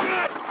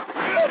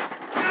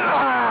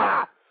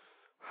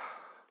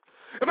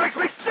 It makes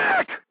me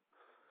sick!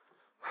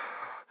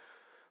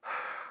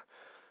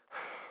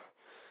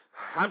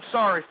 I'm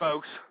sorry,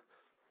 folks.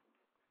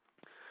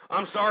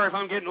 I'm sorry if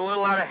I'm getting a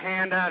little out of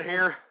hand out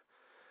here.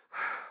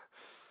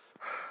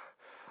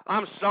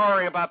 I'm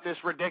sorry about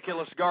this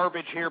ridiculous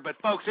garbage here, but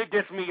folks, it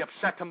gets me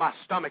upset to my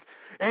stomach.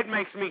 It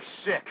makes me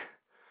sick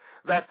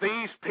that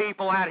these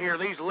people out here,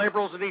 these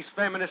liberals and these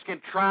feminists,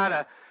 can try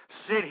to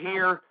sit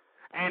here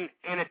and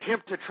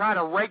attempt to try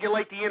to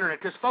regulate the internet,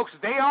 because folks,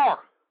 they are.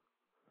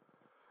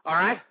 All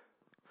right?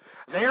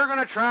 They're going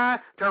to try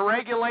to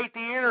regulate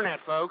the internet,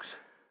 folks.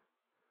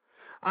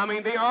 I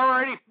mean, they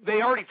already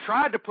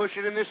tried to push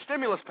it in this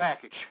stimulus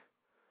package.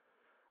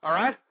 All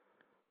right?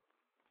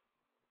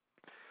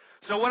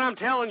 So what I'm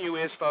telling you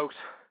is, folks,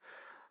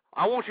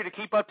 I want you to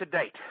keep up to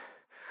date.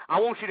 I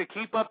want you to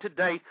keep up to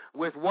date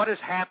with what is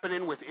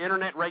happening with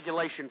internet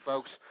regulation,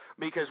 folks,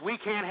 because we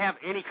can't have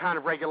any kind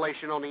of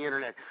regulation on the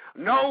internet.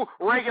 No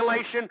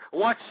regulation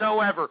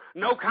whatsoever.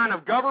 No kind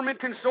of government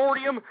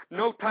consortium,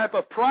 no type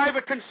of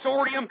private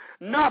consortium,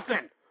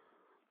 nothing.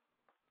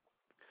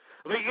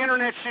 The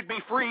internet should be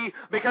free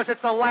because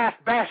it's the last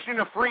bastion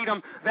of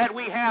freedom that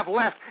we have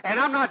left. And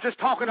I'm not just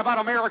talking about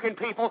American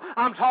people.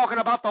 I'm talking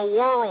about the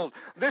world.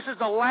 This is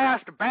the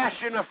last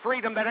bastion of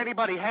freedom that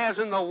anybody has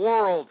in the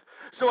world.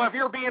 So if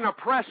you're being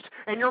oppressed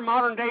in your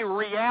modern-day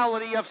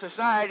reality of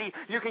society,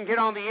 you can get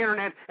on the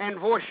internet and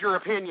voice your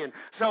opinion.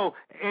 So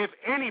if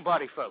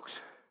anybody, folks,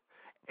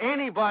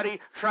 anybody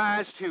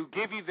tries to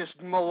give you this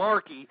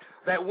malarkey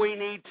that we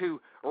need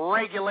to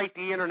regulate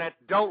the internet,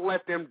 don't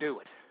let them do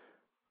it.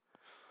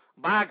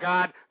 By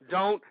God,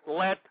 don't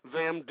let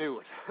them do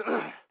it.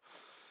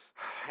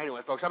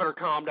 Anyway, folks, I better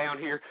calm down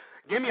here.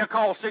 Give me a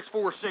call,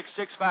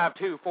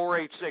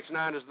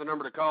 646-652-4869 is the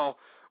number to call.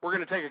 We're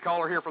going to take a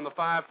caller here from the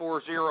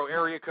 540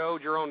 area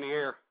code. You're on the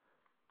air.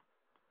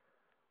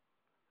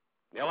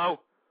 Hello?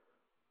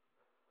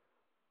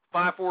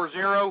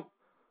 540?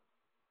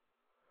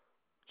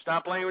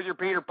 Stop playing with your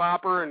Peter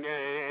Popper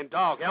and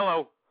dog.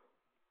 Hello?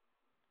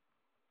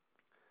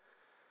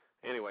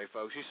 Anyway,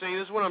 folks, you see,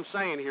 this is what I'm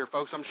saying here,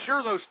 folks. I'm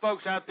sure those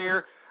folks out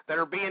there that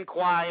are being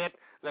quiet,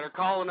 that are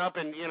calling up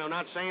and,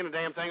 not saying a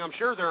damn thing, I'm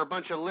sure they're a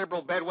bunch of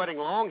liberal bedwetting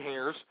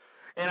longhairs.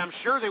 And I'm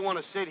sure they want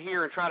to sit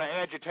here and try to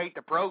agitate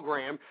the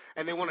program,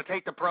 and they want to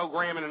take the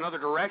program in another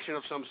direction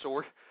of some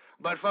sort.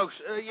 But, folks,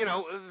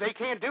 they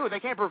can't do it. They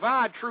can't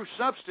provide true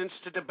substance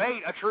to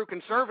debate a true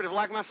conservative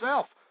like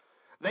myself.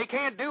 They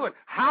can't do it.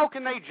 How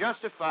can they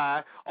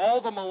justify all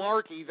the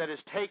malarkey that has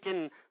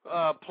taken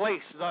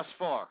place thus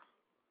far?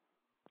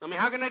 I mean,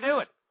 how can they do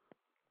it?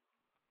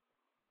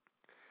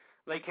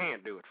 They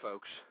can't do it,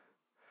 folks.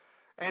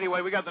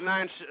 Anyway, we got the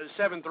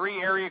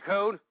 973 area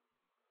code.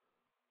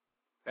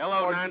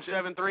 Hello,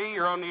 973,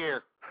 you're on the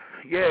air.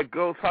 Yeah,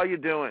 Ghost, how you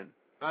doing?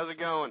 How's it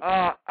going?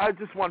 I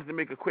just wanted to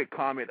make a quick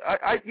comment.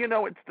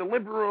 It's the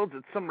liberals,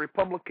 it's some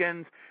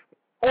Republicans.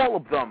 All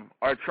of them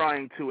are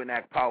trying to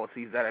enact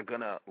policies that are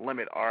going to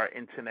limit our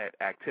internet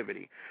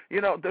activity.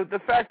 The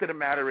fact of the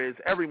matter is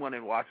everyone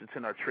in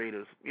Washington are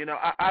traitors.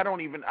 I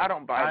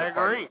don't buy the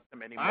party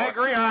system anymore. I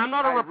agree. I'm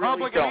not a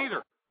Republican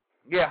either.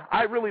 Yeah,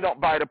 I really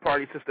don't buy the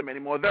party system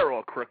anymore. They're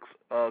all crooks,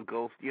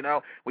 Ghost.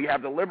 We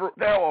have the liberal.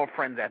 They're all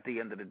friends at the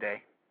end of the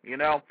day. you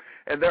know?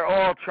 And they're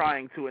all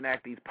trying to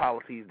enact these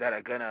policies that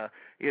are going to,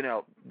 you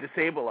know,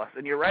 disable us.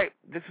 And you're right,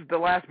 this is the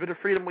last bit of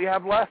freedom we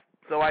have left,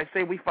 so I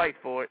say we fight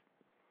for it.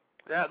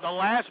 The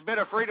last bit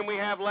of freedom we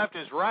have left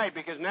is right,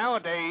 because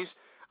nowadays,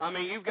 I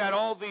mean, you've got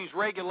all these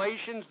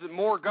regulations, the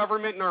more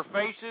government in our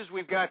faces.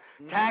 We've got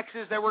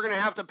taxes that we're going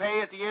to have to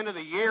pay at the end of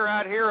the year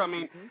out here. I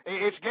mean,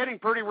 it's getting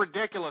pretty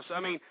ridiculous. I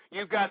mean,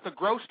 you've got the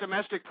gross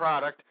domestic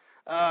product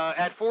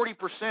at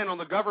 40% on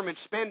the government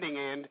spending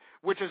end,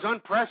 which is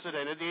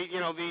unprecedented.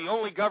 The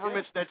only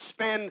governments that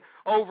spend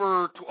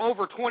over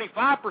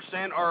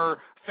 25% are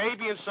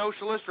Fabian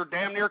socialist or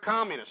damn near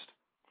communist.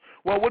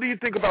 Well, what do you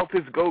think about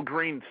this Go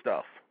Green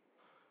stuff?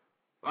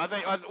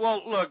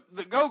 Well, look,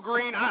 the Go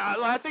Green,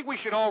 I think we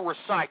should all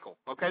recycle,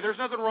 okay? There's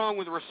nothing wrong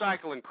with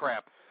recycling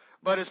crap.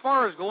 But as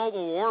far as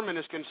global warming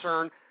is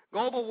concerned,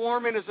 global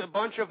warming is a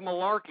bunch of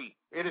malarkey.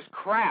 It is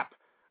crap.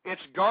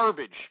 It's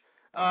garbage.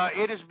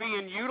 It is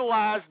being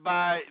utilized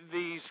by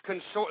these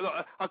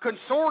a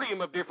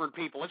consortium of different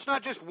people. It's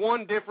not just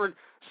one different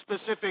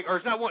specific, or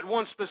it's not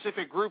one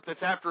specific group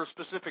that's after a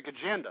specific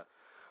agenda.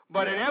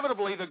 But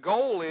inevitably, the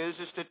goal is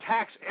to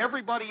tax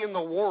everybody in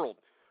the world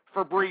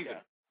for breathing.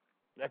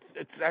 Yeah.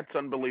 That's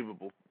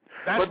unbelievable.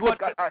 That's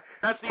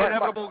the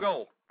inevitable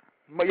goal.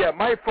 Yeah,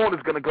 my phone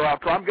is going to go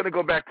out, so I'm going to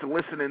go back to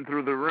listening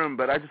through the room,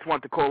 but I just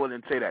want to call in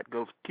and say that.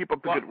 Keep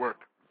up the good work.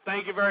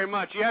 Thank you very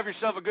much. You have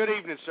yourself a good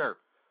evening, sir.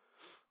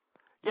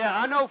 Yeah,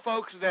 I know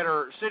folks that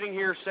are sitting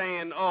here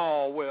saying,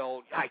 oh,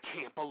 well, I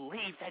can't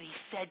believe that he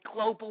said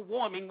global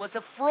warming was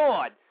a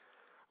fraud.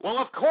 Well,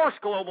 of course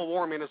global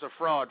warming is a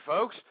fraud,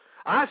 folks.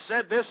 I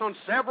said this on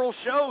several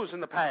shows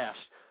in the past.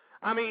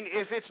 I mean,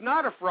 if it's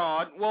not a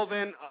fraud, well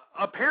then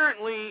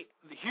apparently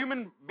the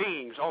human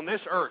beings on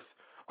this earth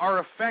are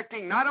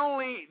affecting not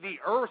only the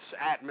Earth's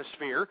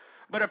atmosphere,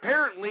 but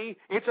apparently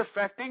it's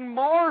affecting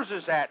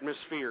Mars's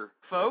atmosphere,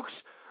 folks.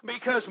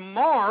 Because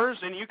Mars,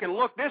 and you can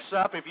look this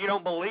up if you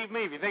don't believe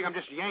me, if you think I'm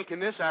just yanking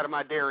this out of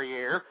my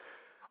derriere,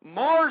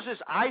 Mars's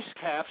ice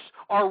caps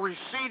are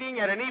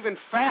receding at an even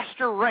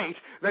faster rate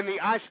than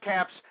the ice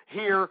caps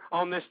here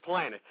on this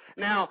planet.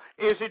 Now,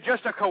 is it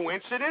just a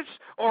coincidence,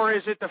 or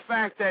is it the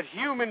fact that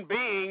human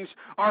beings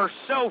are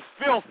so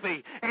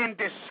filthy and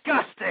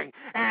disgusting,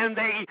 and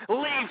they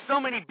leave so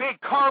many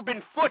big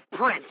carbon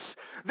footprints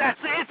that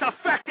it's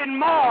affecting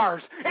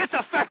Mars, it's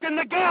affecting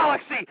the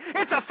galaxy,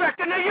 it's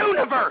affecting the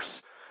universe?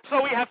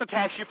 So we have to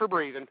tax you for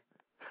breathing.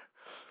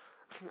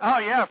 Oh,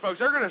 yeah, folks,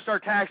 they're going to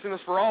start taxing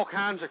us for all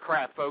kinds of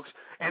crap, folks.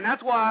 And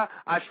that's why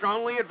I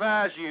strongly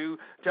advise you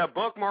to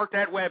bookmark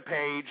that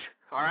webpage,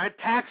 all right,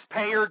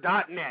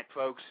 taxpayer.net,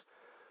 folks.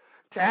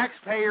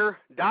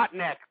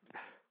 Taxpayer.net.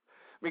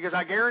 Because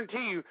I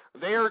guarantee you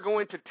they are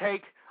going to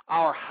take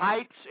our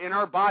heights and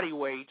our body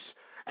weights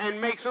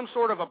and make some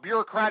sort of a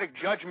bureaucratic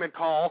judgment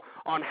call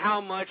on how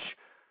much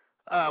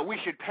we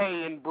should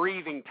pay in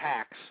breathing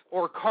tax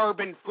or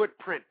carbon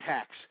footprint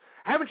tax.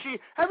 Haven't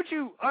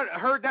you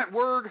heard that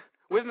word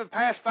within the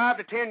past 5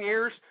 to 10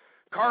 years?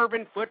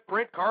 Carbon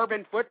footprint,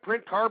 carbon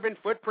footprint, carbon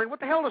footprint.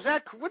 What the hell does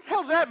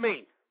that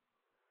mean?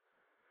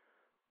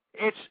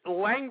 It's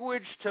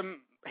language to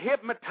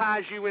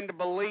hypnotize you into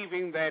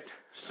believing that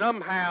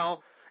somehow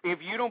if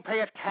you don't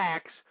pay a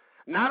tax,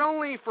 not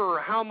only for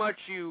how much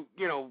you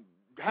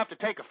have to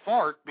take a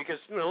fart, because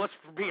let's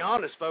be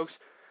honest, folks,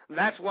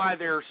 that's why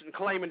they're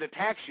claiming to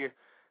tax you.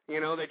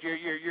 That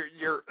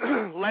you're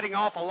letting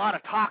off a lot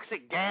of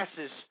toxic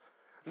gases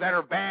that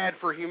are bad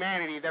for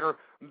humanity, that are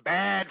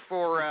bad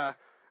for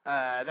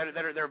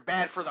they're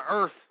bad for the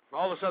earth,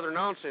 all this other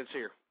nonsense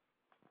here.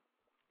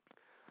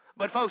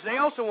 But folks, they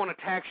also want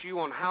to tax you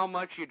on how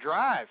much you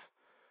drive.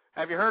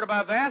 Have you heard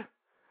about that?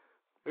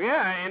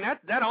 Yeah, and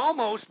that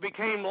almost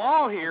became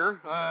law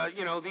here.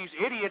 These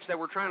idiots that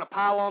were trying to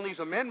pile on these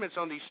amendments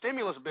on these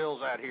stimulus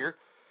bills out here,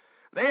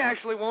 they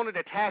actually wanted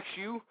to tax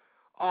you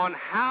on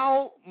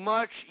how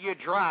much you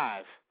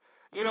drive.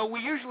 We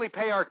usually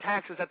pay our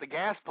taxes at the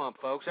gas pump,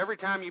 folks. Every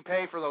time you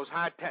pay for those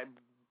high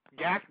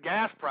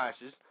gas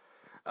prices,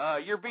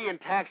 you're being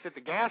taxed at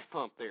the gas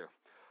pump there.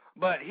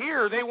 But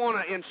here they want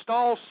to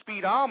install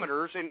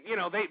speedometers, and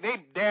they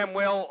damn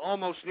well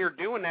almost near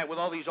doing that with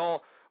all these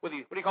what do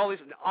you call these,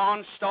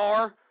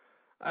 OnStar?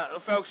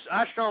 Folks,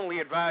 I strongly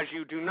advise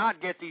you, do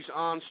not get these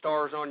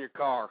OnStars on your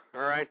car,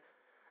 all right?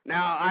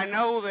 Now, I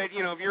know that,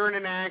 if you're in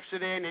an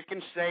accident, it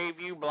can save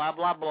you, blah,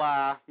 blah,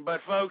 blah.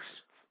 But, folks,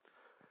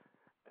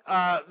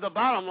 the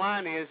bottom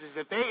line is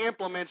that they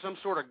implement some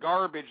sort of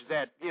garbage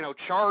that,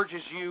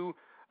 charges you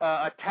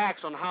a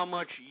tax on how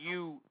much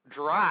you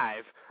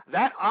drive.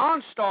 That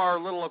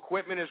OnStar little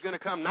equipment is going to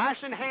come nice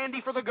and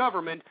handy for the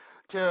government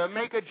to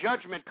make a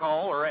judgment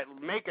call, or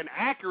make an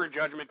accurate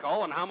judgment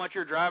call on how much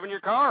you're driving your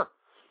car.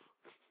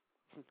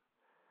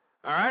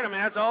 All right? I mean,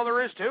 that's all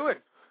there is to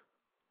it.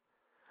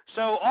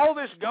 So all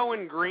this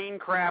going green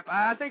crap,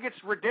 I think it's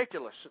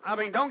ridiculous. I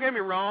mean, don't get me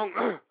wrong.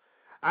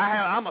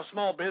 I'm a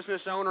small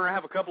business owner. I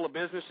have a couple of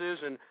businesses,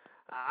 and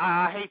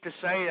I hate to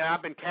say that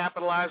I've been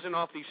capitalizing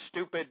off these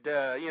stupid,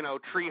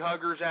 tree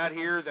huggers out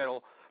here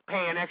that'll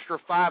pay an extra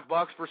 $5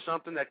 for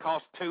something that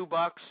costs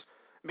 $2.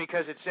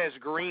 because it says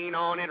green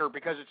on it or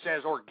because it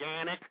says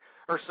organic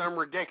or some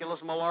ridiculous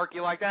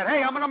malarkey like that.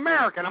 Hey, I'm an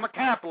American. I'm a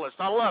capitalist.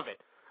 I love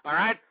it. All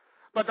right?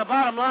 But the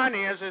bottom line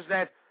is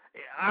that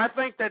I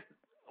think that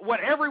what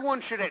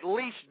everyone should at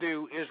least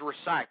do is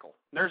recycle.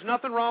 There's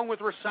nothing wrong with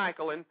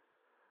recycling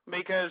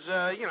because,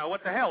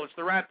 what the hell, it's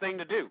the right thing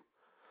to do.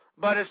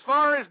 But as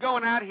far as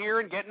going out here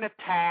and getting a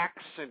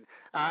tax and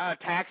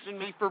taxing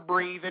me for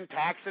breathing,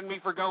 taxing me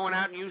for going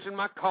out and using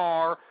my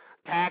car,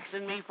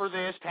 taxing me for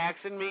this,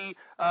 taxing me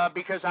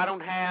because I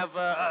don't have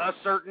a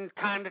certain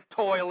kind of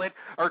toilet,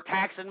 or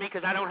taxing me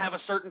because I don't have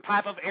a certain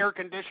type of air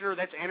conditioner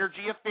that's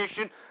energy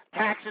efficient,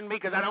 taxing me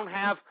because I don't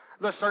have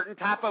the certain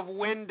type of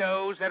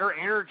windows that are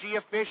energy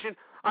efficient.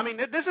 I mean,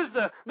 this is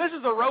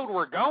the road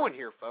we're going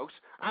here, folks.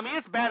 I mean,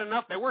 it's bad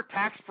enough that we're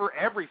taxed for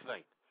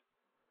everything.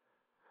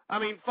 I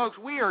mean, folks,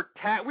 we are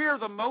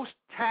the most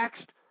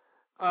taxed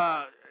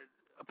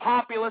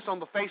populace on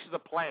the face of the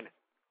planet.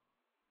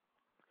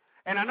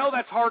 And I know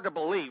that's hard to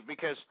believe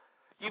because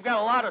you've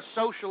got a lot of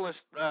socialist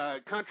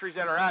countries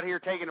that are out here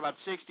taking about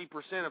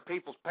 60% of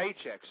people's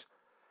paychecks.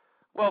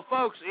 Well,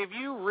 folks, if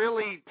you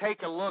really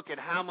take a look at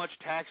how much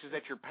taxes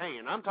that you're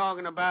paying, I'm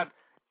talking about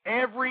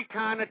every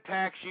kind of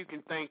tax you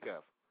can think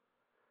of.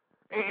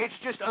 It's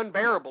just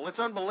unbearable. It's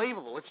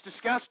unbelievable. It's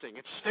disgusting.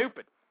 It's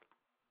stupid.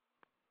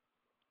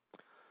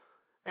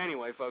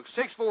 Anyway, folks,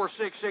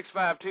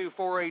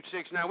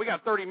 646-652-4869. We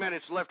got 30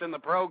 minutes left in the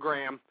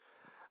program.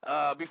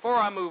 Before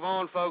I move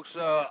on, folks,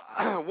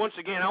 once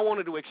again, I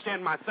wanted to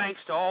extend my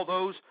thanks to all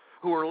those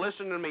who are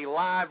listening to me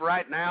live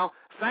right now.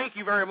 Thank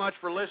you very much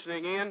for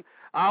listening in.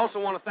 I also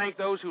want to thank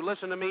those who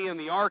listen to me in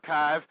the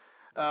archive.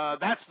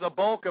 That's the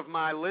bulk of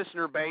my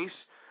listener base.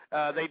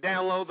 They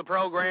download the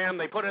program,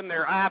 they put it in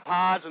their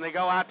iPods, and they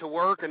go out to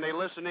work, and they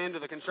listen in to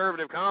the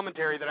conservative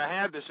commentary that I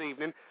had this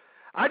evening.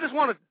 I just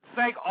want to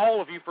thank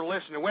all of you for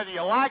listening, whether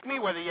you like me,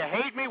 whether you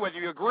hate me, whether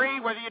you agree,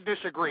 whether you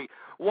disagree.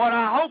 What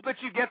I hope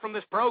that you get from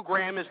this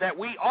program is that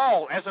we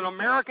all, as an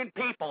American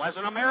people, as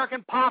an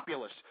American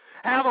populace,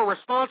 have a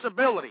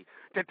responsibility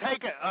to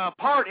take a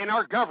part in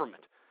our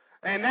government.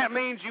 And that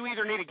means you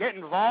either need to get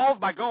involved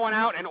by going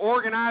out and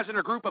organizing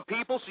a group of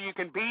people so you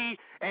can be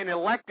an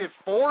elected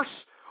force,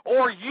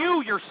 or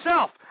you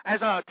yourself,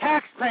 as a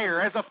taxpayer,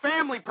 as a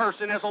family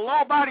person, as a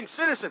law-abiding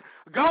citizen,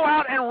 go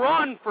out and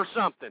run for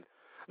something.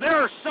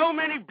 There are so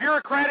many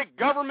bureaucratic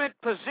government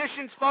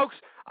positions, folks.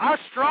 I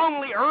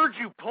strongly urge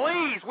you,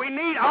 please, we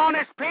need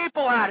honest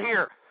people out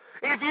here.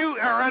 If you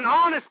are an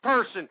honest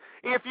person,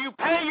 if you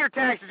pay your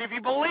taxes, if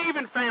you believe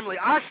in family,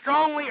 I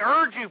strongly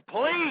urge you,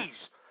 please,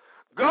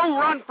 go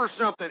run for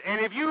something. And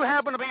if you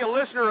happen to be a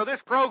listener of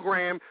this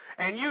program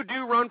and you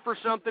do run for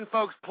something,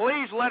 folks,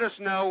 please let us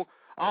know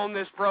on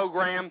this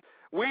program.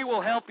 We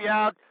will help you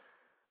out.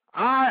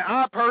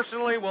 I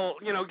personally will,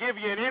 give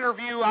you an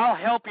interview. I'll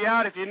help you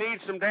out if you need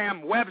some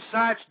damn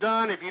websites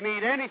done, if you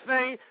need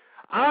anything.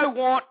 I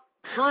want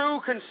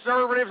true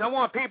conservatives. I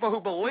want people who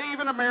believe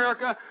in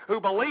America,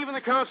 who believe in the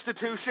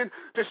Constitution,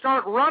 to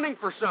start running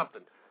for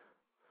something.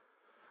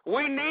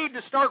 We need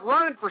to start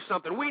running for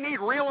something. We need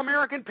real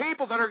American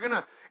people that are going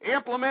to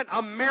implement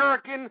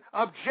American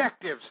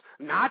objectives,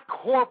 not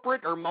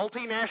corporate or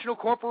multinational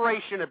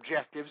corporation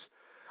objectives.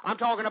 I'm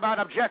talking about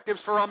objectives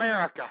for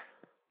America.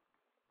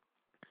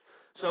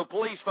 So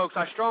please, folks,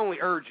 I strongly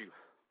urge you,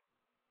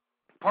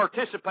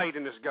 participate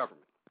in this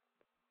government.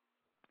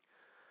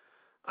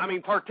 I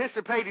mean,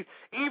 participate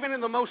even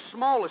in the most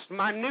smallest,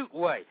 minute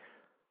way.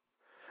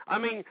 I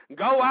mean,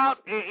 go out,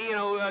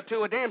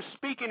 to a damn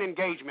speaking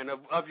engagement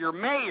of your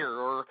mayor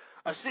or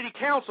a city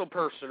council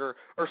person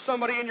or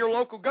somebody in your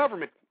local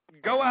government.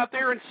 Go out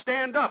there and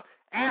stand up.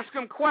 Ask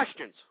them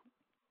questions.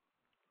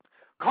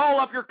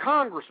 Call up your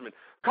congressman.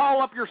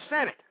 Call up your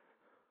Senate.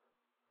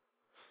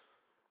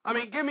 I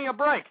mean, give me a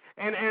break.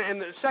 And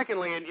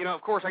secondly,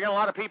 of course, I got a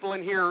lot of people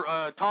in here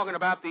talking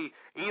about the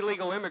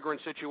illegal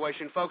immigrant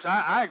situation. Folks,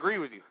 I agree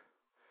with you.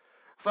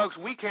 Folks,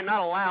 we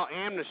cannot allow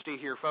amnesty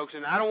here, folks,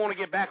 and I don't want to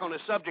get back on this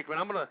subject, but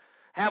I'm going to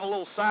have a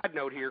little side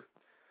note here.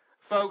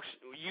 Folks,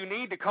 you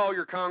need to call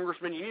your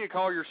congressman, you need to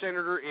call your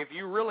senator. If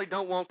you really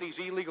don't want these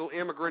illegal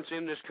immigrants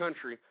in this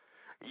country,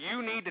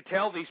 you need to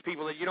tell these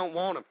people that you don't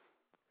want them,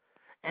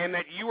 and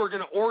that you are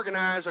going to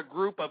organize a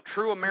group of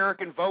true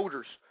American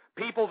voters,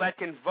 people that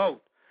can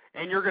vote.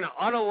 And you're going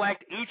to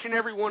unelect each and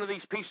every one of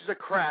these pieces of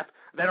crap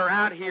that are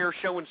out here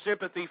showing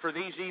sympathy for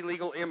these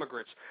illegal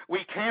immigrants.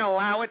 We can't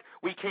allow it.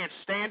 We can't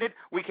stand it.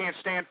 We can't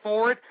stand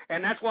for it.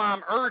 And that's why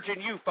I'm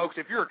urging you, folks,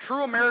 if you're a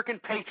true American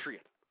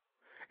patriot,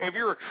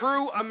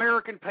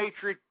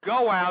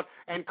 go out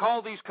and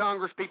call these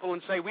Congress people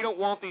and say, we don't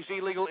want these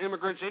illegal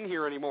immigrants in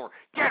here anymore.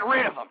 Get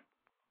rid of them.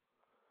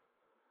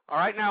 All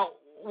right, now,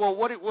 well,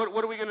 what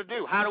are we going to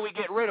do? How do we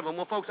get rid of them?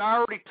 Well, folks, I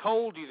already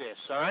told you this,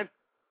 all right?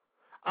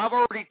 I've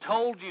already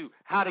told you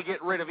how to get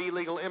rid of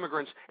illegal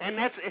immigrants, and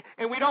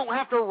we don't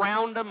have to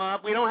round them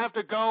up. We don't have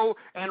to go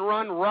and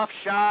run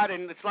roughshod,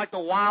 and it's like the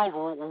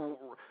Wild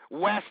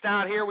West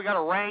out here. We got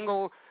to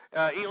wrangle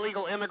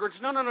illegal immigrants.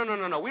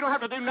 No. We don't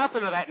have to do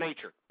nothing of that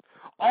nature.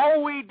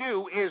 All we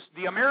do is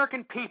the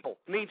American people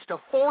needs to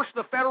force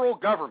the federal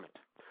government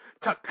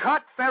to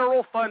cut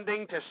federal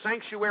funding to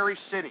sanctuary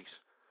cities.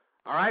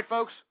 All right,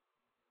 folks?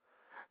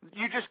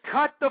 You just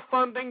cut the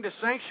funding to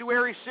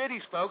sanctuary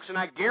cities, folks, and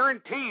I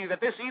guarantee you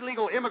that this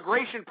illegal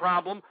immigration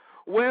problem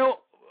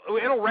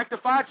it'll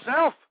rectify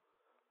itself.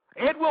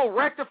 It will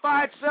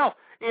rectify itself.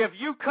 If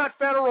you cut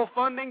federal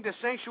funding to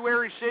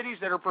sanctuary cities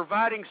that are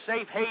providing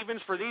safe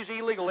havens for these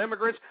illegal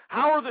immigrants,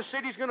 how are the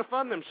cities going to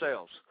fund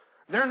themselves?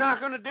 They're not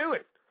going to do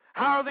it.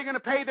 How are they going to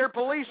pay their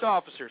police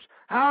officers?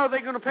 How are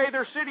they going to pay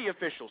their city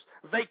officials?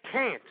 They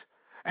can't.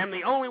 And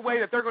the only way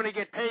that they're going to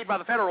get paid by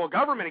the federal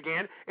government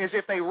again is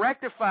if they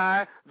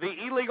rectify the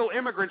illegal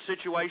immigrant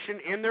situation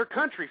in their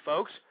country,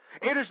 folks.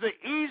 It is the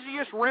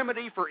easiest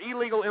remedy for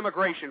illegal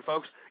immigration,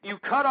 folks. You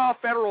cut off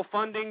federal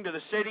funding to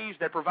the cities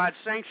that provide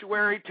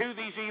sanctuary to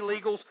these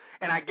illegals,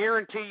 and I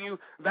guarantee you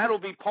that'll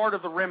be part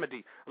of the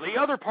remedy. The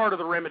other part of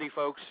the remedy,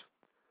 folks,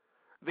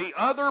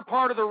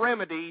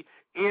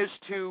 is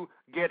to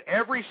get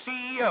every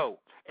CEO,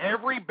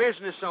 every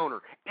business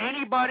owner,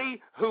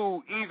 anybody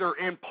who either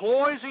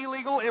employs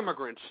illegal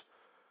immigrants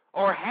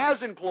or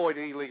has employed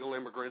illegal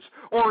immigrants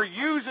or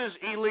uses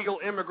illegal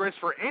immigrants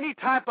for any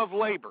type of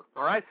labor,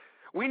 all right?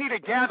 We need to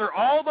gather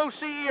all those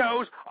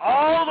CEOs,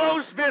 all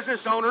those business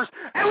owners,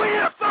 and we need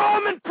to throw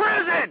them in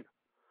prison.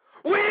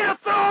 We need to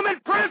throw them in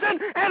prison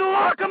and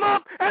lock them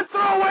up and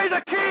throw away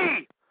the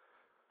key.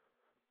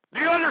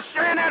 Do you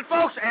understand that,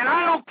 folks? And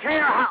I don't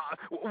care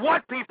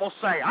what people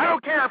say. I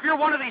don't care if you're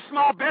one of these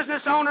small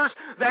business owners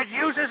that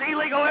uses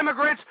illegal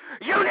immigrants.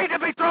 You need to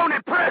be thrown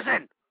in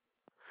prison.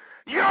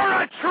 You're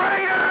a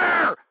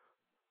traitor.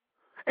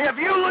 If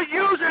you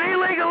use an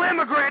illegal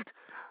immigrant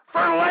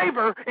for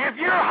labor, if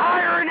you're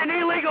hiring an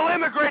illegal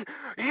immigrant,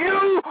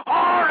 you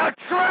are a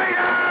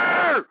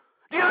traitor.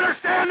 Do you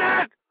understand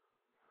that?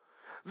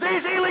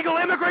 These illegal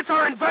immigrants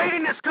are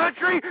invading this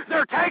country.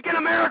 They're taking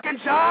American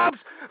jobs.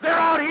 They're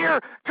out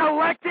here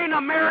collecting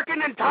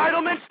American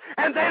entitlements,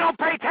 and they don't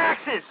pay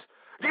taxes.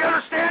 Do you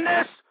understand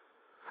this?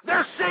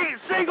 They're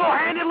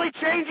single-handedly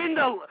changing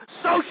the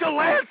social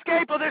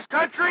landscape of this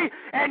country,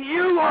 and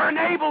you are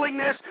enabling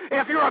this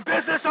if you're a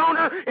business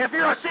owner, if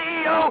you're a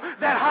CEO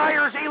that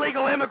hires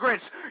illegal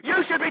immigrants.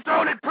 You should be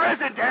thrown in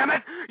prison, damn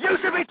it. You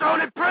should be thrown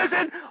in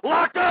prison,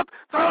 locked up,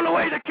 thrown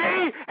away the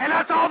key, and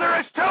that's all there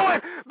is to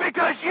it,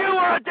 because you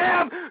are a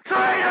damn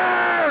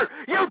traitor!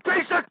 You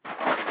piece of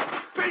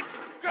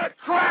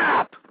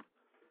crap!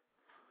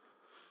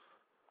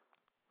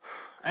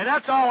 And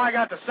that's all I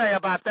got to say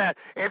about that.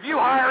 If you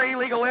hire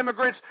illegal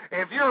immigrants,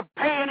 if you're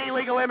paying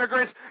illegal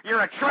immigrants,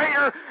 you're a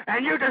traitor,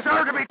 and you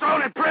deserve to be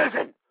thrown in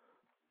prison.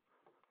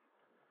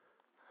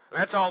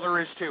 That's all there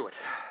is to it.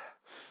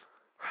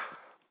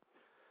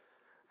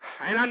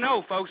 And I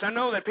know, folks, I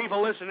know that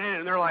people listen in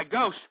and they're like,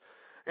 Ghost,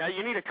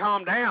 you need to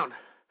calm down.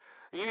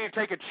 You need to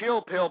take a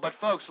chill pill. But,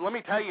 folks, let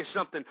me tell you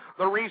something.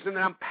 The reason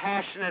that I'm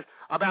passionate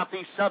about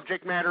these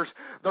subject matters,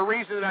 the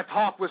reason that I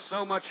talk with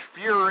so much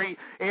fury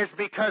is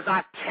because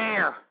I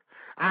care.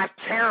 I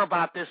care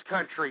about this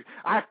country.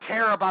 I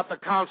care about the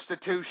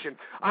Constitution.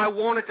 I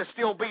want it to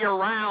still be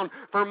around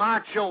for my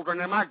children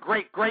and my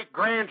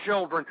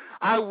great-great-grandchildren.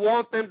 I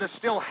want them to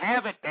still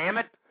have it, damn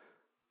it.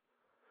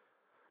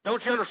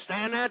 Don't you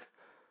understand that?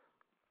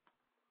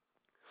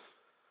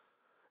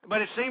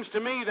 But it seems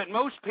to me that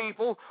most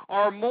people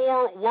are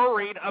more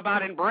worried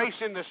about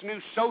embracing this new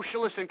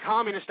socialist and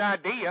communist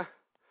idea.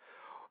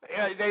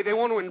 They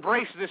want to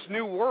embrace this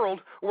new world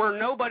where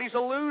nobody's a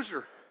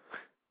loser.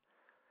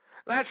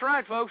 That's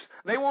right, folks.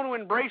 They want to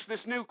embrace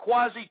this new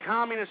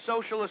quasi-communist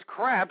socialist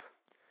crap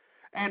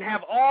and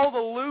have all the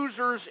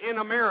losers in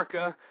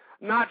America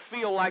not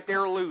feel like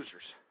they're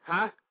losers.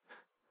 Huh?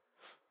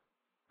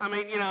 I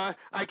mean,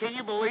 can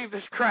you believe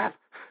this crap?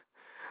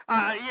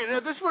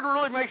 This is what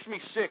really makes me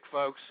sick,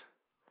 folks.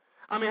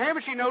 I mean,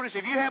 haven't you noticed,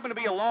 if you happen to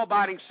be a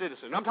law-abiding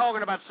citizen, I'm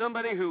talking about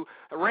somebody who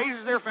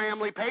raises their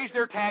family, pays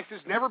their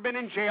taxes, never been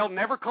in jail,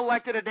 never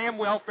collected a damn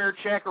welfare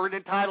check or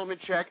an entitlement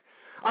check.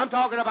 I'm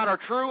talking about a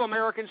true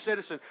American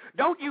citizen.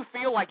 Don't you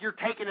feel like you're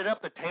taking it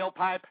up the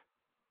tailpipe?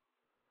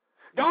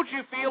 Don't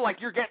you feel like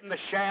you're getting the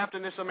shaft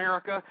in this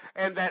America,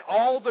 and that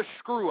all the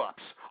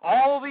screw-ups,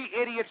 all the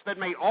idiots that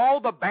made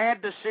all the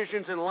bad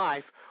decisions in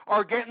life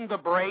are getting the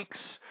breaks?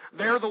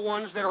 They're the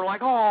ones that are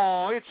like,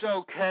 oh, it's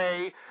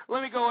okay.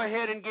 Let me go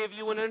ahead and give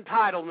you an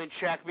entitlement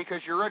check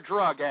because you're a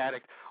drug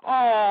addict.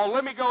 Oh,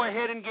 let me go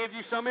ahead and give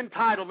you some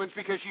entitlements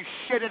because you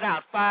shitted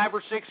out 5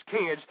 or 6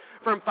 kids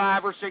from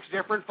 5 or 6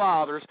 different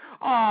fathers.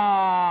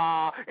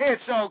 Oh,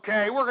 it's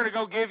okay. We're going to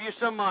go give you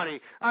some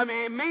money. I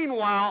mean,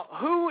 meanwhile,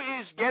 who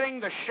is getting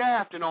the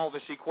shaft in all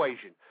this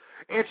equation?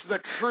 It's the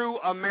true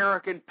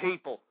American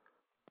people.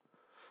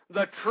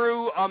 The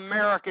true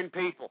American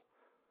people.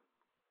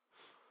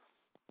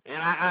 And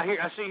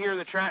I see here in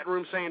the chat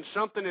room saying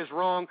something is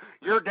wrong.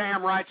 You're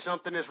damn right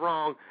something is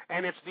wrong,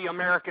 and it's the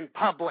American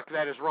public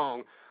that is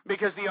wrong.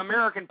 Because the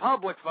American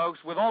public, folks,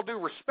 with all due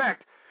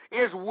respect,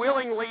 is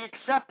willingly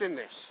accepting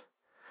this.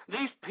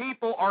 These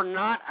people are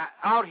not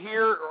out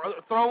here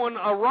throwing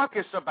a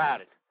ruckus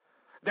about it.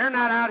 They're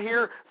not out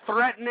here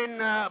threatening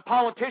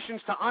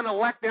politicians to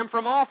unelect them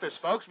from office,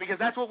 folks, because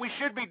that's what we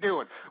should be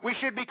doing. We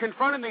should be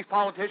confronting these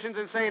politicians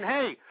and saying,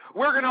 hey,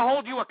 we're going to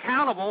hold you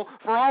accountable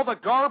for all the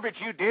garbage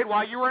you did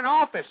while you were in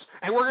office,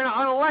 and we're going to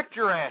unelect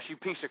your ass, you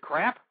piece of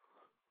crap.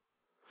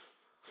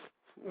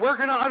 We're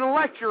going to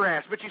unelect your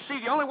ass. But you see,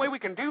 the only way we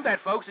can do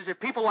that, folks, is if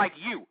people like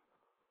you.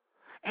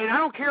 And I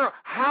don't care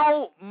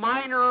how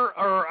minor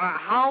or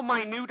how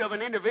minute of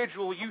an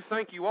individual you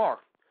think you are,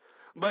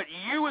 but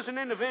you as an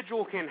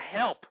individual can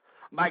help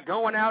by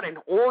going out and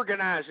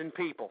organizing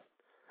people.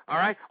 All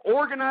right?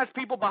 Organize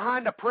people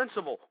behind a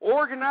principle.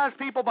 Organize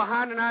people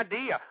behind an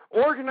idea.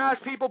 Organize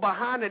people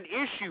behind an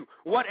issue.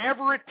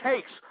 Whatever it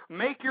takes.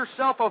 Make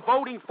yourself a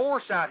voting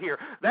force out here.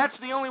 That's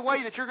the only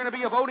way that you're going to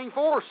be a voting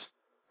force.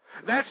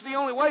 That's the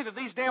only way that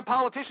these damn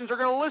politicians are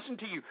going to listen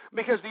to you,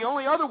 because the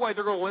only other way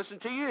they're going to listen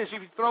to you is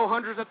if you throw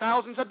hundreds of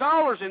thousands of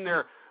dollars in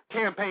their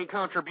campaign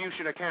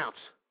contribution accounts.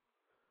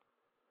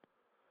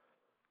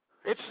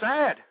 It's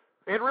sad.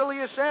 It really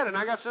is sad. And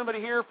I got somebody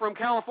here from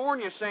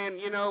California saying,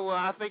 you know,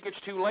 I think it's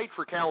too late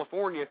for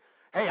California.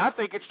 Hey, I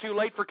think it's too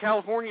late for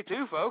California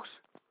too, folks.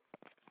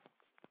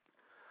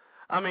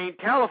 I mean,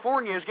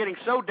 California is getting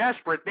so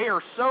desperate, they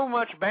are so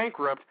much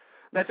bankrupt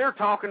that they're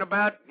talking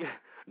about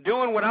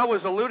doing what I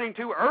was alluding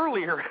to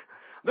earlier.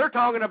 They're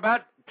talking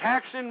about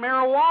taxing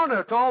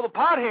marijuana to all the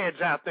potheads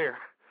out there.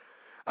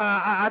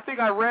 I think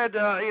I read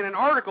in an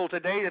article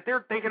today that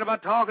they're thinking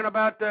about talking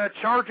about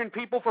charging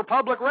people for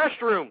public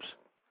restrooms.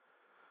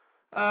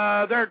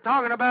 They're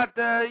talking about,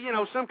 you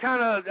know, some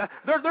kind of,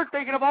 they're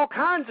thinking of all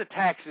kinds of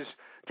taxes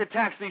to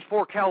tax these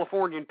poor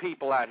Californian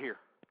people out here.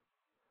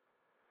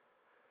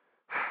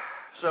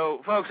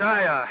 So, folks,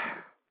 I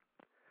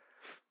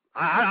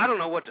don't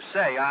know what to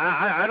say.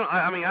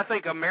 I mean, I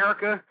think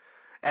America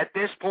at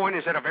this point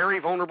is at a very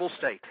vulnerable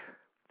state.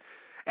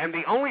 And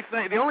the only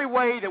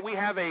way that we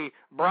have a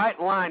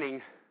bright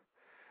lining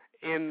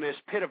in this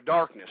pit of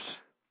darkness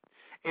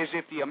is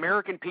if the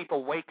American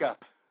people wake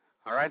up.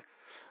 All right?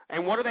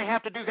 And what do they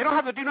have to do? They don't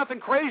have to do nothing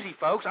crazy,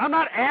 folks. I'm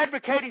not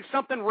advocating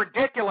something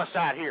ridiculous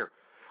out here.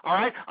 All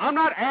right? I'm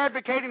not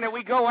advocating that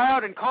we go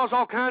out and cause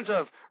all kinds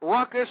of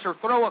ruckus or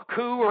throw a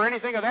coup or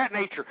anything of that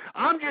nature.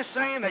 I'm just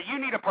saying that you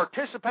need to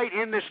participate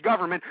in this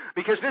government,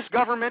 because this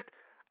government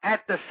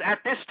at this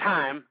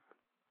time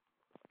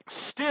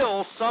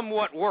still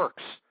somewhat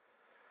works.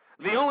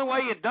 The only way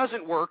it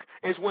doesn't work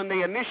is when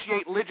they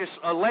initiate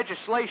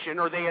legislation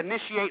or they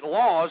initiate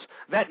laws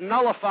that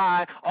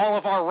nullify all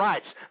of our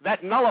rights,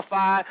 that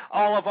nullify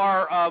all of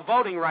our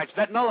voting rights,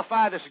 that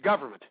nullify this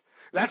government.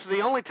 That's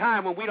the only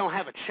time when we don't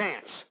have a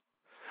chance.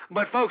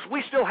 But, folks,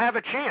 we still have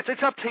a chance.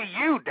 It's up to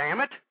you,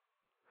 damn it.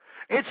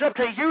 It's up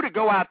to you to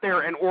go out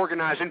there and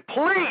organize. And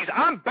please,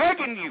 I'm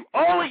begging you,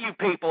 all of you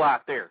people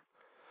out there,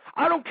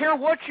 I don't care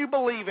what you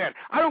believe in.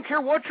 I don't care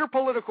what your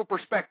political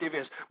perspective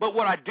is. But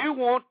what I do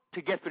want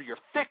to get through your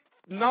thick,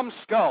 numb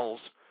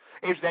skulls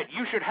is that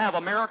you should have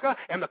America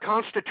and the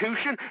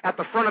Constitution at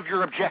the front of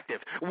your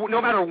objective.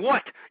 No matter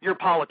what your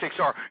politics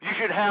are, you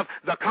should have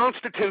the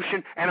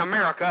Constitution and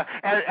America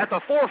at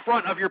the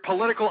forefront of your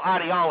political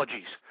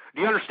ideologies.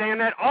 Do you understand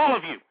that? All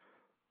of you.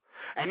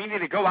 And you need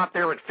to go out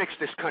there and fix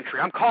this country.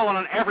 I'm calling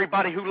on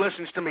everybody who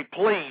listens to me.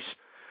 Please,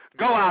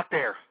 go out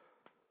there.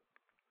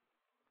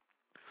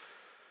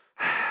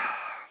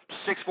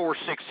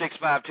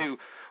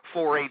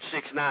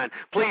 646-652-4869.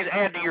 Please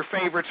add to your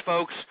favorites,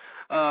 folks,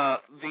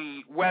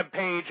 the web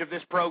page of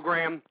this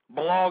program,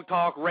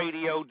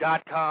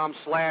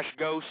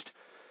 blogtalkradio.com/ghost.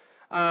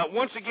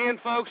 Once again,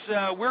 folks,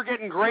 we're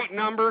getting great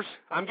numbers.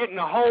 I'm getting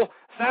a whole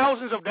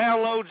thousands of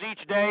downloads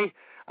each day.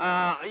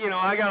 You know,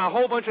 I got a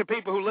whole bunch of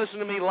people who listen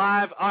to me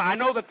live. I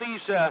know that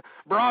these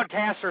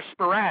broadcasts are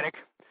sporadic,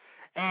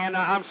 and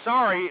I'm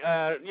sorry,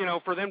 you know,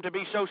 for them to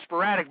be so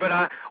sporadic, but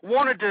I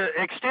wanted to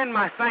extend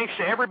my thanks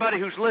to everybody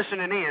who's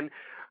listening in,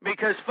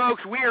 because,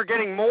 folks, we are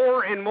getting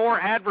more and more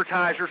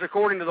advertisers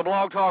according to the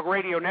Blog Talk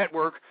Radio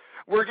Network.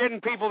 We're getting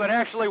people that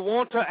actually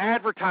want to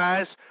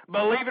advertise.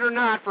 Believe it or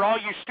not, for all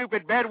you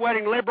stupid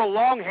bedwetting liberal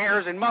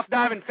longhairs and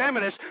muff-diving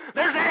feminists,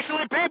 there's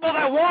actually people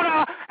that want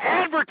to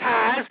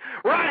advertise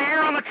right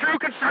here on the True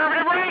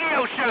Conservative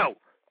Radio Show.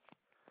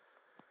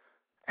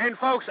 And,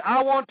 folks,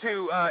 I want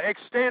to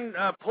extend,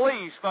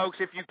 please, folks,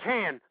 if you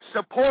can,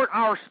 support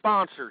our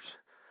sponsors.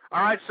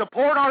 All right,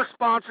 support our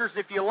sponsors.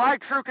 If you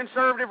like True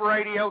Conservative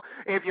Radio,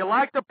 if you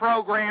like the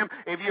program,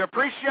 if you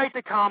appreciate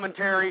the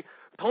commentary,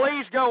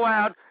 please go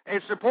out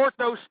and support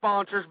those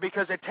sponsors,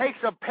 because it takes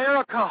a pair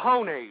of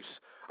cojones,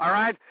 all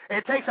right?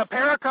 It takes a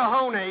pair of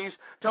cojones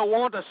to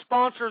want to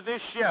sponsor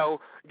this show,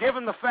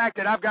 given the fact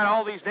that I've got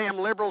all these damn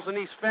liberals and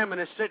these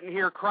feminists sitting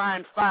here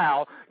crying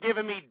foul,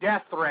 giving me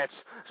death threats,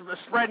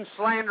 spreading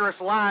slanderous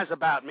lies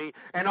about me,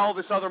 and all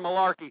this other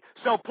malarkey.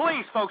 So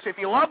please, folks, if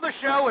you love the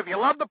show, if you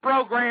love the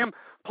program,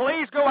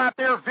 please go out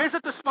there,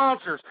 visit the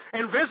sponsors,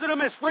 and visit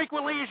them as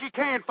frequently as you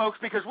can, folks,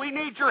 because we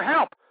need your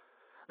help.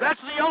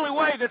 That's the only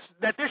way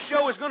that this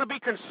show is going to be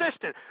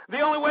consistent. The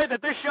only way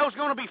that this show is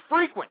going to be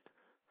frequent.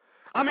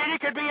 I mean,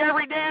 it could be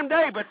every damn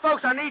day, but,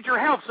 folks, I need your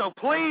help. So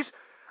please,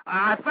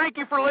 I thank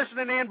you for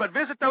listening in, but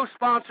visit those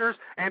sponsors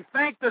and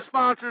thank the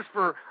sponsors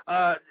for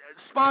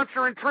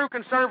sponsoring True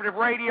Conservative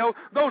Radio.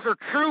 Those are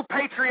true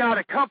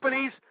patriotic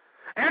companies.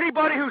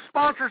 Anybody who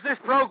sponsors this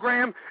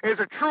program is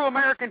a true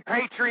American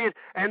patriot,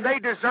 and they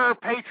deserve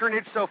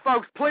patronage. So,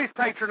 folks, please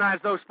patronize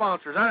those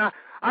sponsors. I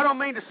don't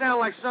mean to sound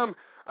like some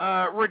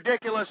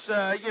ridiculous,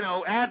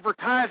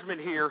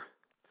 advertisement here.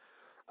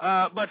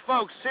 But,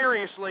 folks,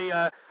 seriously,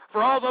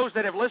 for all those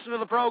that have listened to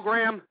the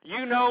program,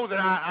 you know that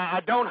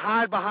I don't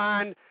hide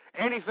behind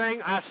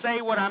anything. I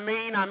say what I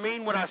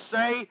mean what I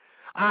say.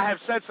 I have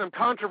said some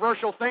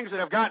controversial things that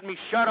have gotten me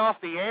shut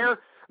off the air.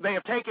 They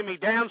have taken me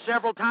down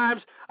several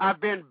times. I've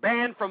been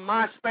banned from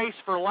MySpace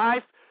for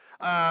life.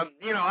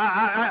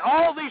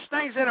 All these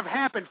things that have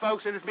happened,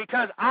 folks, and it's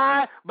because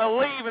I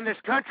believe in this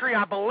country.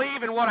 I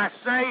believe in what I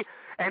say.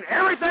 And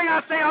everything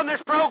I say on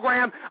this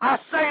program, I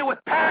say it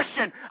with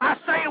passion. I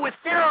say it with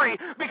fury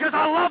because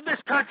I love this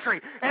country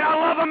and I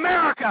love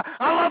America.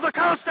 I love the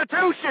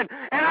Constitution.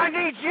 And I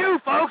need you,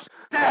 folks,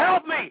 to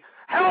help me.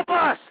 Help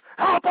us.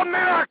 Help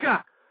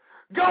America.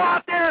 Go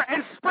out there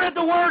and spread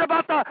the word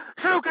about the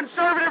True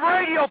Conservative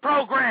Radio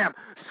program.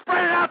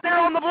 Spread it out there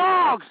on the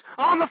blogs,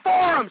 on the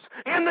forums,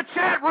 in the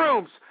chat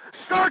rooms.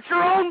 Start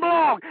your own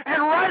blog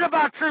and write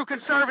about True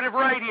Conservative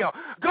Radio.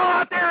 Go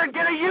out there and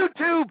get a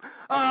YouTube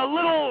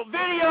little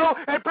video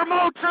and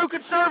promote True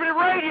Conservative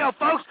Radio,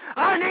 folks.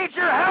 I need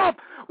your help.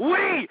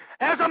 We,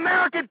 as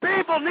American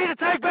people, need to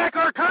take back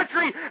our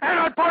country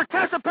and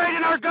participate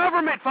in our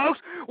government, folks.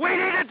 We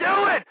need to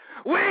do it.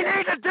 We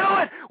need to do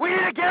it. We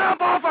need to get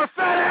up off our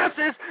fat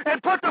asses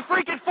and put the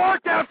freaking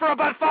fork down for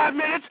about 5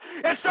 minutes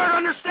and start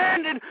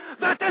understanding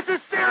that this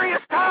is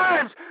serious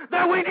times,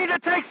 that we need to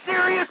take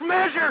serious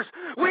measures.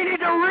 We need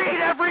to read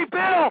every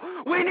bill.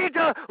 We need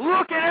to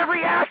look at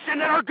every action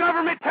that our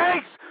government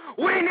takes.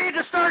 We need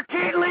to start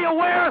keenly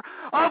aware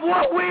of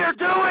what we are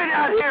doing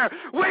out here.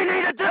 We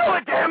need to do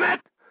it, damn it.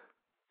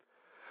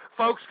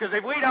 Folks, because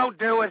if we don't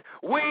do it,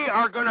 we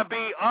are going to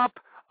be up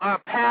a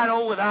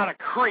paddle without a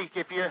creek,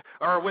 up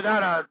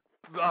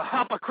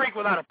a creek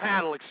without a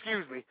paddle,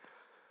 excuse me.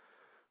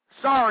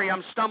 Sorry,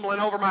 I'm stumbling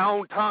over my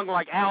own tongue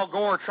like Al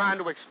Gore trying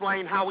to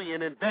explain how he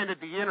invented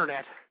the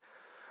internet.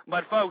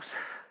 But folks,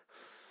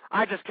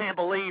 I just can't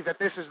believe that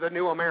this is the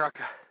new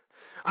America.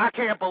 I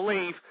can't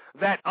believe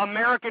that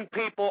American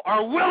people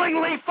are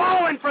willingly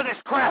falling for this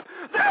crap.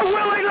 They're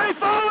willingly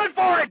falling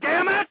for it,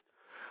 damn it!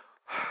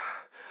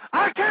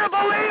 I can't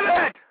believe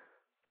it!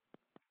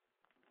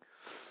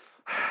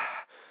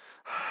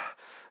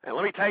 And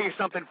let me tell you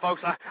something,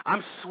 folks.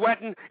 I'm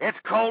sweating. It's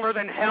colder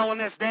than hell in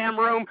this damn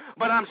room,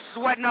 but I'm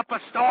sweating up a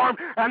storm.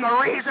 And the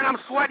reason I'm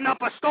sweating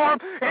up a storm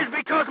is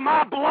because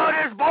my blood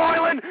is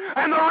boiling.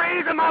 And the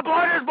reason my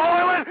blood is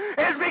boiling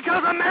is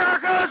because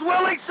America is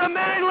willing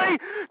submittingly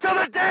to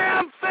the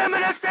damn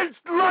feminist and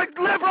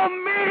liberal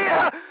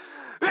media.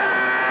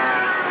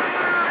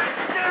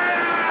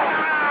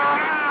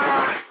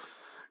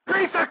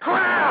 Piece of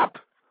crap!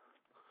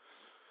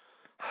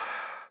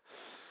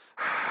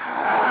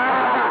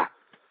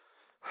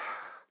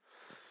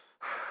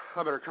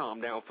 I better calm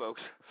down,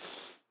 folks.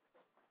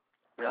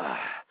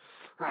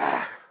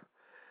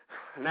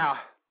 Now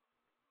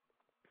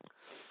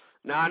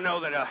I know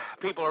that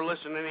people are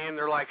listening in.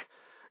 They're like,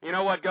 you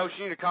know what, Ghost,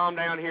 you need to calm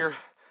down here.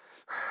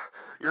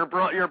 Your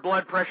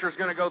blood pressure is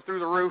going to go through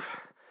the roof.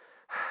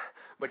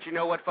 But you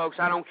know what, folks,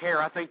 I don't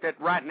care. I think that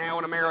right now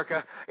in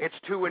America, it's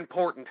too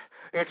important.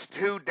 It's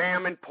too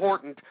damn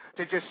important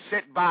to just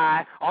sit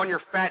by on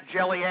your fat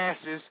jelly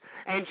asses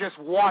and just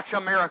watch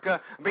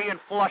America being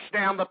flushed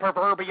down the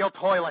proverbial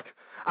toilet.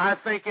 I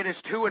think it is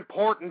too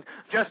important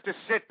just to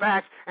sit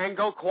back and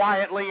go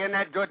quietly in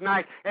that good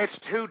night. It's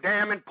too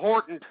damn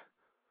important.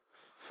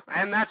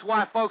 And that's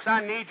why, folks,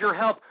 I need your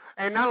help.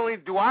 And not only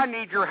do I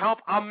need your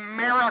help,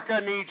 America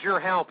needs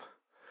your help.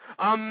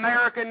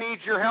 America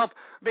needs your help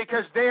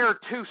because they are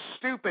too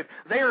stupid.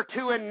 They are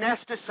too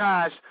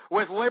anesthetized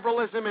with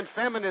liberalism and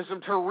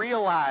feminism to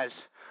realize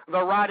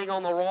the writing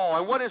on the wall.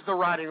 And what is the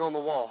writing on the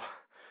wall?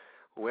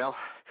 Well,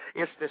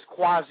 it's this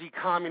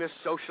quasi-communist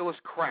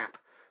socialist crap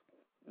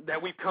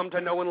that we've come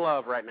to know and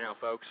love right now,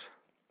 folks.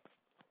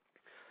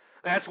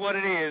 That's what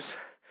it is.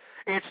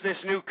 It's this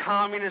new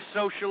communist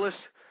socialist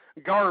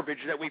garbage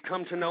that we've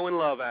come to know and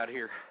love out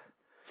here.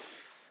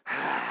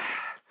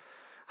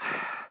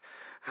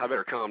 I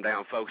better calm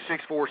down, folks.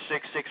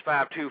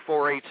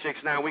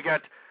 646-652-4869. We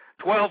got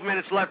 12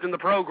 minutes left in the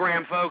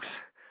program, folks.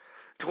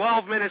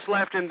 12 minutes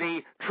left in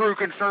the True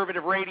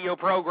Conservative Radio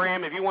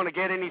program. If you want to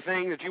get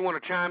anything that you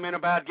want to chime in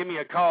about, give me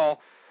a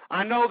call.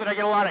 I know that I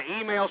get a lot of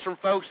emails from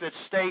folks that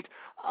state,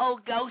 "Oh,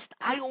 Ghost,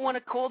 I don't want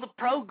to call the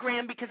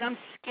program because I'm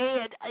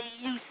scared.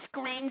 You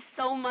scream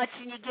so much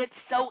and you get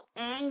so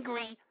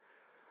angry."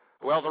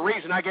 Well, the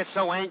reason I get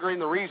so angry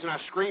and the reason I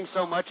scream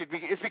so much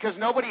is because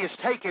nobody is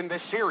taking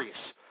this serious.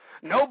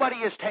 Nobody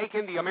is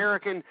taking the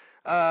American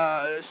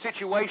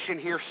situation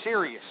here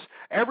serious.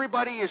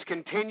 Everybody is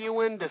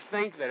continuing to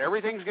think that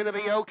everything's going to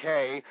be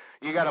okay.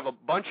 You got a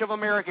bunch of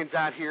Americans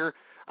out here.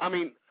 I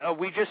mean,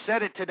 we just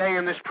said it today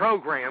in this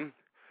program.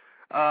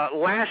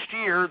 last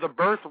year, the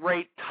birth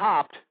rate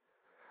topped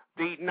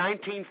the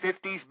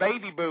 1950s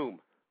baby boom.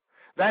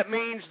 That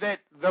means that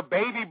the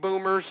baby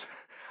boomers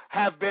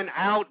have been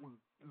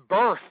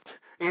outbirthed,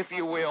 if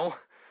you will,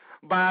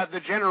 by the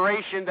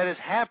generation that has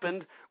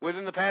happened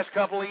within the past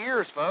couple of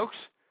years, folks.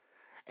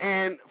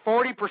 And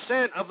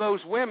 40% of those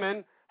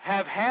women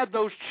have had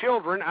those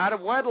children out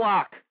of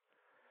wedlock.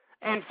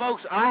 And,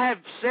 folks, I have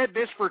said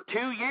this for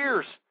 2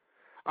 years.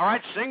 All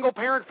right,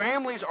 single-parent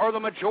families are the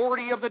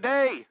majority of the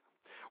day.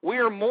 We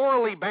are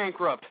morally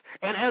bankrupt,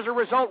 and as a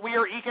result, we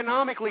are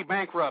economically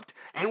bankrupt,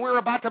 and we're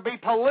about to be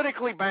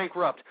politically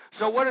bankrupt.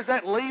 So what does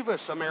that leave us,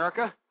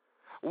 America?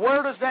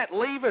 Where does that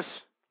leave us?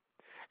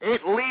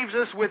 It leaves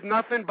us with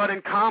nothing but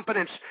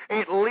incompetence.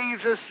 It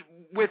leaves us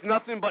with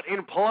nothing but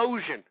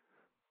implosion.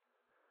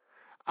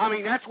 I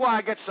mean, that's why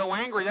I get so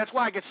angry. That's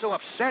why I get so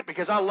upset,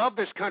 because I love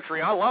this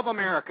country. I love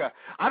America.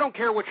 I don't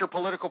care what your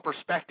political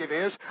perspective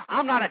is.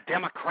 I'm not a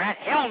Democrat.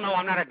 Hell no,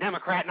 I'm not a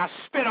Democrat, and I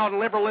spit on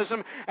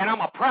liberalism, and I'm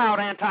a proud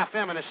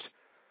anti-feminist.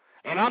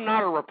 And I'm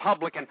not a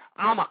Republican.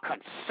 I'm a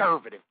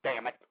conservative,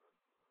 damn it.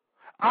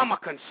 I'm a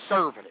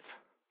conservative.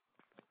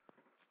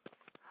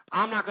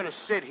 I'm not going to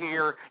sit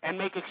here and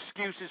make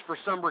excuses for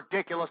some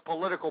ridiculous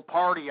political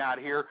party out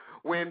here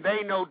when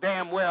they know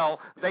damn well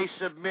they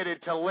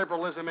submitted to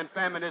liberalism and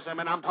feminism,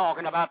 and I'm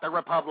talking about the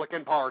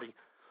Republican Party.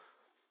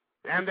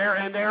 And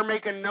they're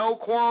making no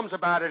qualms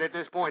about it at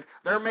this point.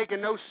 They're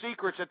making no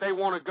secrets that they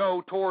want to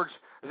go towards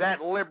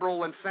that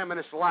liberal and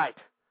feminist light.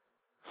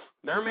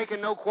 They're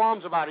making no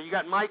qualms about it. You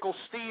got Michael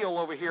Steele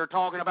over here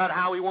talking about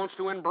how he wants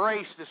to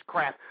embrace this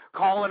crap,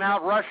 calling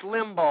out Rush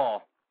Limbaugh.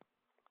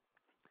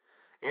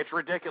 It's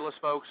ridiculous,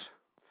 folks.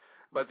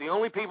 But the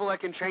only people that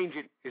can change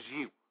it is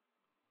you.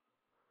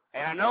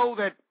 And I know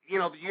that, you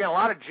get a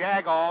lot of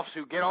jagoffs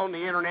who get on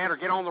the internet or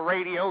get on the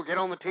radio or get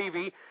on the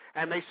TV,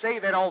 and they say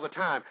that all the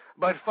time.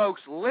 But,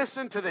 folks,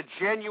 listen to the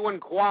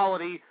genuine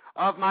quality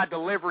of my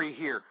delivery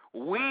here.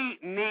 We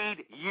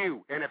need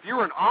you. And if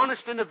you're an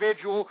honest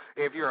individual,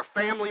 if you're a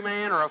family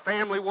man or a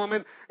family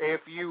woman,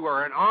 if you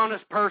are an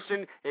honest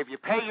person, if you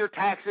pay your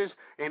taxes,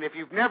 and if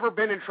you've never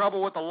been in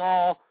trouble with the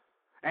law,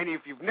 and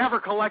if you've never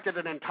collected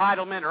an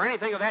entitlement or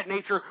anything of that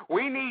nature,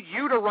 we need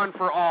you to run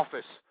for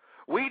office.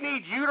 We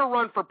need you to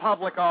run for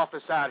public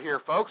office out here,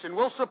 folks, and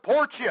we'll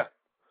support you.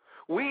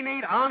 We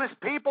need honest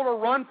people to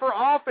run for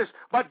office,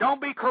 but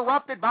don't be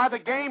corrupted by the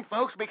game,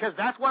 folks, because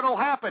that's what will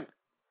happen.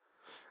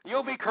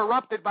 You'll be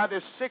corrupted by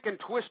this sick and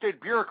twisted,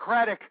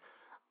 bureaucratic,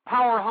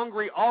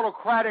 power-hungry,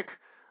 autocratic,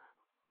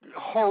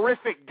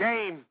 horrific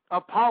game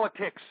of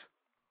politics.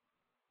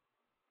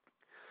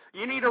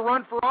 You need to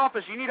run for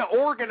office. You need to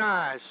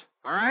organize.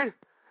 All right?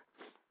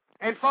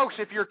 And, folks,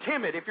 if you're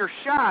timid, if you're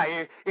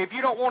shy, if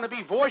you don't want to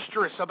be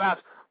boisterous about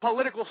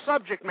political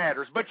subject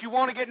matters, but you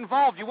want to get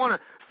involved, you want to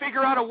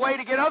figure out a way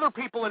to get other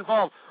people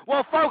involved,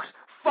 well, folks,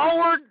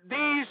 forward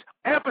these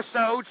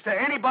episodes to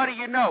anybody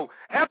you know.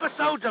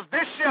 Episodes of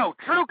this show,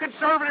 True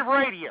Conservative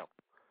Radio.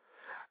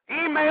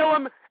 Email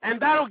them,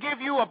 and that'll give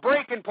you a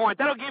breaking point.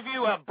 That'll give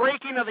you a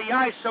breaking of the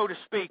ice, so to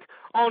speak,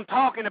 on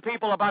talking to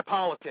people about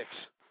politics.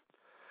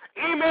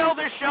 Email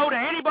this show to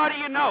anybody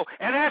you know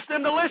and ask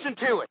them to listen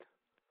to it.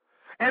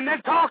 And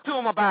then talk to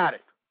them about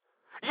it.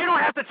 You don't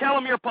have to tell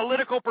them your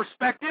political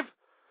perspective,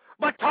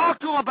 but talk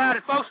to them about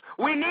it, folks.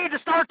 We need to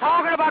start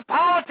talking about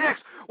politics.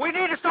 We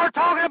need to start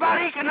talking about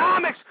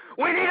economics.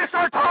 We need to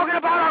start talking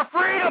about our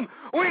freedom.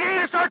 We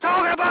need to start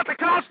talking about the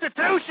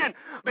Constitution.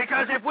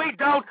 Because if we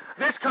don't,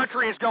 this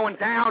country is going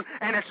down,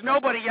 and it's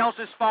nobody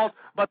else's fault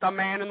but the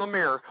man in the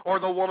mirror or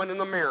the woman in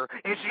the mirror.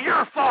 It's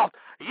your fault.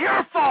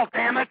 Your fault,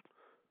 damn it.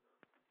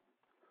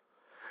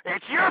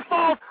 It's your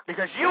fault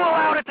because you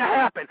allowed it to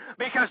happen,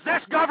 because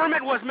this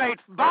government was made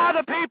by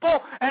the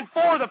people and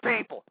for the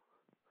people.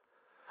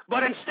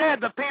 But instead,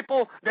 the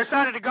people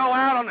decided to go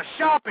out on a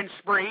shopping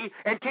spree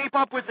and keep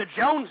up with the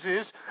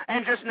Joneses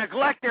and just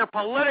neglect their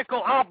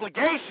political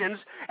obligations,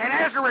 and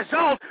as a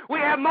result, we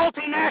have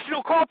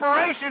multinational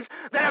corporations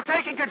that have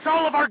taken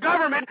control of our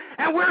government,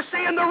 and we're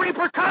seeing the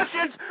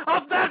repercussions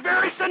of that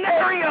very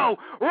scenario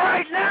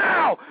right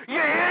now, you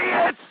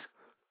idiots!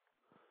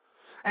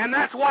 And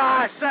that's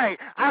why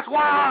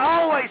I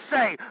always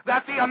say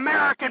that the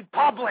American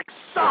public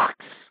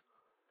sucks.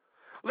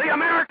 The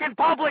American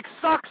public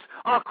sucks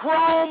a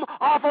chrome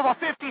off of a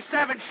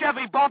 57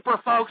 Chevy bumper,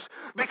 folks,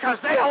 because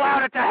they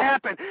allowed it to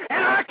happen.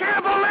 And I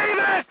can't believe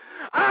it!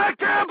 I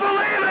can't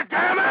believe it,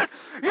 damn it!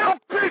 You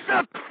piece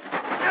of...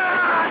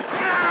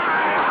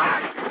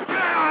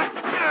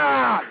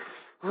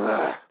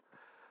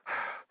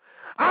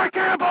 I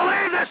can't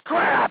believe this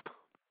crap!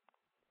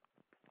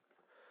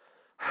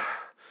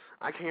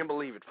 I can't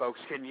believe it, folks.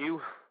 Can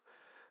you?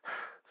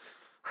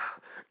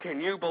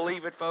 Can you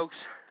believe it, folks?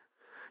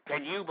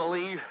 Can you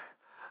believe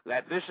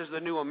that this is the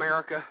new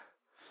America?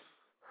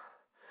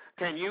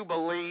 Can you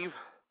believe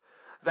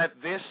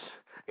that this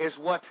is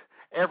what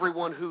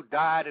everyone who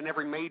died in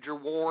every major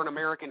war in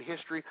American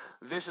history,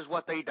 this is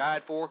what they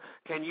died for?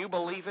 Can you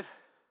believe it?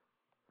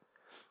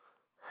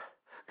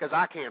 Because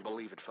I can't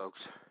believe it, folks.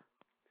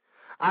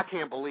 I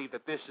can't believe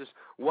that this is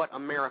what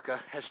America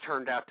has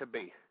turned out to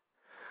be.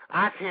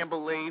 I can't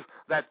believe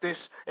that this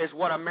is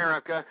what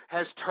America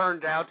has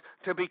turned out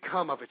to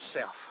become of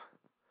itself.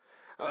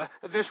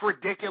 This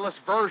ridiculous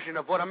version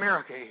of what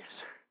America is.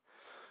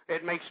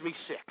 It makes me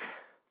sick.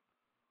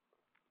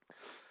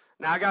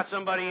 Now, I got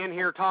somebody in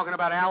here talking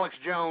about Alex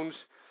Jones,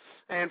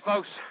 and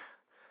folks,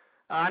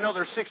 I know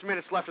there's 6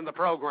 minutes left in the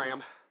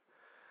program.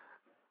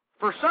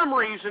 For some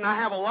reason, I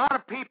have a lot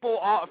of people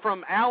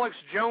from Alex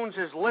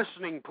Jones's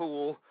listening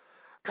pool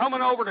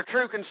coming over to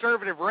True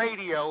Conservative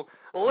Radio,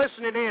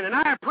 listening in, and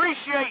I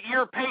appreciate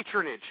your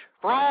patronage.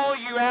 For all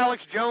you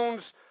Alex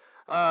Jones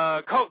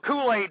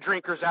Kool-Aid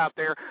drinkers out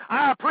there,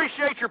 I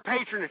appreciate your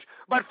patronage.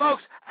 But,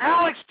 folks,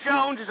 Alex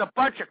Jones is a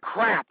bunch of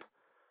crap,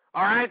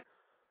 all right?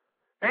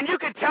 And you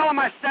can tell him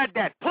I said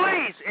that.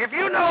 Please, if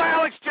you know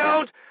Alex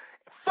Jones,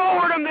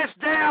 forward him this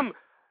damn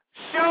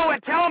show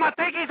and tell him I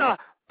think he's a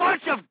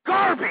bunch of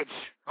garbage,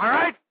 all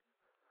right?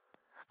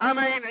 I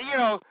mean, you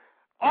know,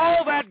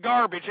 all that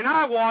garbage. And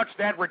I watched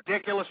that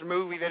ridiculous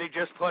movie that he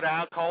just put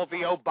out called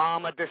The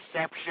Obama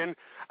Deception.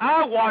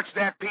 I watched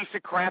that piece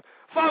of crap.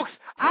 Folks,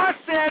 I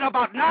said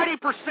about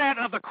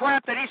 90% of the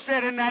crap that he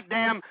said in that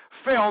damn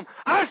film.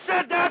 I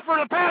said that for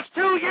the past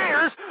 2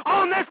 years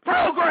on this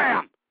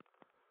program.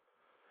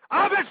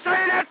 I've been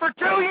saying that for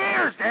 2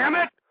 years, damn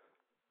it.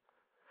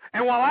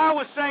 And while I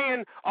was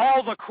saying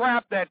all the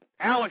crap that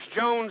Alex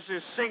Jones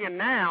is singing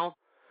now,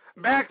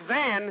 back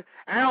then,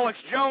 Alex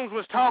Jones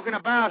was talking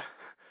about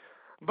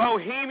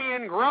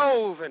Bohemian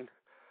Grove and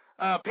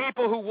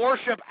people who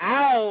worship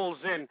owls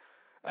and,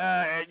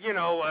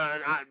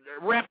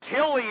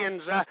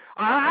 reptilians.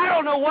 I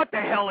don't know what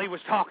the hell he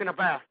was talking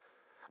about.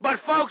 But,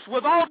 folks,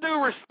 with all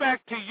due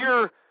respect to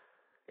your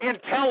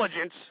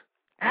intelligence,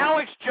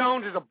 Alex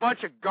Jones is a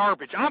bunch of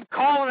garbage. I'm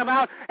calling him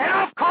out, and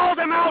I've called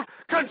him out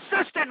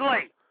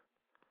consistently.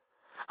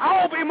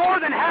 I'll be more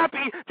than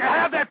happy to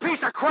have that piece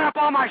of crap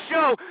on my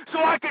show so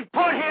I can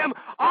put him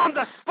on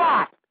the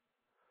spot.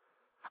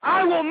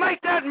 I will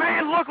make that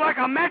man look like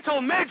a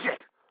mental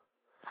midget.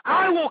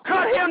 I will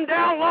cut him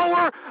down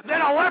lower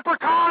than a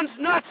leprechaun's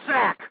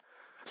nutsack,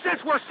 since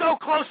we're so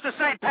close to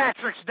St.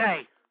 Patrick's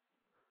Day.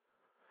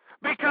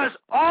 Because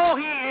all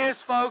he is,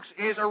 folks,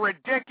 is a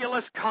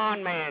ridiculous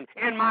con man,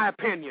 in my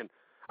opinion.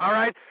 All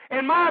right?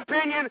 In my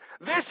opinion,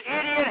 this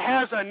idiot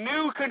has a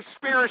new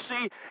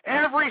conspiracy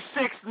every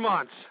 6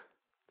 months.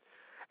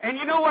 And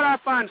you know what I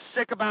find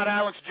sick about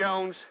Alex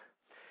Jones?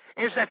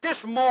 Is that this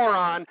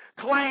moron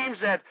claims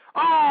that,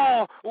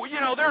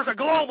 there's a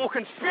global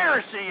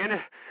conspiracy, and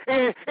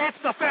it's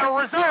the Federal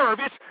Reserve,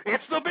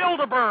 it's the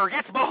Bilderberg,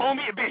 it's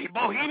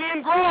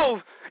Bohemian Grove,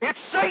 it's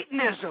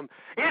Satanism,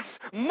 it's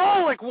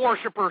Moloch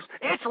worshippers,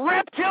 it's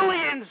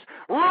reptilians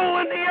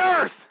ruling the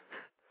earth.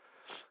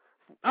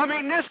 I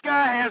mean, this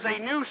guy has a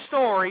new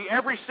story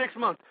every 6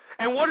 months.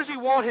 And what does he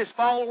want his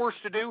followers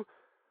to do?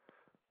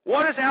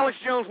 What does Alex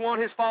Jones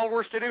want his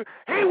followers to do?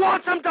 He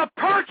wants them to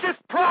purchase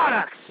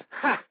products.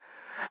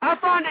 I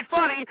find it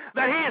funny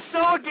that he is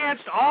so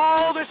against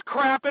all this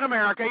crap in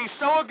America. He's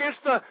so against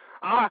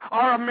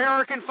our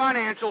American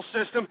financial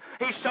system.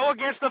 He's so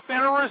against the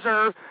Federal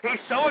Reserve. He's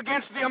so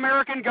against the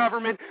American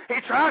government. He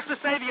tries to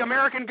say the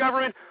American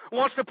government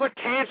wants to put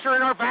cancer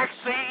in our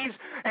vaccines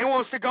and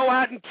wants to go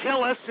out and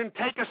kill us and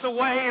take us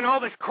away and all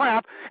this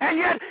crap. And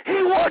yet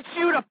he wants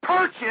you to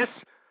purchase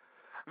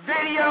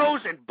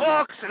videos and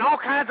books and all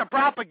kinds of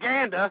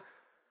propaganda.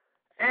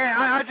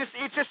 And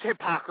it's just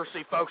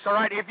hypocrisy, folks, all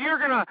right? If you're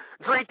going to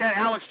drink that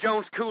Alex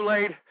Jones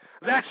Kool-Aid,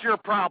 that's your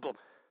problem.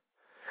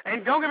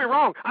 And don't get me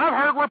wrong, I've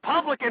heard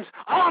Republicans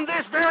on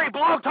this very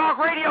Blog Talk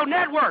Radio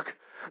network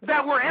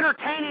that were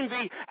entertaining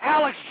the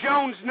Alex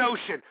Jones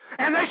notion.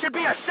 And they should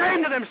be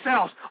ashamed of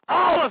themselves,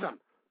 all of them.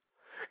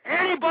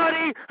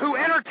 Anybody who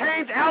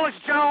entertains Alex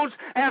Jones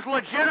as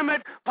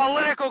legitimate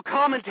political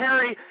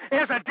commentary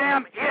is a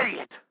damn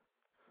idiot.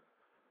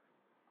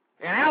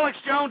 And Alex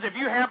Jones, if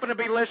you happen to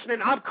be listening,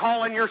 I'm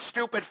calling your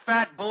stupid,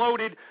 fat,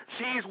 bloated,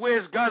 cheese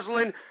whiz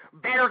guzzling,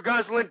 beer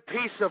guzzling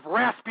piece of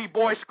raspy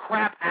voice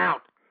crap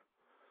out.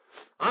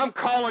 I'm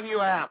calling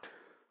you out.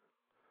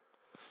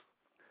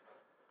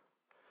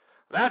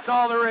 That's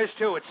all there is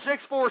to it.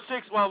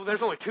 646, well,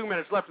 there's only 2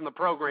 minutes left in the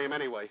program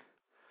anyway.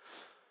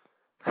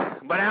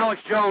 But Alex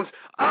Jones,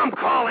 I'm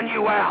calling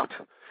you out.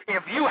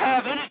 If you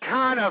have any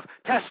kind of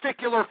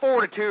testicular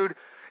fortitude,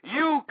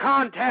 you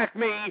contact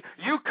me,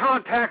 you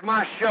contact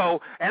my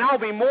show, and I'll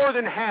be more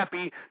than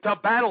happy to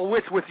battle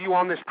wits with you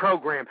on this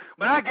program.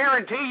 But I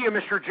guarantee you,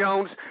 Mr.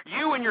 Jones,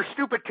 you and your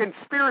stupid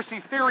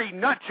conspiracy theory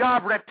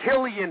nutjob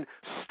reptilian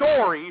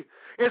story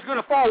is going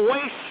to fall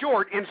way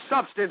short in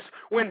substance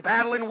when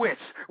battling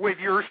wits with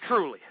yours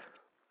truly.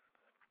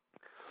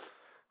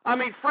 I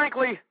mean,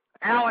 frankly,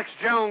 Alex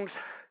Jones,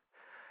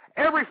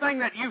 everything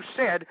that you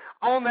said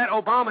on that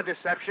Obama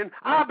deception,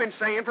 I've been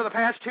saying for the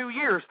past 2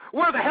 years.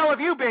 Where the hell have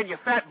you been, you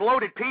fat,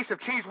 bloated piece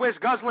of cheese whiz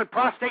guzzling,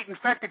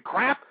 prostate-infected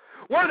crap?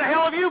 Where the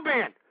hell have you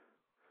been?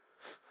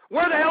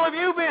 Where the hell have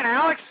you been,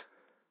 Alex?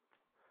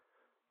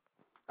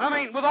 I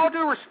mean, with all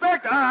due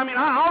respect,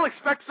 I'll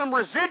expect some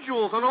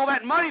residuals on all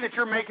that money that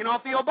you're making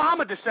off the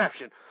Obama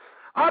deception.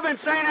 I've been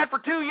saying that for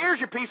 2 years,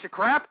 you piece of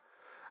crap.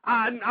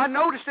 I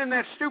noticed in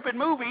that stupid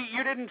movie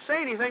you didn't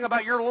say anything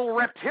about your little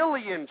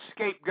reptilian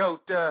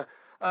scapegoat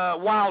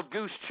wild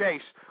goose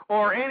chase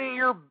or any of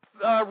your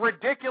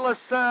ridiculous,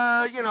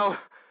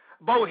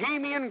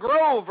 Bohemian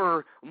Grove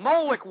or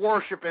Moloch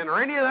worshiping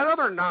or any of that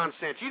other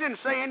nonsense. You didn't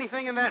say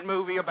anything in that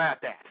movie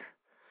about that.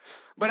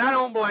 But I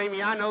don't blame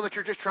you. I know that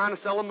you're just trying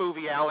to sell a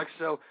movie, Alex,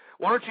 so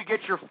why don't you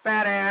get your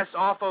fat ass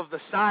off of the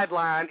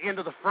sideline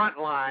into the front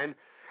line,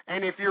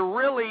 and if you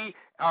really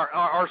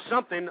are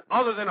something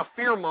other than a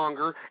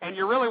fearmonger and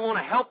you really want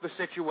to help the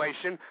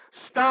situation,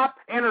 stop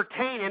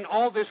entertaining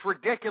all this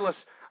ridiculous,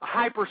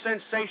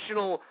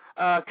 hyper-sensational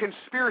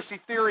conspiracy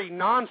theory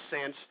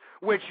nonsense,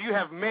 which you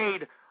have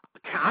made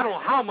I don't know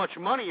how much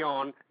money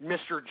on,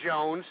 Mr.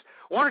 Jones.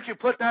 Why don't you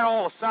put that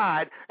all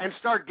aside and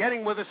start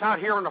getting with us out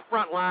here on the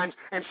front lines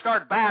and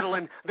start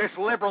battling this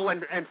liberal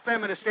and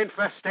feminist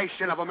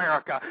infestation of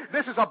America.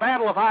 This is a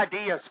battle of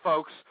ideas,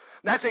 folks.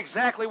 That's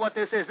exactly what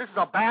this is. This is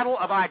a battle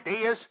of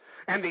ideas,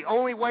 and the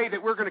only way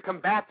that we're going to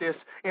combat this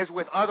is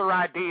with other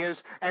ideas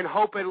and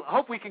hope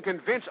we can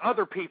convince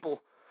other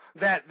people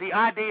that the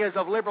ideas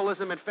of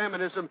liberalism and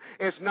feminism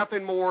is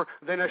nothing more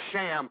than a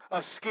sham,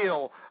 a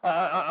skill,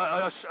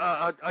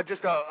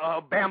 just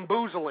a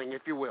bamboozling,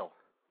 if you will.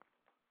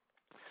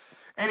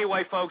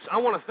 Anyway, folks, I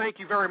want to thank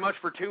you very much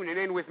for tuning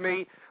in with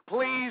me.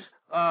 Please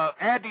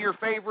add to your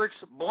favorites,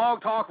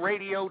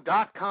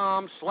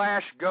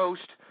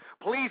 blogtalkradio.com/ghost.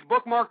 Please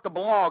bookmark the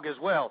blog as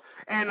well.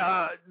 And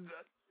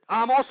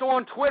I'm also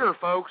on Twitter,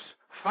 folks.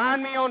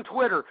 Find me on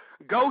Twitter.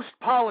 Ghost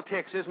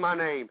Politics is my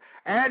name.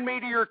 Add me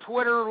to your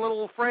Twitter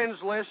little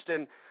friends list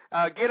and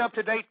get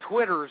up-to-date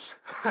Twitters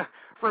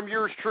from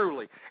yours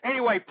truly.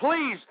 Anyway,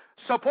 please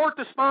support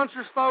the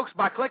sponsors, folks.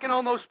 By clicking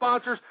on those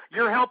sponsors,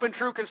 you're helping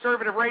True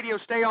Conservative Radio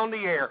stay on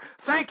the air.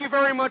 Thank you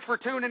very much for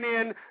tuning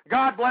in.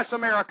 God bless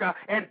America,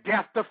 and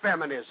death to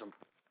feminism.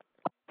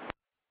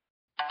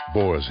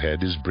 Boar's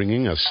Head is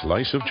bringing a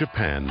slice of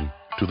Japan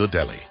to the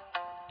deli.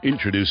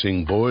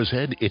 Introducing Boar's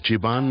Head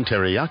Ichiban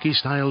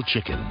Teriyaki-style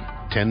chicken.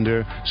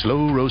 Tender,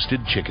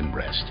 slow-roasted chicken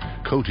breast,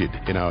 coated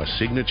in our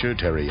signature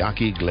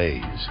teriyaki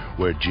glaze,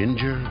 where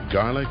ginger,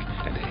 garlic,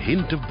 and a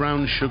hint of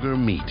brown sugar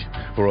meet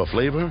for a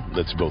flavor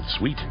that's both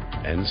sweet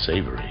and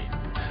savory.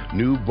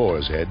 New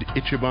Boar's Head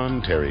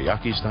Ichiban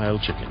Teriyaki-style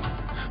chicken.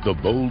 The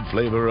bold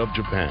flavor of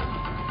Japan.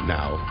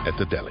 Now at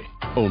the deli.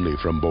 Only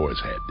from Boar's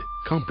Head.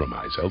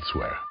 Compromise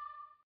elsewhere.